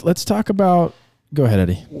 Well, let's talk about. Go ahead,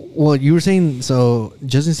 Eddie. Well, you were saying so.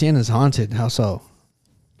 Justin Siena is haunted. How so?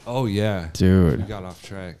 Oh yeah, we Dude. got off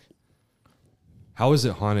track. How is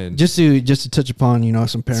it haunted? Just to touch upon, you know,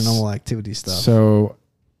 some paranormal activity stuff. So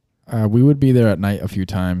we would be there at night a few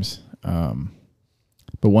times. But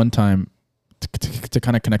one time, to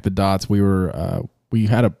kind of connect the dots, we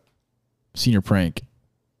had a senior prank.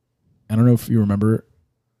 I don't know if you remember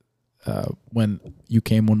when you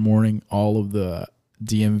came one morning, all of the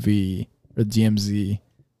DMV or DMZ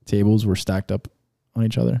tables were stacked up on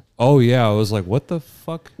each other. Oh yeah, I was like, what the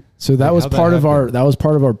fuck? So that Like, was how'd that part of happen? that was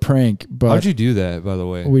part of our prank. But How'd you do that, by the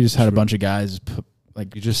way? we just had a bunch of guys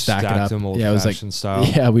like You just stack it stacked up. them Yeah, it was like old-fashioned style?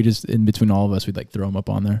 Yeah, we just in between all of us, we'd like throw them up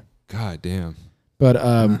on there. God damn. But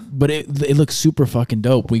it looked super fucking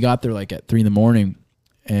dope. We got there like at 3 a.m.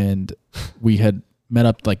 and we had met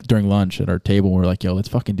up like during lunch at our table. We're like, yo, let's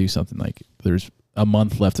fucking do something. Like there's a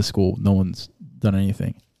month left of school. No one's done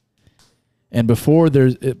anything. And before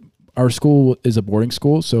our school is a boarding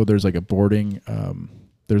school. So there's like a boarding,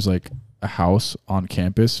 there's like a house on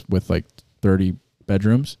campus with like 30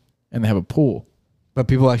 bedrooms and they have a pool. But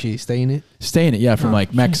people actually stay in it. Stay in it, yeah, from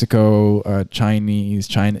like Mexico, Chinese,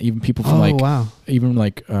 China, even people from even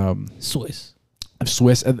like Swiss.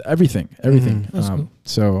 Swiss, everything. That's cool.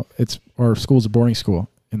 So our school's a boarding school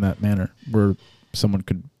in that manner where someone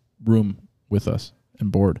could room with us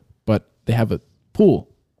and board, but they have a pool.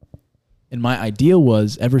 And my idea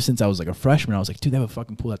was, ever since I was like a freshman, I was like, dude, they have a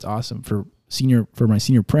fucking pool. That's awesome for my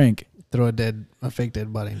senior prank. Throw a fake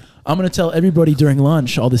dead body. I'm going to tell everybody during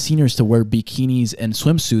lunch, all the seniors, to wear bikinis and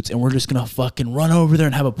swimsuits, and we're just going to fucking run over there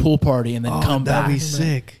and have a pool party and then come back. That'd be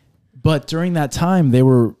sick. But during that time, they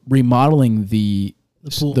were remodeling the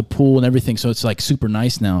pool and everything, so it's like super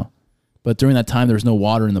nice now. But during that time, there was no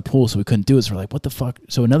water in the pool, so we couldn't do it. So we're like, what the fuck?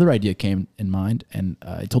 So another idea came in mind, and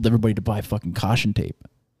I told everybody to buy fucking caution tape.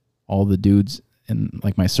 All the dudes in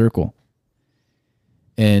like my circle.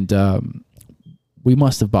 And we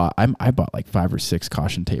must have bought, I bought like 5 or 6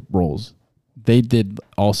 caution tape rolls. They did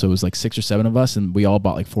also, it was like 6 or 7 of us, and we all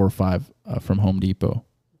bought like 4 or 5 from Home Depot.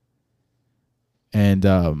 And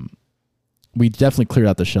we definitely cleared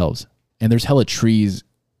out the shelves. And there's hella trees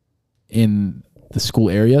in the school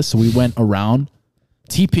area, so we went around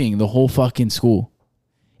TPing the whole fucking school.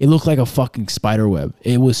 It looked like a fucking spider web.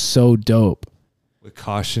 It was so dope. With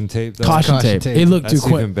caution tape, though? Caution tape. It looked That's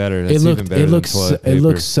too even better. That's even better than toilet paper. It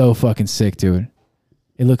looks so fucking sick, dude.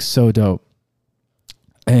 It looks so dope.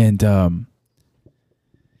 And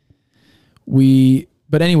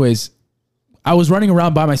but anyways, I was running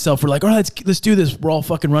around by myself. We're like, all right, let's do this. We're all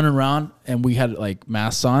fucking running around, and we had like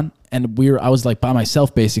masks on, and I was like by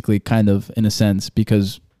myself basically, kind of in a sense,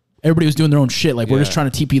 because everybody was doing their own shit. Like we're just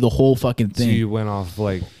trying to TP the whole fucking thing. So you went off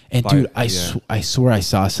like. And dude, I swear I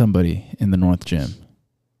saw somebody in the North Gym.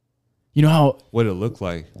 You know how what it looked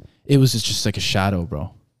like? It was just like a shadow,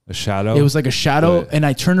 bro. A shadow? It was like a shadow, and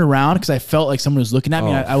I turned around because I felt like someone was looking at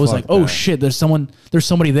me. And I was like, "Oh shit, there's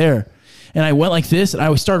somebody there," and I went like this, and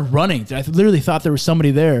I started running. I literally thought there was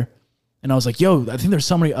somebody there, and I was like, "Yo, I think there's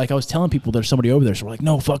somebody." Like I was telling people there's somebody over there, so we're like,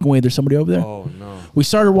 "No fucking way, there's somebody over there." Oh no! We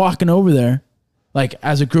started walking over there, like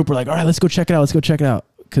as a group. We're like, "All right, let's go check it out. Let's go check it out,"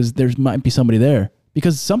 because there might be somebody there.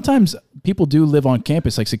 Because sometimes people do live on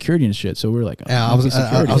campus, like security and shit. So we're like, yeah, I was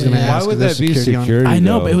going to ask. Why would that be security? I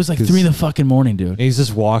know, but it was like 3 a.m, dude. He's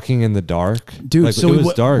just walking in the dark, dude. Like, So it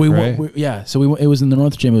was dark, right? Yeah, so it was in the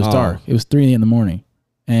North Gym. It was dark. It was 3 a.m,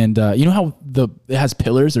 and you know how it has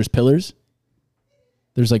pillars. There's pillars.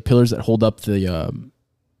 There's like pillars that hold up the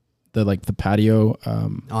patio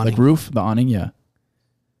like roof, the awning. Yeah.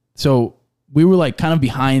 So we were like kind of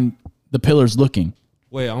behind the pillars looking.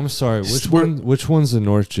 Wait, I'm sorry. Which one's the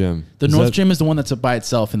North Gym? The North Gym is the one that's by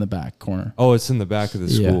itself in the back corner. Oh, it's in the back of the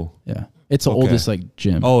school. Yeah. It's the Okay. oldest like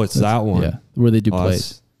gym. Oh, it's that one. Yeah, where they do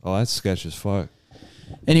plays. That's sketch as fuck.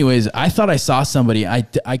 Anyways, I thought I saw somebody. I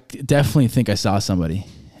definitely think I saw somebody,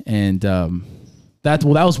 and that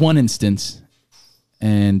was one instance,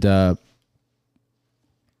 and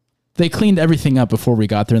they cleaned everything up before we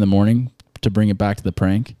got there in the morning to bring it back to the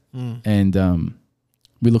prank, and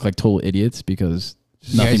we looked like total idiots because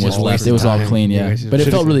nothing guys was just left. wasted It was all time. clean, You yeah. guys just- But it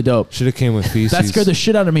Should've- felt really dope. Should have came with feces. That scared the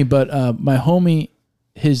shit out of me. But my homie,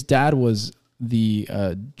 his dad was the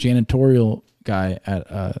janitorial guy at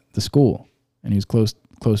the school, and he was close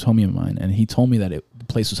homie of mine. And he told me that the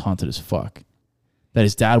place was haunted as fuck. That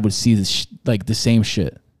his dad would see this like the same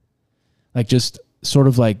shit, like just sort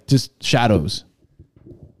of like just shadows.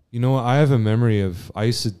 You know what? I have a memory of I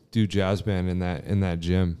used to do jazz band in that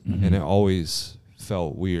gym, and it always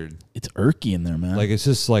felt weird. It's irky in there, man. Like it's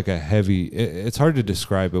just like a heavy. It's hard to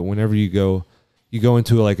describe, but whenever you go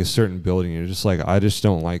into like a certain building, you're just like, I just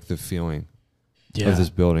don't like the feeling of this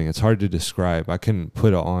building. It's hard to describe. I couldn't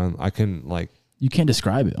put it on. I couldn't like. You can't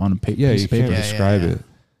describe it on a piece Yeah, of you paper. can't Yeah, describe yeah. it.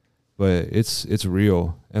 But it's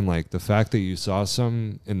real, and like the fact that you saw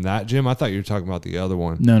some in that gym, I thought you were talking about the other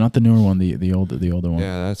one. No, not the newer one. The older one.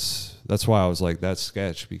 Yeah, that's why I was like, that's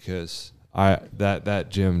sketch, because that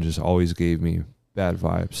gym just always gave me bad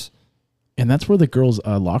vibes. And that's where the girls'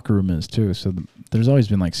 locker room is too. So there's always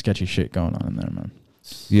been like sketchy shit going on in there, man.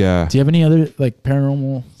 Yeah. Do you have any other like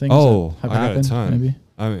paranormal things? Oh, that have I got happened, a ton. Maybe.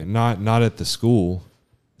 I mean, not at the school.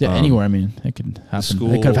 Yeah, anywhere. I mean, it could happen. It school-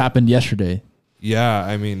 could have happened yesterday. Yeah,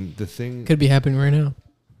 I mean the thing. Could be happening right now.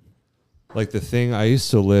 Like the thing, I used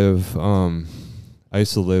to live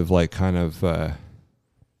like kind of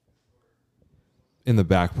in the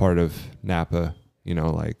back part of Napa, you know,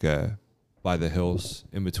 like by the hills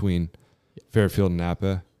in between Fairfield and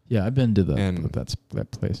Napa. Yeah, I've been to And-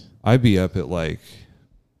 that place. I'd be up at like,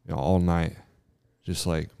 you know, all night, just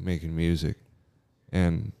like making music,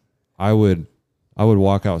 and I would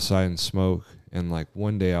walk outside and smoke. And like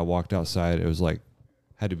one day I walked outside, it was like,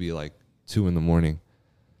 had to be like 2 a.m.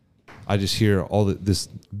 I just hear all this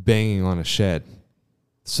banging on a shed.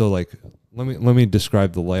 So like, let me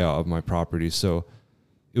describe the layout of my property. So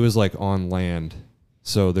it was like on land.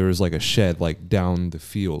 So there was like a shed like down the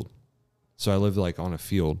field. So I lived like on a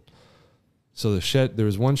field. So there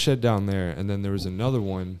was one shed down there, and then there was another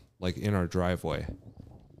one like in our driveway.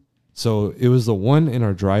 So it was the one in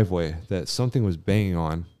our driveway that something was banging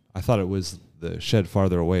on. I thought it was the shed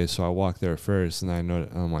farther away, so I walked there first, and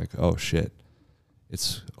I'm like, oh shit,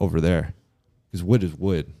 it's over there, because wood is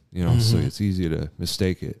wood, you know, so it's easy to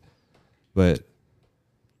mistake it. But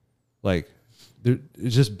like,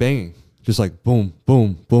 it's just banging, just like boom,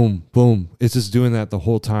 boom, boom, boom. It's just doing that the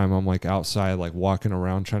whole time. I'm like outside, like walking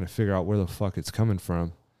around, trying to figure out where the fuck it's coming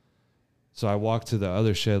from. So I walked to the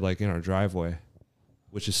other shed, like in our driveway,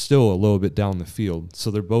 which is still a little bit down the field.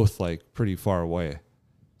 So they're both like pretty far away.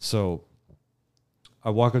 So I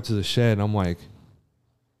walk up to the shed, and I'm like,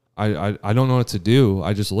 I don't know what to do.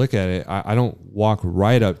 I just look at it. I don't walk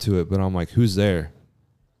right up to it, but I'm like, who's there?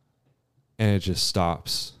 And it just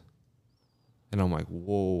stops. And I'm like,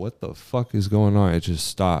 whoa, what the fuck is going on? It just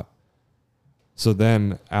stopped. So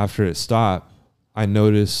then after it stopped, I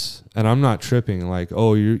notice, and I'm not tripping, like,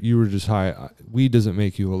 oh, you were just high. Weed doesn't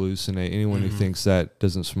make you hallucinate. Anyone who thinks that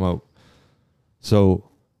doesn't smoke. So,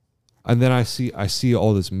 and then I see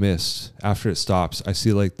all this mist. After it stops, I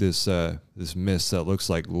see like this mist that looks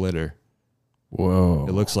like glitter. Whoa.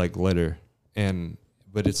 It looks like glitter,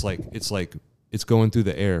 but it's going through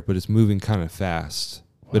the air, but it's moving kind of fast,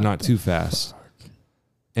 but not too fast.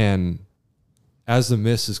 And as the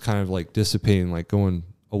mist is kind of like dissipating, like going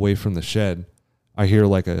away from the shed, I hear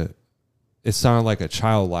like it sounded like a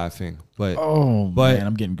child laughing, but Man,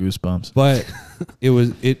 I'm getting goosebumps. but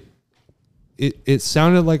it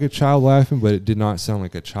sounded like a child laughing, but it did not sound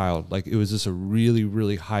like a child. Like it was just a really,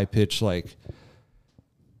 really high pitch, like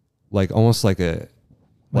almost like a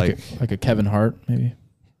like a Kevin Hart, maybe.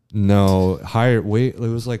 no higher weight. It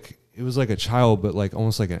was like a child, but like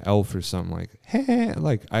almost like an elf or something. Like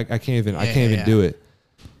like I can't even do it.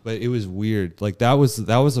 But it was weird. Like that was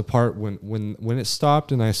the part when it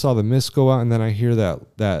stopped and I saw the mist go out, and then I hear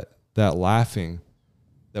that laughing.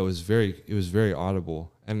 It was very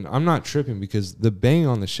audible. And I'm not tripping, because the bang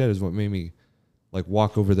on the shed is what made me like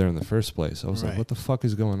walk over there in the first place. I was like, what the fuck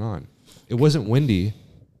is going on? It wasn't windy.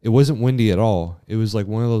 It wasn't windy at all. It was like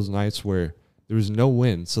one of those nights where there was no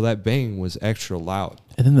wind, so that bang was extra loud.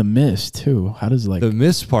 And then the mist too. How does like The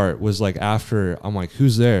mist part was like after I'm like,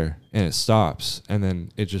 who's there? And it stops, and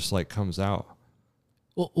then it just like comes out.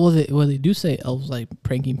 Well, they do say elves like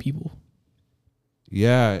pranking people.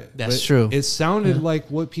 Yeah, That's but true. It sounded like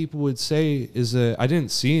what people would say is I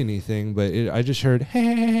didn't see anything, but I just heard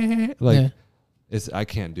like Yeah. I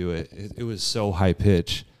can't do it. It was so high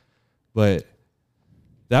pitch, but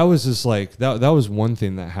that was just like that was one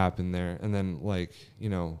thing that happened there. And then like, you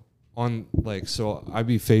know, on like, so I'd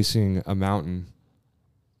be facing a mountain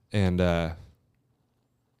and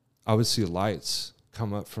I would see lights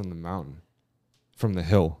come up from the mountain, from the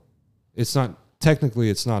hill. It's not technically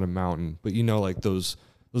it's not a mountain, but you know, like those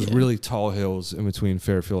really tall hills in between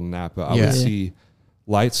Fairfield and Napa. I Yeah. would see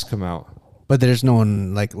lights come out. But there's no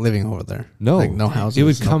one like living over there. No, like no houses. It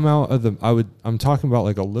would no- come out of the. I'm talking about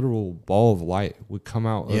like a literal ball of light would come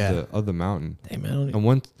out Yeah. of the mountain. Damn, man, And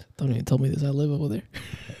one, don't even tell me this. I live over there.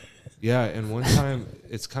 yeah, and one time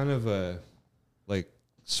it's kind of a like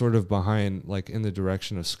sort of behind, like in the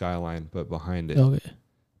direction of Skyline, but behind it. Okay.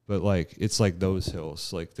 But like it's like those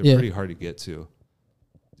hills, like they're Yeah. pretty hard to get to.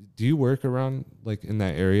 Do you work around like in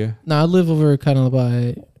that area? No, I live over kind of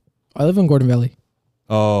by. I live in Gordon Valley.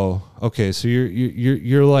 Oh, okay. So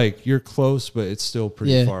you're like you're close, but it's still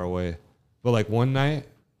pretty Yeah. far away. But like one night,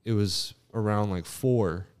 it was around like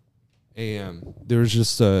 4 a.m. There was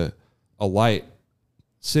just a light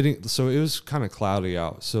sitting. So it was kind of cloudy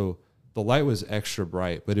out. So the light was extra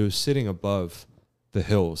bright, but it was sitting above the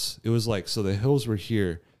hills. It was like, so the hills were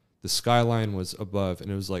here, the skyline was above,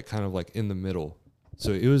 and it was like kind of like in the middle.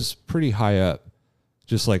 So it was pretty high up,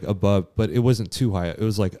 just like above, but it wasn't too high up. It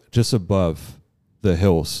was like just above the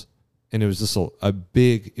hills, and it was just a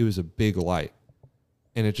big light,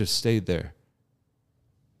 and it just stayed there.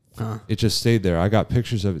 Huh. It just stayed there. I got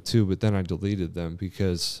pictures of it too, but then I deleted them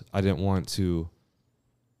because I didn't want to,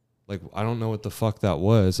 like, I don't know what the fuck that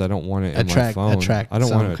was. I don't want it in my phone. I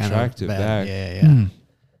don't want to attract it back. Yeah.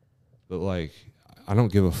 But like, I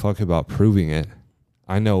don't give a fuck about proving it.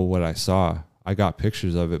 I know what I saw. I got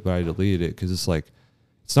pictures of it, but I deleted it because it's like,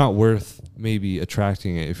 it's not worth maybe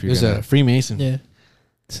attracting it if It you're was gonna. a Freemason. Yeah.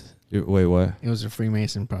 Wait, what? It was a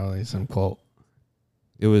Freemason, probably some quote.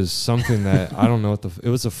 It was something that I don't know what it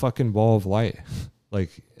was a fucking ball of light.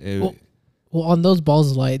 Like, Well, on those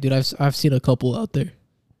balls of light, dude, I've seen a couple out there.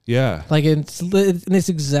 yeah. Like and it's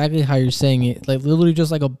exactly how you're saying it. Like literally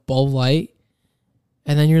just like a ball of light,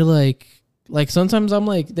 and then you're like sometimes I'm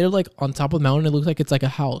like they're like on top of the mountain. It looks like it's like a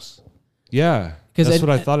house. Yeah. That's what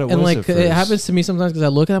I thought it was. And like at it first. happens to me sometimes because I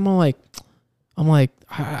look at them. I'm like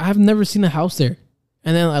I've never seen a house there,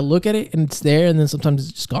 and then I look at it and it's there, and then sometimes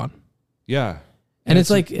it's just gone. Yeah. And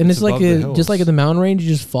it's like above the just like hills. in the mountain range, you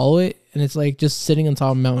just follow it, and it's like just sitting on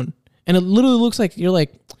top of a mountain, and it literally looks like you're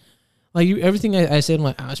like you everything I say, I'm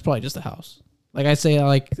like, oh, it's probably just a house. Like I say,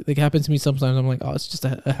 like it happens to me sometimes. I'm like, oh, it's just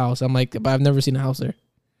a house. I'm like, but I've never seen a house there.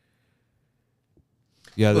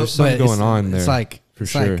 Yeah, there's But something it's- going on there. It's like for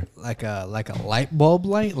it's sure. like a light bulb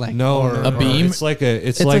light, like No, or, no, a no, beam? It's like a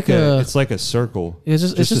It's like a circle. It's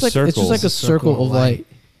just like a circle of light.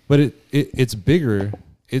 But it's bigger.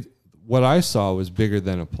 What I saw was bigger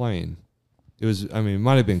than a plane. It was. I mean, it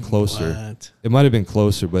might have been closer. What? It might have been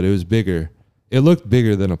closer, but it was bigger. It looked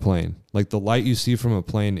bigger than a plane. Like the light you see from a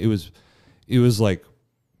plane, it was like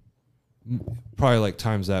probably like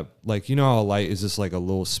times that. Like, you know how a light is just like a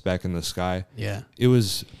little speck in the sky. Yeah. It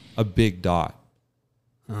was a big dot.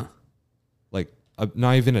 Huh. Like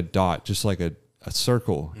not even a dot, just like a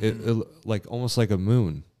circle. It like almost like a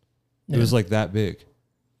moon. It was like that big.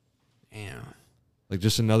 Damn. Like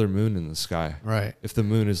just another moon in the sky. Right. If the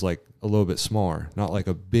moon is like a little bit smaller, not like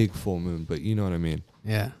a big full moon, but you know what I mean?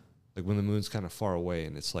 Yeah. Like when the moon's kind of far away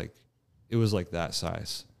and it's like, it was like that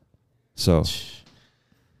size. So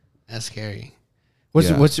That's scary. What's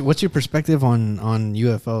Yeah. what's your perspective on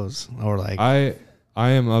UFOs or like? I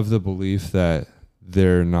am of the belief that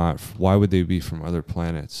they're not, why would they be from other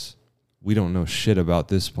planets? We don't know shit about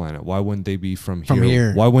this planet. Why wouldn't they be from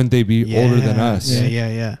here? Why wouldn't they be older than us?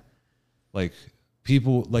 Yeah. Like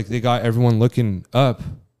people, like they got everyone looking up.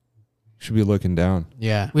 Should be looking down.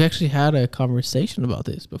 Yeah. We actually had a conversation about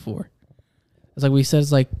this before. It's like we said,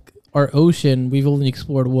 it's like our ocean. We've only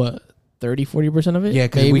explored what 30-40% of it. Yeah,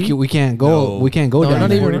 because maybe? we can't go No. we can't go No, down not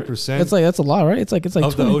there. even 40%? That's like that's a lot, right? It's like Of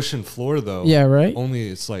 20. the ocean floor, though. Yeah, right. Only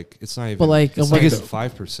it's not even. But, like, it's like- like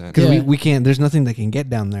 5%. Because Yeah. we can't. There's nothing that can get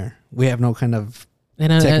down there. We have no kind of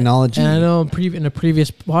And technology. And I know in a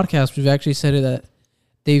previous podcast we've actually said it that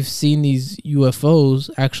they've seen these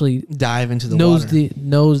UFOs actually dive into the water.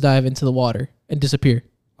 nosedive into the water and disappear.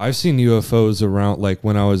 I've seen UFOs around, like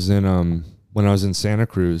when I was in Santa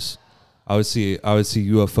Cruz, I would see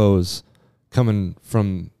UFOs coming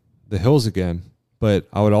from the hills again, but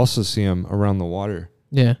I would also see them around the water.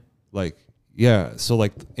 Yeah. Like, yeah, so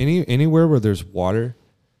like anywhere where there's water,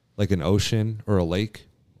 like an ocean or a lake,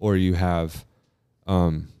 or you have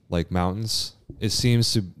like mountains. They seem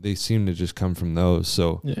to just come from those.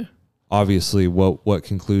 So Yeah. obviously, what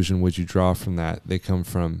conclusion would you draw from that? They come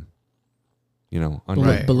from, under.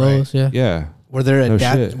 Right. Below us, yeah. Yeah. Where they're No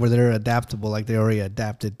shit. where they're adaptable, like they already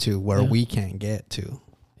adapted to where Yeah. we can't get to.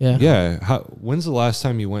 Yeah. Yeah. When's the last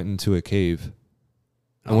time you went into a cave?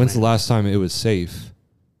 And when's the last time it was safe?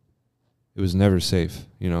 It was never safe.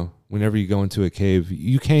 Whenever you go into a cave,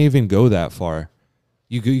 you can't even go that far.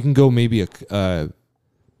 You can go maybe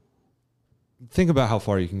think about how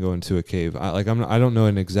far you can go into a cave. I don't know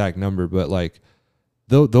an exact number, but like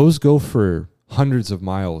those go for hundreds of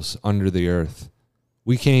miles under the earth.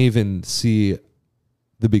 We can't even see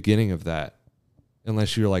the beginning of that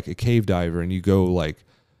unless you're like a cave diver and you go like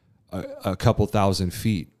a couple thousand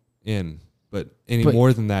feet in. But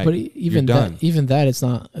more than that, But you're even done. that, it's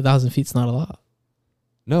not 1,000 feet's not a lot.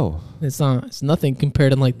 No. It's not. It's nothing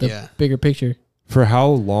compared to like the bigger picture. For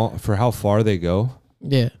how far they go,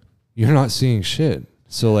 Yeah. you're not seeing shit.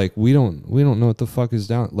 So like we don't know what the fuck is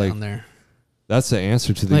down there. That's the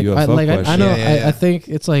answer to the Like, UFO question. I know. Yeah. I think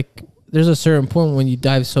it's like there's a certain point when you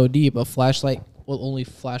dive so deep, a flashlight will only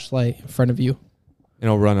flashlight in front of you. And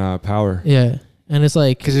it'll run out of power. Yeah, and it's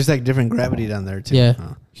like Because there's like different gravity down there too. Yeah.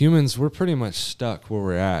 Huh? Humans, we're pretty much stuck where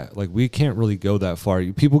we're at. Like we can't really go that far.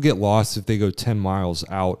 People get lost if they go 10 miles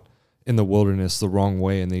out in the wilderness the wrong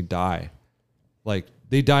way and they die. Like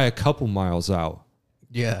they die a couple miles out.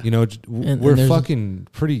 Yeah. We're fucking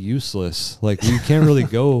pretty useless. Like we can't really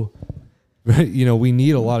go. We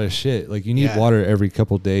need a lot of shit. Like you need water every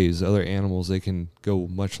couple days. Other animals, they can go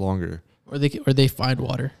much longer. or they find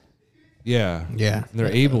water. Yeah. Yeah. And they're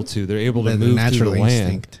able to. They're able to The move natural through the land.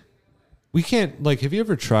 instinct. We can't, like, have you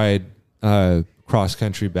ever tried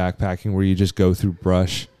cross-country backpacking where you just go through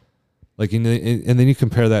brush? Like, and then you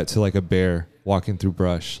compare that to, like, a bear walking through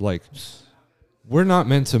brush. Like, we're not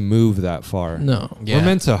meant to move that far. No, We're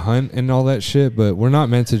meant to hunt and all that shit, but we're not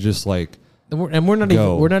meant to just, like, and we're not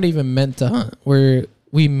Go. even meant to hunt.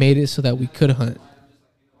 We made it so that we could hunt.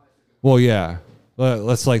 well, yeah. But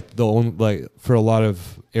that's, like, the only, like, for a lot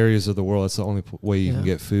of areas of the world, that's the only way you can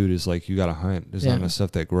Yeah. get food is, like, you got to hunt. There's Yeah. not enough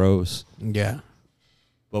stuff that grows. Yeah.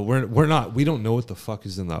 But we don't know what the fuck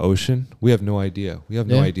is in the ocean. We have no idea. We have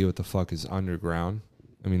no Yeah. idea what the fuck is underground.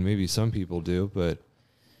 I mean, maybe some people do, but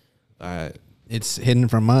It's hidden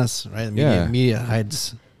from us, right? The Yeah. media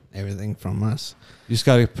hides everything from us. you just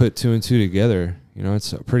got to put two and two together.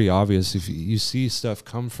 It's pretty obvious. If you see stuff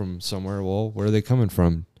come from somewhere, well, where are they coming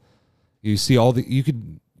from? You see you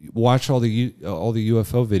could watch all the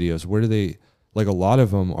UFO videos. Where do they, like a lot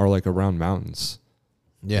of them are like around mountains.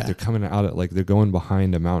 Yeah. They're coming out at like they're going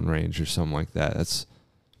behind a mountain range or something like that. That's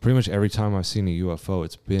pretty much every time I've seen a UFO,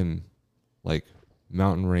 it's been like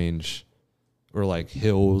mountain range or like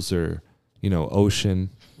hills or ocean,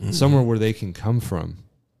 somewhere where they can come from.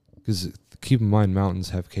 Because keep in mind,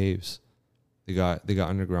 mountains have caves. They got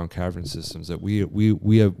underground cavern systems that we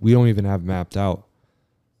don't even have mapped out.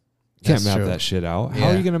 Can't That's map true. that shit out. How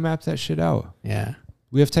are Yeah. you gonna map that shit out? Yeah.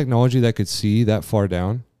 We have technology that could see that far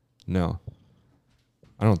down. No,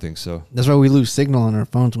 I don't think so. That's why we lose signal on our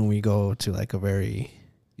phones when we go to like a very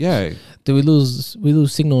Yeah, Do we lose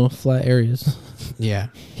signal in flat areas? Here,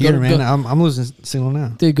 to- man, go- I'm losing signal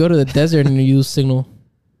now. Dude, go to the desert and you use signal.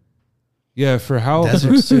 yeah. For how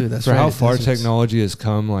Deserts too. That's for right. how far deserts. technology has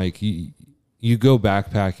come, like you go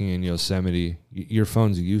backpacking in Yosemite, your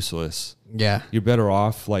phone's useless. Yeah. You're better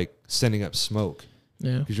off like sending up smoke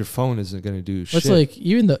Yeah. because your phone isn't going to do shit. It's like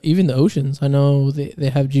even the oceans. I know they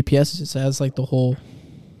have GPS. It has like the whole,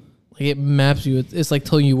 like it maps you. It's like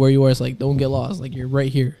telling you where you are. It's like don't get lost. Like you're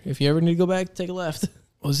right here. If you ever need to go back, take a left.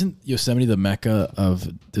 Wasn't Yosemite the mecca of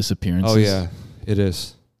disappearances? Oh yeah, it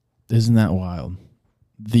is. Isn't that wild?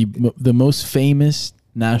 The most famous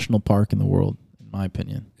national park in the world, in my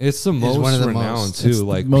opinion. It's the most one of the renowned most- too. it's the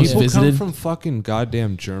Like most people visited. come from fucking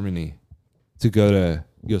goddamn Germany to go to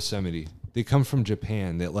Yosemite. They come from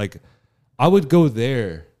Japan. That like, I would go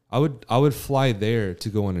there. I would fly there to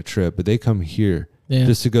go on a trip, but they come here Yeah.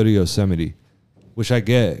 just to go to Yosemite, which I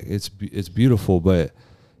get. It's beautiful, but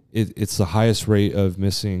it's the highest rate of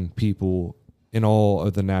missing people in all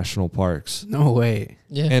of the national parks. No way.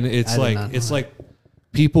 Yeah. And it's I did like not know it's that. like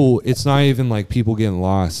people. It's not even like people getting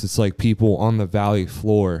lost. It's like people on the valley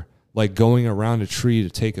floor, like going around a tree to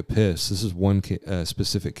take a piss. This is one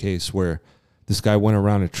specific case where this guy went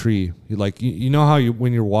around a tree. He like you know how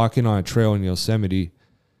when you're walking on a trail in Yosemite,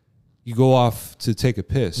 you go off to take a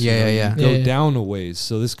piss. Yeah, you know? yeah, You go yeah. down a ways.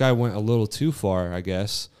 So this guy went a little too far, I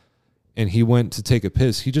guess, and he went to take a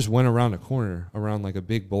piss. He just went around a corner, around like a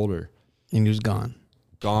big boulder. And he was gone.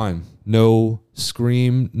 Gone. No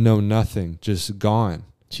scream, no nothing. Just gone.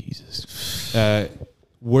 Jesus.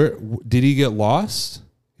 Where did he get lost?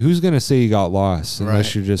 Who's gonna say he got lost unless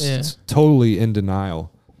Right. you're just Yeah. totally in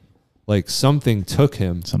denial? Like something took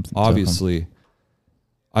him. Something took him. obviously.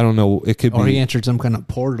 I don't know. It could Or be. he entered some kind of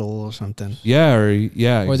portal or something. Yeah. Or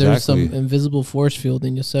Or there's some invisible force field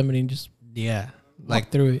in Yosemite and just Yeah.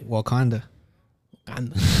 like through it. Wakanda.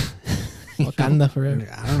 Wakanda. Wakanda forever.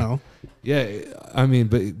 I don't know. Yeah. I mean,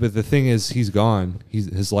 but the thing is, he's gone.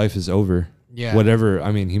 His life is over. Yeah. Whatever.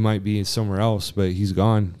 I mean, he might be somewhere else, but he's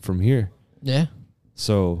gone from here. Yeah.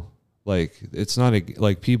 So like, it's not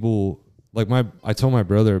like people. Like I told my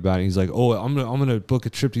brother about it. He's like, "Oh, I'm gonna book a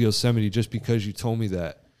trip to Yosemite just because you told me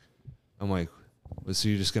that." I'm like, well, "So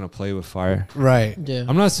you're just gonna play with fire?" Right. Yeah.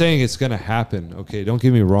 I'm not saying it's gonna happen. Okay, don't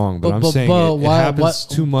get me wrong, but I'm saying it why- happens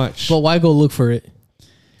too much. But why go look for it?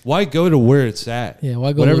 Why go to where it's at? Yeah,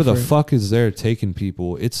 why go Whatever look the for it? fuck is there taking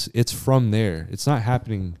people? It's from there. It's not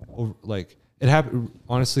happening over, like it happen.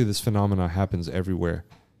 Honestly, this phenomenon happens everywhere,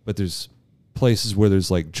 but there's places where there's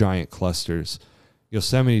like giant clusters.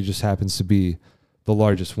 Yosemite just happens to be the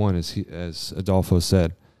largest one, as Adolfo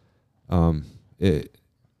said.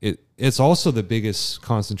 It's also the biggest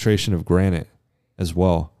concentration of granite as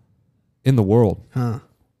well in the world. Huh.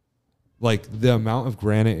 Like the amount of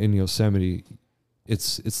granite in Yosemite,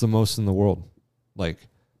 it's the most in the world. Like,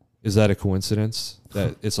 is that a coincidence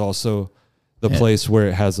that it's also the place where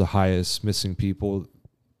it has the highest missing people?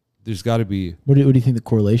 There's got to be. What do you think the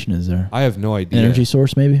correlation is there? I have no idea. Energy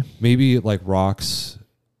source, maybe? Maybe like rocks.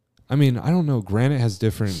 I mean, I don't know. Granite has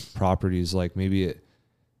different properties. Like maybe it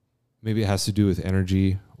has to do with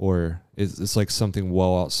energy, or it's like something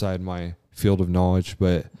well outside my field of knowledge.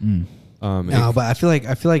 But No, but I feel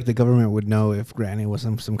like the government would know if granite was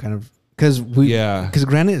some kind of because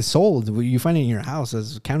granite is sold. You find it in your house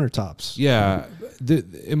as countertops. Yeah,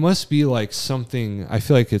 it must be like something. I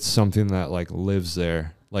feel like it's something that like lives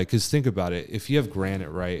there. Like, cause think about it. If you have granite,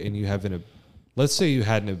 right, and you have let's say you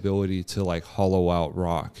had an ability to like hollow out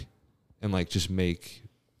rock, and like just make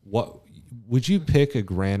what would you pick a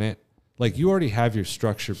granite? Like you already have your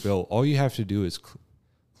structure built. All you have to do is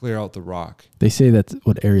clear out the rock. They say that's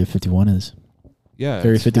what Area 51 is. Yeah,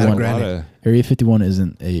 Area it's 51. a lot of- Area 51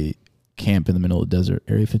 isn't a camp in the middle of the desert.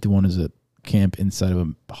 Area 51 is a camp inside of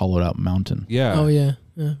a hollowed out mountain. Yeah. Oh yeah.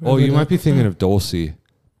 Oh, you might be thinking of Dulce.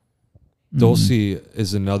 Mm-hmm. Dulce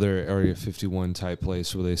is another Area 51 type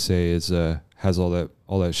place where they say is has all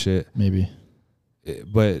that shit. Maybe.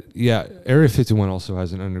 But yeah, Area 51 also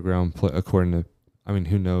has an underground according to. I mean,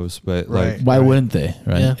 who knows? But Right. like, Why wouldn't they?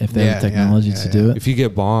 Right? Yeah. If they have the technology to do it. if you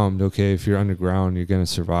get bombed, okay, if you're underground, you're gonna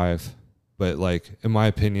survive. But like, in my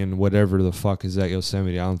opinion, whatever the fuck is at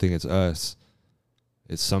Yosemite, I don't think it's us.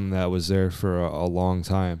 It's something that was there for a long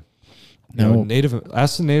time. You know,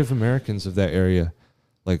 ask the Native Americans of that area,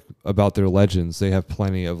 like about their legends. They have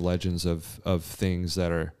plenty of legends of things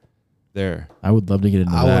that are there. I would love to get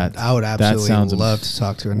into that. I would That absolutely sounds love to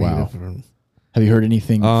talk to a wow. native. Have you heard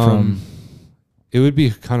anything from? It would be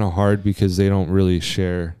kind of hard because they don't really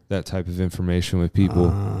share that type of information with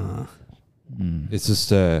people. It's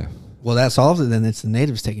just Well, that solves it. Then it's the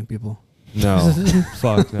natives taking people. no,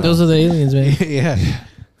 fuck no. Those are the aliens, man. Yeah.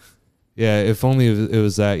 Yeah, if only it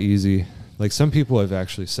was that easy. Like some people have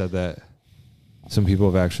actually said that. Some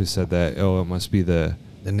people have actually said that. Oh, it must be the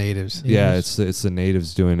natives. yeah. It's the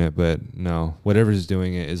natives doing it, but no, whatever's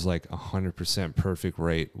doing it is like 100% perfect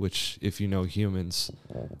rate. Which, if you know humans,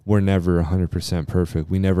 we're never 100% perfect.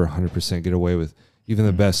 We never 100% get away with. Even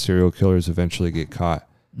the best serial killers eventually get caught.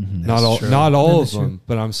 Not all That is of them,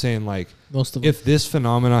 but I'm saying like Most of them. if this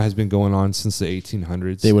phenomena has been going on since the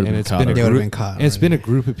 1800s, They would've and been it's caught been a already. They would've group, been caught and it's been a already.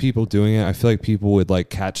 group of people doing it, I feel like people would like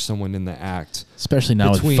catch someone in the act. Especially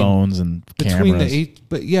now with phones and Between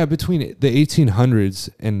cameras. between the 1800s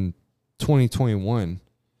and 2021.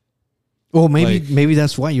 Well, maybe Like- maybe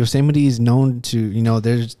that's why Yosemite is known to.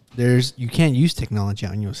 There's you can't use technology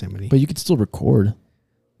out in Yosemite. But you could still record.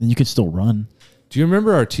 And you could still run. Do you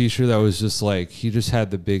remember our teacher that was just like he just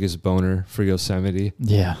had the biggest boner for Yosemite?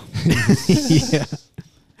 Yeah. yeah.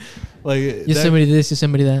 Like Yosemite this,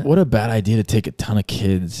 Yosemite that. What a bad idea to take a ton of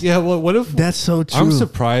kids. yeah, well, what if That's so true. I'm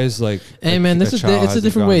surprised? Like, Hey man, it's it's a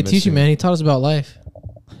different way to teach you, man. He taught us about life.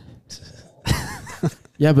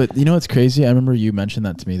 Yeah, but you know what's crazy? I remember you mentioned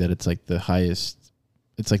that to me, that it's like the highest,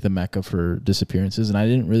 it's like the mecca for disappearances. And I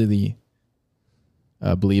didn't really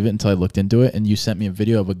believe it until I looked into it. And you sent me a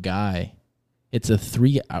video of a guy. It's a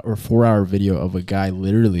 3 or 4 hour video of a guy.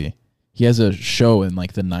 Literally, he has a show in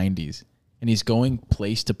like the 90s, and he's going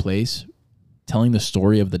place to place telling the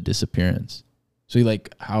story of the disappearance. So you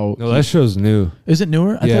like how? No, that show's new. Is it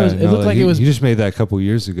newer? I Yeah, thought it looked like he, it was. He just made that a couple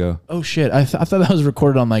years ago. Oh shit! I thought that was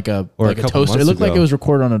recorded on like a Or a like a couple toaster. It months looked like ago. it was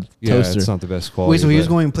recorded on a Yeah, toaster. it's not the best quality. Wait, so he was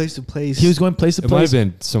but going place to place. He was going place to It might have place.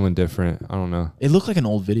 been someone different. I don't know. It looked like an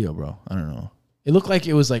old video, bro. I don't know. It looked like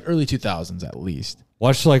it was like early 2000s at least.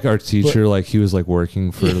 Watch like our teacher, like he was like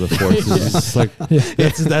working for the forces. It's just like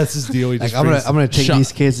that's his deal. He like just I'm gonna take Sean-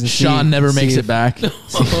 these kids and Sean see, never see makes if, it back.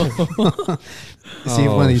 See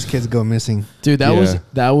if one of these kids go missing. Dude, Yeah.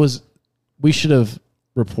 that was we should have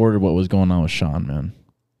reported what was going on with Sean, man.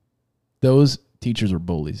 Those teachers were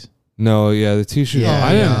bullies. No, yeah, the teacher. Yeah,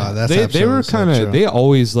 I didn't. no, that's they were absolutely so kind of. true. They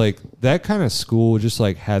always like that kind of school. Just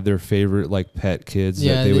like had their favorite like pet kids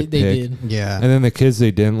Yeah, that they would pick, did. Yeah. and then the kids they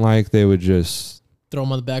didn't like, they would just Throw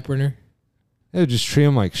them on the back burner. they would just treat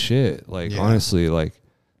them like shit. Like Yeah. honestly, like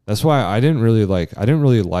that's why I didn't really like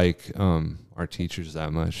our teachers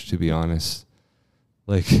that much, to be honest.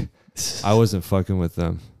 Like I wasn't fucking with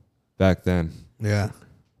them back then. Yeah.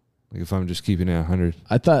 Like if I'm just keeping it 100.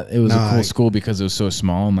 I thought it was No, a cool I- school because it was so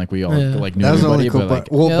small and like we all Yeah. like knew That was the everybody. only cool But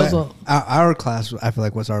part. like, Well, Yeah, that but was our class, I feel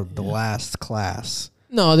like, was the last class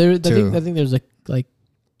No, there. Two. I think there's like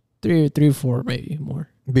three or four, maybe more.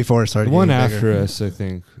 before it started. The one getting after bigger. us, I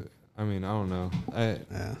think. I mean, I don't know.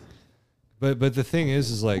 Yeah. But the thing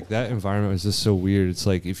is like that environment was just so weird. It's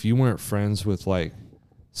like if you weren't friends with like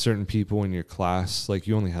certain people in your class, like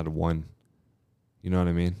you only had one. You know what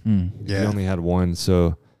I mean? Yeah. You only had one,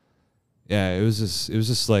 so yeah, it was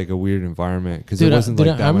just like a weird environment because Dude, it wasn't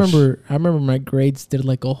like that I much. remember my grades did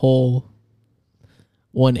like a whole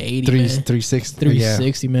 180, 360.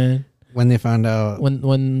 360, man. When they found out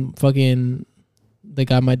When fucking the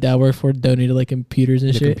guy my dad worked for donated like computers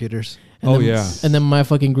and the shit. computers. And Oh, then, yeah. And then my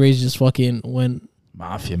fucking grades just fucking went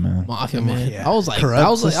mafia, man. mafia, man. Yeah. I was like, Corrupt I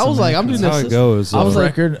was like, I'm doing That's how this. it goes. I was though.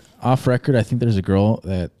 like- Off record, I think there's a girl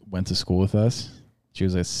that went to school with us. She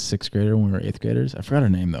was a 6th grader when we were 8th graders. I forgot her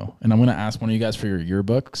name though, and I'm gonna ask one of you guys for your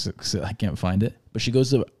yearbook because I can't find it. But she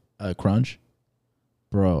goes to Crunch,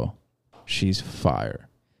 bro. She's fire.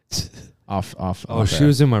 off. oh, she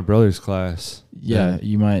was in my brother's class. Yeah,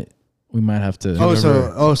 we might have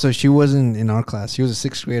to. So she wasn't in our class. She was a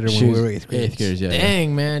 6th grader She when was we were 8th graders. 8th graders. Yeah.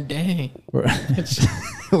 Dang, man, dang.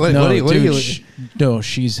 What, No, what are dude, you? no,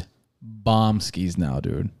 she's bomb skis now,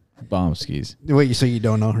 dude. Bomb skis. Wait, so you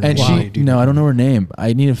don't know her And name? she, no, I don't know her name.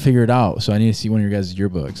 I need to figure it out. So I need to see one of your guys'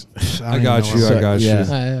 yearbooks. I got you. So, I got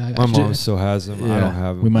yeah. you. My mom still has them. I don't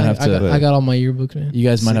have them. We might have to. I got all my yearbooks, man. You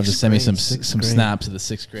guys might have to 6th send me some grade, 6th some grade. snaps of the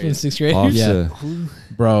 6th In grade. 6th grade. Offset.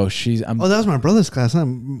 Bro, she's. I'm, Oh, that was my brother's class. Huh?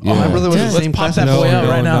 Yeah. My brother was Yeah, in the let's same pop class. that as boy us. out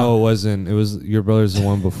right now. No, it wasn't. It was your brother's the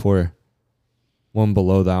one before. One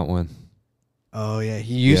below that one. Oh yeah,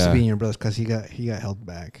 he used to Yeah. be in your brother's class. He got held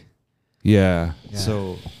back. Yeah. Yeah.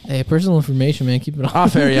 So Hey, personal information, man. Keep it on.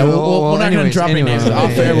 off air, yeah. Well, We're not anyways, gonna drop any names. anyways,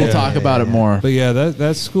 Off air, we'll yeah, talk about it more. but yeah,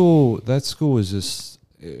 that school was just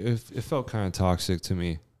it felt kind of toxic to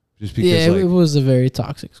me. Just because Yeah, like it was a very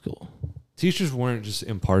toxic school. teachers weren't just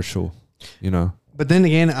impartial, you know. But then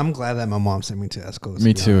again, I'm glad that my mom sent me to that school. to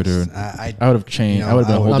Me be too, honest. dude. I I would have changed. You know, I would have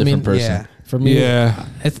been a I whole would- I different mean, person. yeah. For me, Yeah.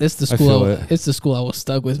 it's the I school. feel it. It's the school I was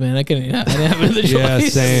stuck with, man. I didn't have another choice. Yeah,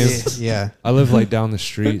 same. Yeah. I live like down the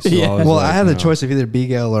street, so Yeah. I was Well, like, I had the you know, choice of either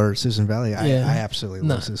Beagle or Susan Valley. Yeah. I absolutely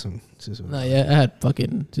No. love Susan No, Valley. yeah, I had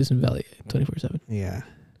fucking Susan Valley 24/7. Yeah.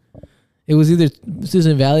 It was either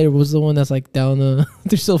Susan Valley or was the one that's like down the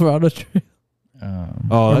through Silverado Trail.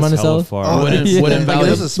 Oh, that's Monticello? hella far. Oh, Wooden- yeah. Wooden Like, Valley.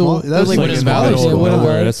 That was a small. That was like Wooden a Valley. small Yeah, school. Wooden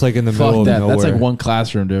nowhere. Valley. That's like in the middle Fuck of that. nowhere. That's like one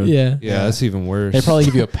classroom, dude. Yeah, Yeah, that's even worse. They probably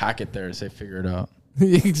give you a packet there to say figure it out.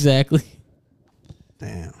 exactly.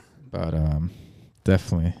 Damn. But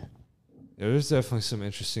definitely. Yeah, there's definitely some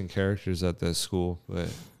interesting characters at that school,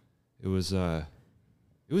 but it was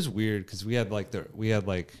weird because we had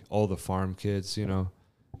like all the farm kids, you know.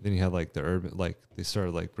 Then you had like the urban, like they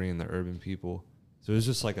started like bringing the urban people, so it was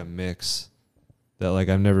just like a mix that like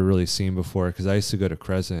I've never really seen before. Because I used to go to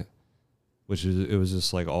Crescent, it was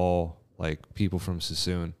just like all like people from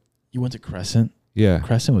Sassoon. You went to Crescent. Yeah,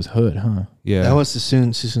 Crescent was hood, huh? yeah, That was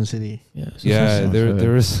Susan City. Yeah, yeah. sounds There good.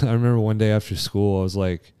 was. I remember one day after school,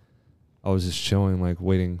 I was just chilling, like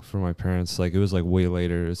waiting for my parents. Like it was like way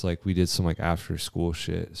later. It was like we did some like after school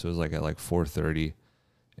shit. So it was like at like 4:30,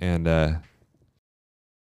 and there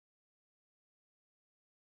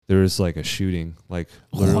was like a shooting, like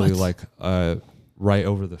literally What? like right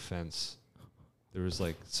over the fence. There was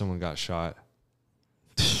like someone got shot.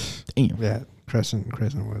 Damn. Yeah. Crescent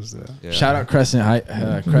was the Yeah. Shout out Crescent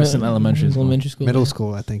Crescent Elementary School. Elementary school. middle yeah.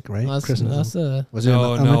 school, I think, right? That's Crescent that's was it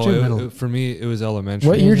No, elementary or middle? for me it was elementary.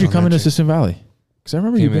 What year did you come into Elementary. Sisson Valley? Because I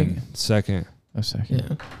remember you Came being in second. a second.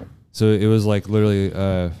 yeah. So it was like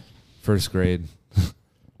literally first grade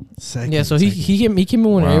Second, Yeah, so second. he came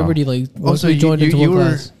in when Wow. everybody like Also, we joined into one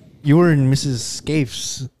class. you were in Mrs.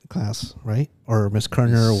 Scaife's class, right? Or Miss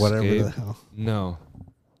Kerner or whatever Scape? the hell. No.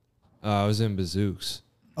 I was in Bazooks.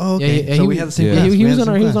 Oh, okay. Yeah, so he we was- had the same yeah, class. he We was had on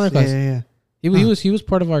the our- same he was on our class. Yeah. He was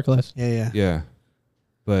part of our class Yeah. Yeah.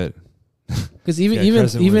 But because even Yeah, even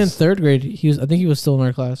Crescent even in was- third grade I think he was still in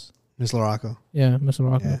our class. Miss Laraco. Yeah, Mr.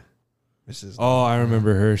 Rocco. Yeah. Mrs. oh, I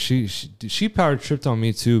remember her. She power tripped on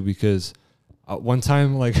me too because one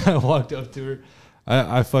time like I walked up to her.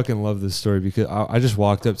 I fucking love this story because I just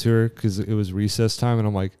walked up to her because it was recess time and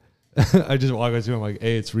I'm like, I just walked up to her. I'm like,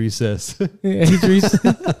 hey, it's recess. Yeah, he's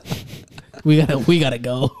we gotta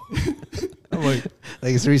go. I'm like,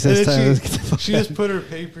 Like it's recess and time. then Let's get the fuck she just put her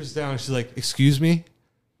papers down. She's like, excuse me?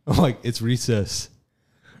 I'm like, it's recess.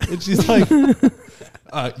 And she's like,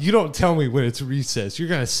 you don't tell me when it's recess. You're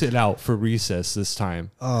going to sit out for recess this time.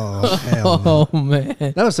 Oh, hell no. Oh man,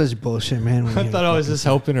 That was such bullshit, man. when I you- thought I was just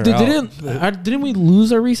helping her Dude, out. didn't we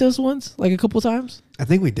lose our recess once like a couple times? I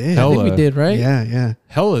think we did. I think we Hella. did, right? Yeah.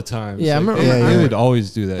 Hella times. Yeah, I Like, remember- they yeah. would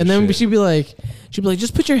always do that And then shit. she'd be like,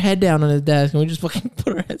 just put your head down on his desk, and we just fucking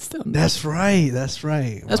put our heads down. That's right. That's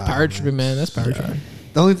right. That's Wow, power tripping, man. That's power tripping.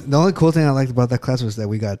 The only cool thing I liked about that class was that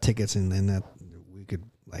we got tickets and that we could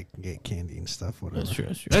like get candy and stuff. Whatever. That's true.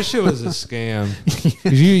 That's true. That shit was a scam.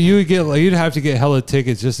 'Cause you would get you'd have to get hella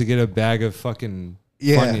tickets just to get a bag of fucking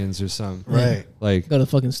Yeah. Funyuns or something. Right. Like Go to the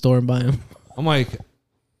fucking store and buy them. I'm like,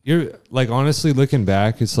 you're like honestly looking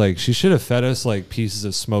back, it's like she should have fed us like pieces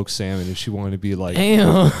of smoked salmon if she wanted to be like.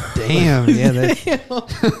 Damn. Damn. Yeah.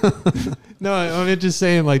 That, No, I mean just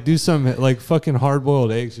saying like do some like fucking hard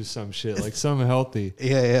boiled eggs or some shit like something healthy.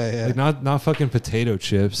 yeah. Like not fucking potato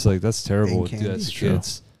chips. Like that's terrible. And Do candy. that to True.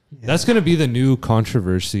 kids. That's gonna be the new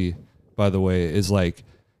controversy, by the way, is like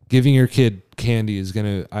giving your kid candy is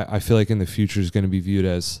gonna I feel like in the future is gonna be viewed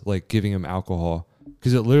as like giving him alcohol.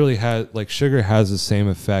 Because it literally has like sugar has the same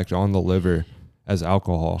effect on the liver as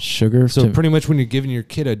alcohol. Sugar. So pretty much when you're giving your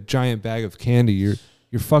kid a giant bag of candy, you're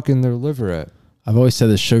fucking their liver at. I've always said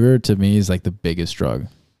that sugar to me is like the biggest drug.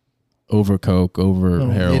 Over Coke, over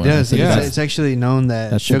heroin. it does. Yeah. It's actually known that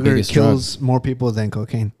That's the sugar biggest kills more people than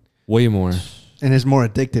cocaine, Way more. and is more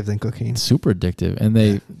addictive than cocaine. It's super addictive, and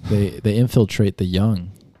they infiltrate the young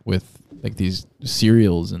with like these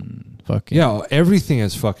cereals and fucking Yeah, everything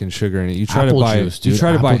has fucking sugar in it. You try Apple to buy juice, you dude,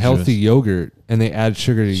 try to buy apple healthy juice. yogurt and they add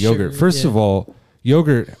sugar to yogurt. Sugar, First yeah. of all,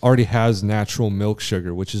 yogurt already has natural milk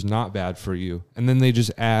sugar, which is not bad for you. And then they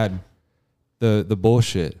just add the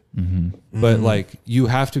bullshit. But like you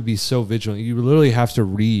have to be so vigilant. You literally have to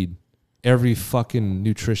read every fucking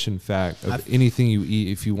nutrition fact of anything you eat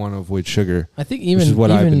if you want to avoid sugar. I think is even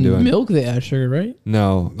what I've been doing. milk they add sugar, right?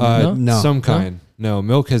 No, No? some kind. No,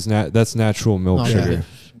 milk has that's natural milk Oh, sugar,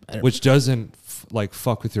 yeah. which doesn't like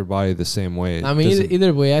fuck with your body the same way. It I mean, doesn't-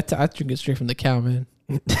 either way, I drink it straight from the cow, man.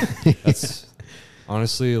 That's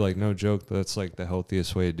honestly like no joke. That's like the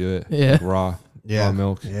healthiest way to do it. Yeah. Like, raw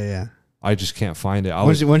milk. Yeah. I just can't find it.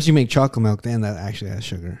 Once you make chocolate milk, then that actually has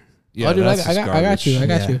sugar. Oh, dude, I that's got just you. I garbage.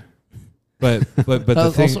 got Yeah. you. But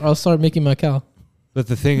the thing, I'll start making my cow. but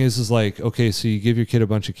the thing is like okay, so you give your kid a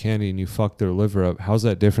bunch of candy and you fuck their liver up. How's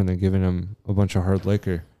that different than giving them a bunch of hard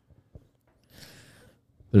liquor?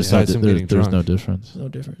 There's, Besides him getting there's no drunk. difference. No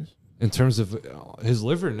difference. In terms of his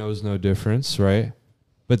liver knows no difference, right?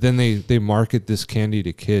 But then they market this candy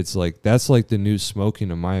to kids like that's like the new smoking,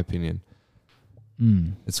 in my opinion.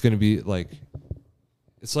 It's gonna be like,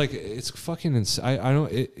 it's fucking insane. I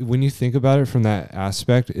don't. When you think about it from that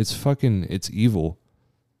aspect, it's evil.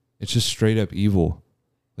 It's just straight up evil.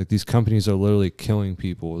 Like these companies are literally killing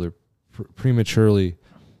people. They're prematurely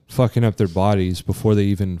fucking up their bodies before they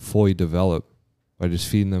even fully develop by just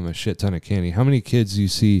feeding them a shit ton of candy. How many kids do you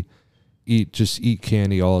see eat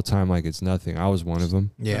candy all the time like it's nothing? I was one of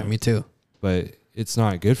them. Yeah, me too. But it's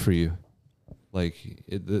not good for you. Like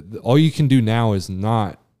all you can do now is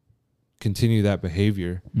not continue that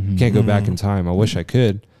behavior. Can't go back in time. I wish I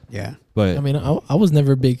could, Yeah. but I mean, I was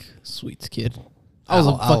never a big sweets kid. I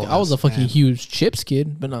was a fucking man. huge chips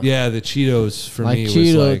kid, but not yeah, the Cheetos for like me was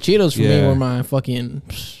Cheetos. like Cheetos for me yeah. were my fucking.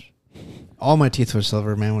 All my teeth were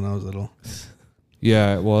silver, man, when I was little.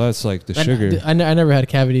 Yeah, well, that's like the sugar. I never had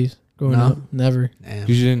cavities growing No? up. Never. Damn.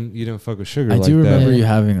 Because you didn't fuck with sugar. I like do remember that. you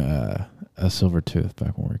having a silver tooth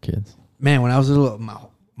back when we were kids. Man, when I was little,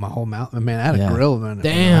 my whole mouth, man, I had a Yeah. grill, man.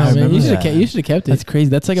 Damn, man, remember you should that. have kept it. That's crazy.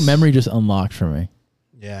 That's like a memory just unlocked for me.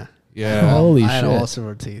 Yeah. Yeah. Holy I had shit. all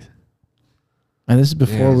silver teeth. And this is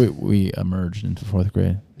before Yeah. we emerged into fourth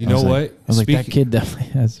grade. You I know was what? like- I was like, that kid definitely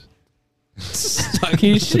has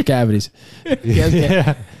some cavities.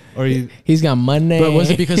 yeah. Or you, He's got money. But was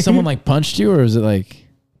it because someone like punched you, or was it like?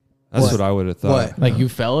 That's What? what I would have thought. What? Like you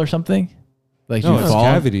fell or something? Like No, you it's fall?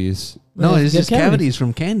 cavities. No, Yeah, it's get just cavities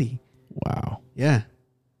from candy. Wow. Yeah.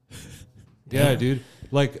 Yeah, dude.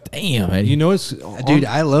 Like, Damn, Eddie. you know, it's Dude,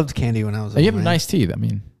 I loved candy when I was you have little, man. nice teeth. I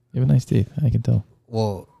mean, you have nice teeth. I can tell.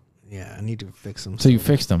 Well, yeah, I need to fix them. So you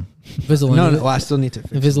fixed them. Invisalign. No, well, I still need to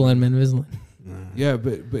fix them. Invisalign, man. Invisalign. Yeah,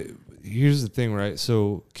 but here's the thing, right?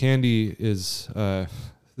 So candy is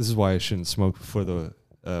this is why I shouldn't smoke before the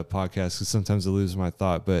podcast, because sometimes I lose my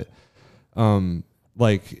thought. But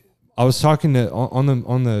like I was talking to on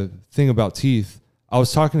the thing about teeth, I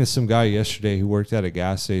was talking to some guy yesterday who worked at a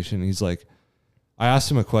gas station. He's like, I asked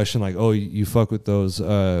him a question like, "Oh, you fuck with those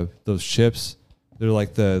chips? They're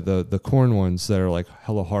like the corn ones that are like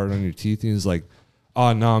hella hard on your teeth." And he's like,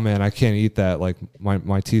 "Oh no, man, I can't eat that. Like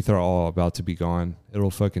my teeth are all about to be gone.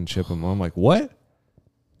 It'll fucking chip them." I'm like, "What?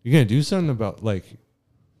 You're gonna do something about like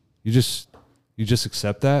you just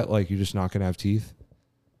accept that? Like you're just not gonna have teeth?"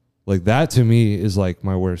 Like that to me is like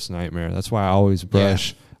my worst nightmare. That's why I always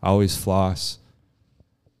brush, I always floss.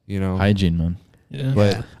 You know, Hygiene, man. Yeah.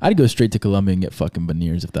 but I'd go straight to Colombia and get fucking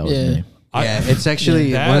veneers if that was Yeah. me. Yeah, it's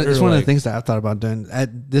actually that it's or one of like- the things that I've thought about doing.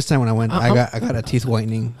 At this time when I went, I got a teeth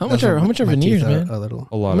whitening. How much That's are- why how much are my teeth veneers, man? A little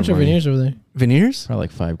a lot How much of are money. veneers over there? veneers? Probably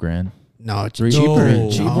like $5,000. No, it's Three- cheaper.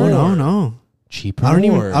 No. No, no. Cheaper. I don't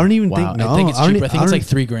even Wow, think. No, I think it's I don't cheaper. I e- think it's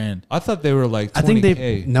don't- like $3,000. I thought they were like 20K. I think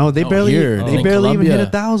they No, barely here, they in barely even hit Colombia.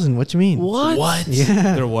 1,000. What you mean? What?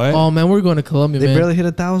 Yeah, They're what? Oh man, we're going to Colombia, they man. barely hit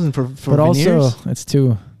 1,000 for But veneers. also, it's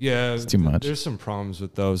too. Yeah, It's too much. There's some problems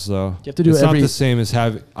with those though. You have to do it's every- not the same as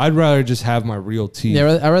have. I'd rather just have my real teeth.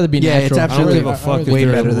 Yeah, I'd rather be Yeah, it's natural. I don't absolutely- give a fuck if way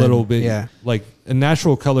they're better a than- little bit. yeah. Like a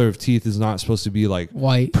natural color of teeth is not supposed to be like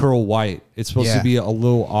white. pearl white. It's supposed Yeah. to be a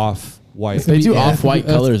little off white. They do Yeah. off-white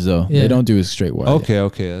That's- colors though. yeah. They don't do a straight white.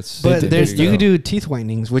 Okay, that's. But They- there's there you you can go. do teeth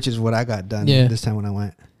whitenings, which is what I got done Yeah. this time when I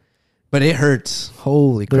went. But it hurts.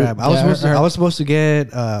 Holy They're- crap! I was yeah, supposed to, I- I was supposed to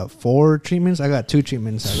get 4 treatments. I got 2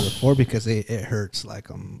 treatments out of the 4 because it hurts like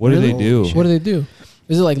What do they holy do? shit. What do they do?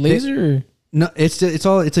 Is it like laser? Or? No, it's a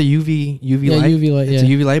UV Yeah, light. UV light, It's a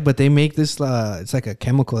yeah. UV light, but they make this. It's like a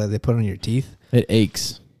chemical that they put on your teeth, It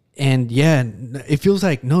aches. and yeah, it feels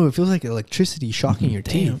like electricity shocking your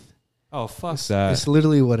Damn. teeth. Oh fuck that. It's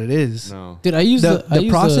literally what it is. No. Dude, I use The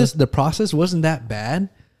process. The process wasn't that bad,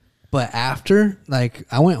 but after like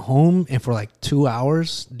I went home and for like 2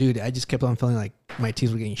 hours, dude, I just kept on feeling like my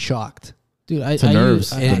teeth were getting shocked. Dude, It's the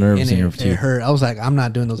nerves. Use, The nerves in your it teeth. hurt. I was like, I'm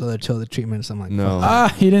not doing those other 2 other treatments. I'm like, No. fuck.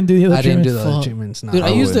 Ah, he didn't do the other I didn't do treatment? the other Fuck. treatments. No, Dude, I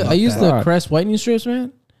used wouldn't. the Fuck that. Fuck. Crest whitening strips,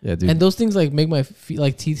 man. Yeah, dude. And those things like make my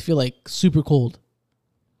teeth feel like super cold.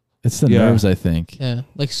 It's the Yeah. nerves, I think. Yeah,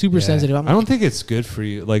 like super Yeah. sensitive. I'm I don't think it's good for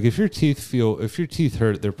you. Like if your teeth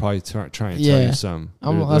hurt, they're probably trying to tell Yeah. you something.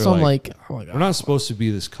 that's why I'm like, oh my we're god. not supposed to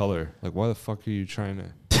be this color. Like why the fuck are you trying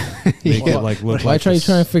to make it like look Why like try you this?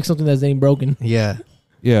 trying to fix something that's ain't broken? Yeah,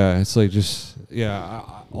 Yeah, it's like just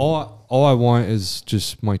all I want is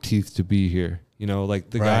just my teeth to be here. You know,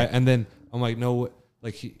 like the guy, Right. and then I'm like, no,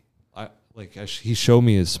 like he showed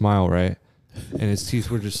me his smile, right, and his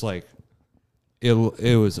teeth were just like, it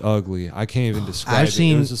was ugly. I can't even describe I've it. It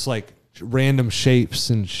seen- was just like random shapes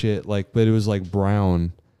and shit, like, but it was like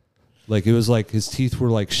brown, like it was like his teeth were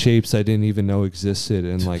like shapes I didn't even know existed,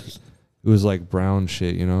 and like it was like brown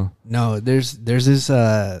shit, you know. no, there's this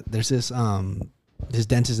this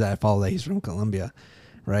dentist that I follow that he's from Colombia,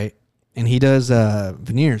 right? And he does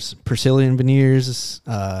veneers, Brazilian veneers,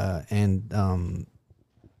 and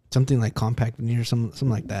something like compact veneers, something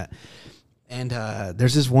like that. And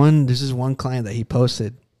there's this one client that he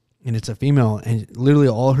posted, and it's a female, and literally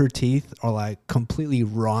all her teeth are like completely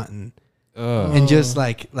rotten. And just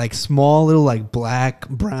like small little like black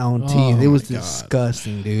brown teeth. It was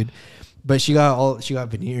disgusting, dude. But she got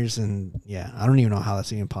veneers, and yeah, I don't even know how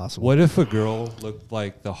that's even possible. What if a girl looked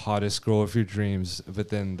like the hottest girl of your dreams, but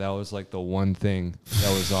then that was like the one thing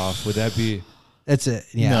that was off? Would that be? That's it.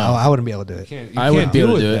 Yeah, No. I wouldn't be able to do You it. can't, I wouldn't be able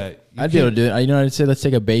to with do that. it. You I'd be able to can't- do it. You know, I'd say let's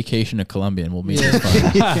take a vacation to Colombia and we'll meet this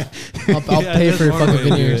fun. I'll Yeah, pay that's for your one fucking way to do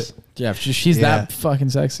veneers. it. Yeah, she's Yeah. that fucking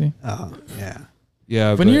sexy. Oh yeah.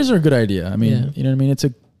 Yeah, Veneers are a good idea. I mean, Yeah. you know what I mean? It's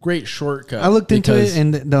a great shortcut. I looked into it, because-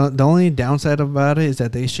 and the only downside about it is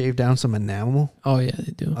that they shave down some enamel Oh yeah,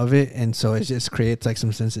 they do. of it, and so it just creates like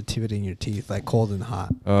some sensitivity in your teeth, like cold and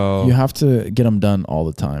hot. Oh, you have to get them done all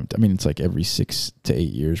the time. I mean, it's like every 6 to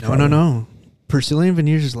 8 years. probably. No. Brazilian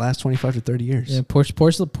veneers just last 25 to 30 years. Yeah,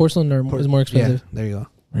 porcelain is more expensive. Yeah, there you go.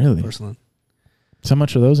 Really? Porcelain. So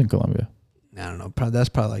much are those in Colombia? I don't know. That's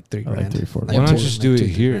probably like $3 Like grand. 3, 4 Why not $2, just do it 2,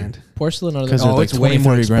 here? 3 grand. Porcelain are Because like, they're Oh, like it's way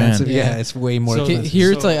more 20, 30 grand. expensive. Yeah, Yeah. it's way more So- expensive.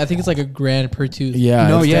 here it's like I think it's like a grand per tooth. Yeah.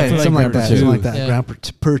 no, it's yeah, definitely something like number that. two. Something like that. Yeah.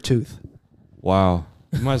 Grand per tooth. wow.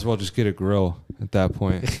 You might as well just get a grill at that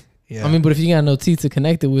point. Yeah. I mean, but if you got no teeth to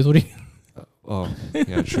connect it with, what do you? Oh,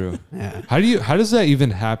 yeah, true. yeah. How does that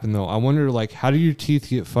even happen though? I wonder, like, how do your teeth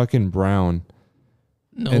get fucking brown?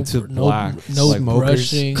 Into black, no like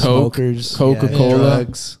brushing. Coke, Smokers, Coca-Cola.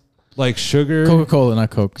 drugs. like sugar? Coca-Cola,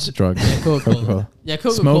 not Coke. It's a drug. Coca-Cola. Yeah,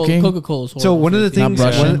 Coca-Cola. Smoking? Coca-Cola's So one of the Not things,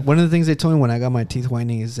 brushing. one of the things they told me when I got my teeth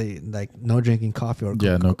whitening is they like no drinking coffee or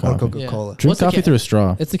Yeah, no or coffee. Coca-Cola. Drink What's the coffee through a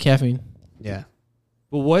straw. It's the caffeine. Yeah.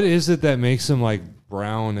 But what is it that makes them like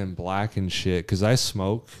brown and black and shit? Because I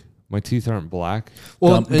smoke. My teeth aren't black.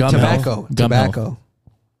 Well, Gum tobacco. health. Gum Tobacco.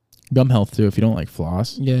 Gum health too. If you don't like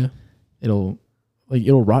floss, Yeah. it'll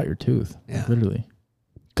rot your tooth. Yeah. Literally.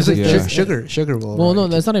 Because Yeah. sugar will. Well, rot no, your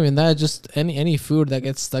that's not even that. Just any food that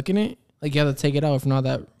gets stuck in it, like you have to take it out. If not,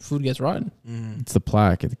 that food gets rotten. It's the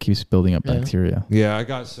plaque. It keeps building up Yeah. bacteria. Yeah, I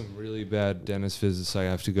got some really bad dentist visits I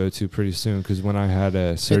have to go to pretty soon because when I had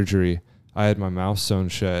a surgery, I had my mouth sewn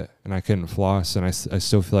shut and I couldn't floss, and I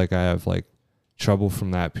still feel like I have like trouble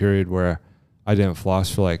from that period where I didn't floss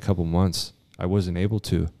for like a couple months. I wasn't able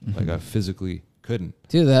to, like I physically couldn't.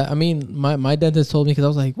 Dude, that I mean, my dentist told me because I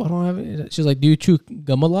was like, "Why don't I have it?" She was like, "Do you chew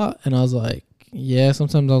gum a lot?" And I was like, "Yeah,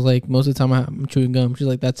 sometimes." I was like, "Most of the time I'm chewing gum." She's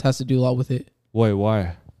like, "That has to do a lot with it Wait,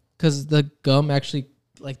 why? because the gum actually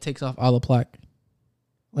like takes off all the plaque,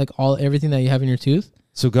 like everything that you have in your tooth."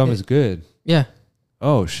 So gum is good. Yeah,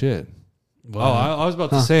 Oh shit. Oh, I was about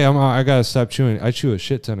to say I gotta stop chewing. I chew a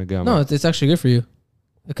shit ton of gum. no, it's actually good for you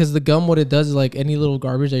because the gum, what it does is like any little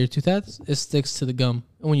garbage that your tooth has, it sticks to the gum,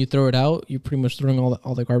 and when you throw it out, you're pretty much throwing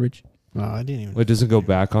all the garbage. Oh, I didn't even. It doesn't go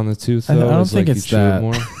back on the tooth I though. don't It's think like it's you chew it that.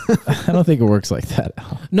 more? I don't think it works like that.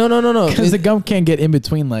 No. Because the gum can't get in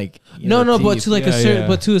between like No, but teeth. to like Yeah, a certain, yeah.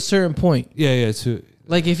 but to a certain point. Yeah. Too.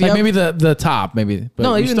 Like if you like have, maybe the top maybe. But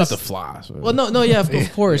No, you even still have the to floss. well, no, yeah, of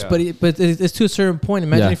course, Yeah. but it's to a certain point.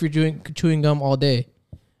 Imagine Yeah. if you're chewing gum all day,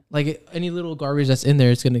 like any little garbage that's in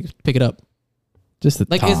there, it's gonna pick it up. just the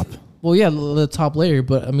Like top. it's well, yeah, the top layer.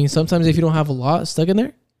 But I mean, sometimes if you don't have a lot stuck in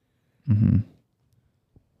there,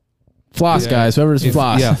 Floss, Yeah. guys. Whoever's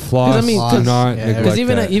floss. Yeah, floss. I mean, do 'cause- not yeah, neglect because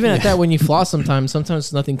even that. even at that, when you floss,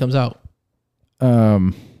 sometimes nothing comes out.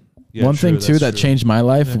 Yeah, One true, thing too that's that true. changed my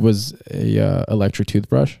life Yeah. was a electric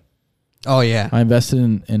toothbrush. Oh yeah. I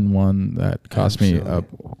invested in one that cost me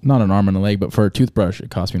not an arm and a leg, but for a toothbrush, it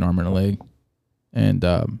cost me an arm and a leg. And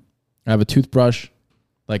I have a toothbrush,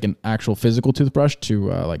 like an actual physical toothbrush to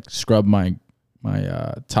like scrub my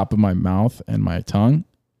top of my mouth and my tongue.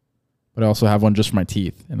 But I also have one just for my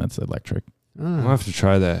teeth, and that's electric. I'm gonna have to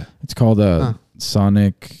try that. It's called a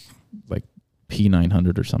Sonic like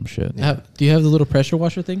P900 or some shit. Do you have the little pressure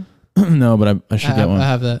washer thing? No, but I should get one. I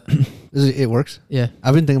have that. It works. Yeah.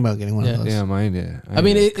 I've been thinking about getting one Yeah. of those. Yeah, mine did. I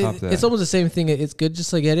mean, cop that. it's almost the same thing. It's good just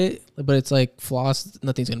to get it, but it's like floss.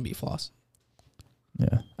 Nothing's gonna be floss.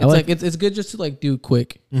 Yeah, It's like it's good just to like do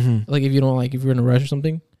quick. Mm-hmm. Like if you don't like if you're in a rush or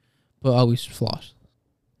something, but always floss.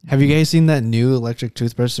 Have you guys seen that new electric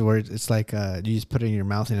toothbrush where it's like you just put it in your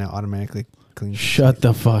mouth and it automatically cleans? Shut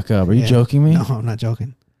the fuck up. Are you Yeah. joking me? No, I'm not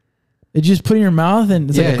joking. Did you just put it in your mouth and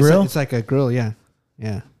it's like a grill? It's like a grill. Yeah.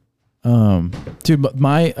 Yeah. Dude, but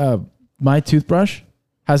my toothbrush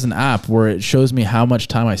has an app where it shows me how much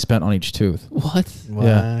time I spent on each tooth. What? What?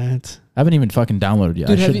 Yeah. I haven't even fucking downloaded yet.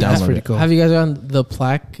 Dude, I have should you- that's download pretty it. cool. Have you guys gotten the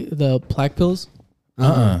plaque pills?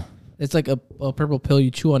 It's like a purple pill. You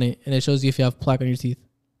chew on it, and it shows you if you have plaque on your teeth.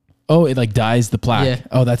 Oh, it like dyes the plaque. Yeah.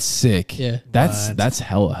 Oh, that's sick. Yeah. That's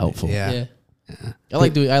hella helpful. Yeah. Yeah. I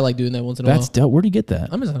like doing that once in a That's while. dope. Where'd you get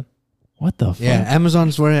that? Amazon. What the fuck? Yeah.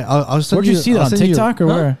 Amazon's where I'll send Where'd you see that I'll on send you- TikTok or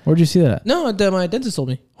where? Where'd you see that at? No, my dentist told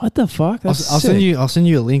me. What the fuck? I'll That's I'll send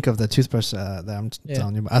you a link of the toothbrush that I'm Yeah.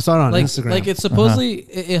 telling you about. I saw it on Like Instagram. like it's supposedly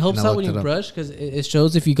it helps And I out when looked you it up. brush because it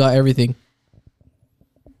shows if you got everything.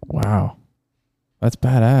 Wow. That's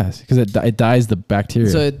badass because it dyes the bacteria.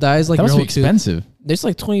 So it dies like that your must whole be expensive. tooth. There's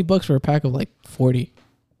like $20 for a pack of like 40.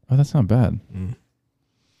 Oh, that's not bad.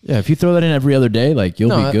 Yeah, if you throw that in every other day, like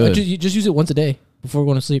you'll be good. You just use it once a day before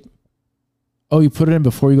going to sleep. Oh, you put it in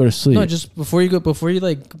before you go to sleep. No, just before you go to sleep.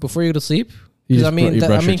 You Because just I mean, you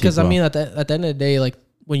brush your teeth well. at the end of the day, like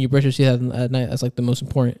when you brush your teeth at night, that's like the most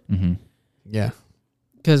important. Mm-hmm. yeah.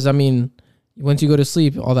 Because I mean, once you go to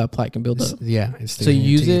sleep, all that plaque can build up. Yeah. It's So you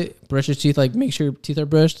use it, brush your teeth, like make sure your teeth are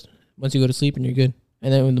brushed. Once you go to sleep, and you're good.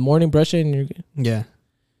 And then in the morning, brush it, and you're good. Yeah.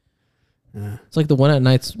 It's like the one at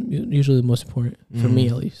night's usually the most important for me,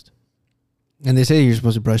 at least. And they say you're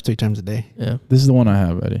supposed to brush 3 times a day. Yeah. This is the one I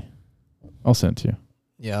have, Eddie. I'll send it to you.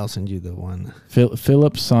 Yeah, I'll send you the one. Philips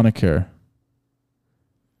Sonicare.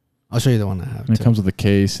 I'll show you the one I have. And it too. comes with a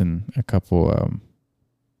case and a couple.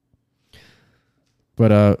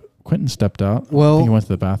 But Quentin stepped out. I Well, think he went to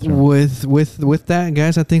the bathroom. with that,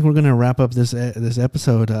 guys, I think we're gonna wrap up this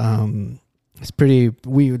episode. It's pretty.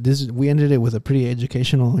 We ended it with a pretty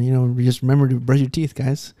educational. Just remember to brush your teeth,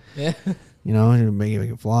 guys. Yeah. Make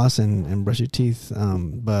it floss and brush your teeth.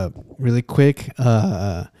 But really quick,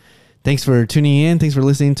 thanks for tuning in. Thanks for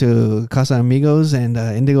listening to Casa Amigos, and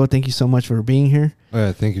Indigo. Thank you so much for being here. Oh,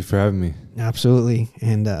 yeah, thank you for having me. Absolutely,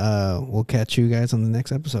 and we'll catch you guys on the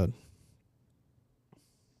next episode.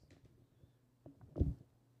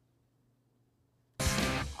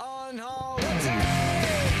 On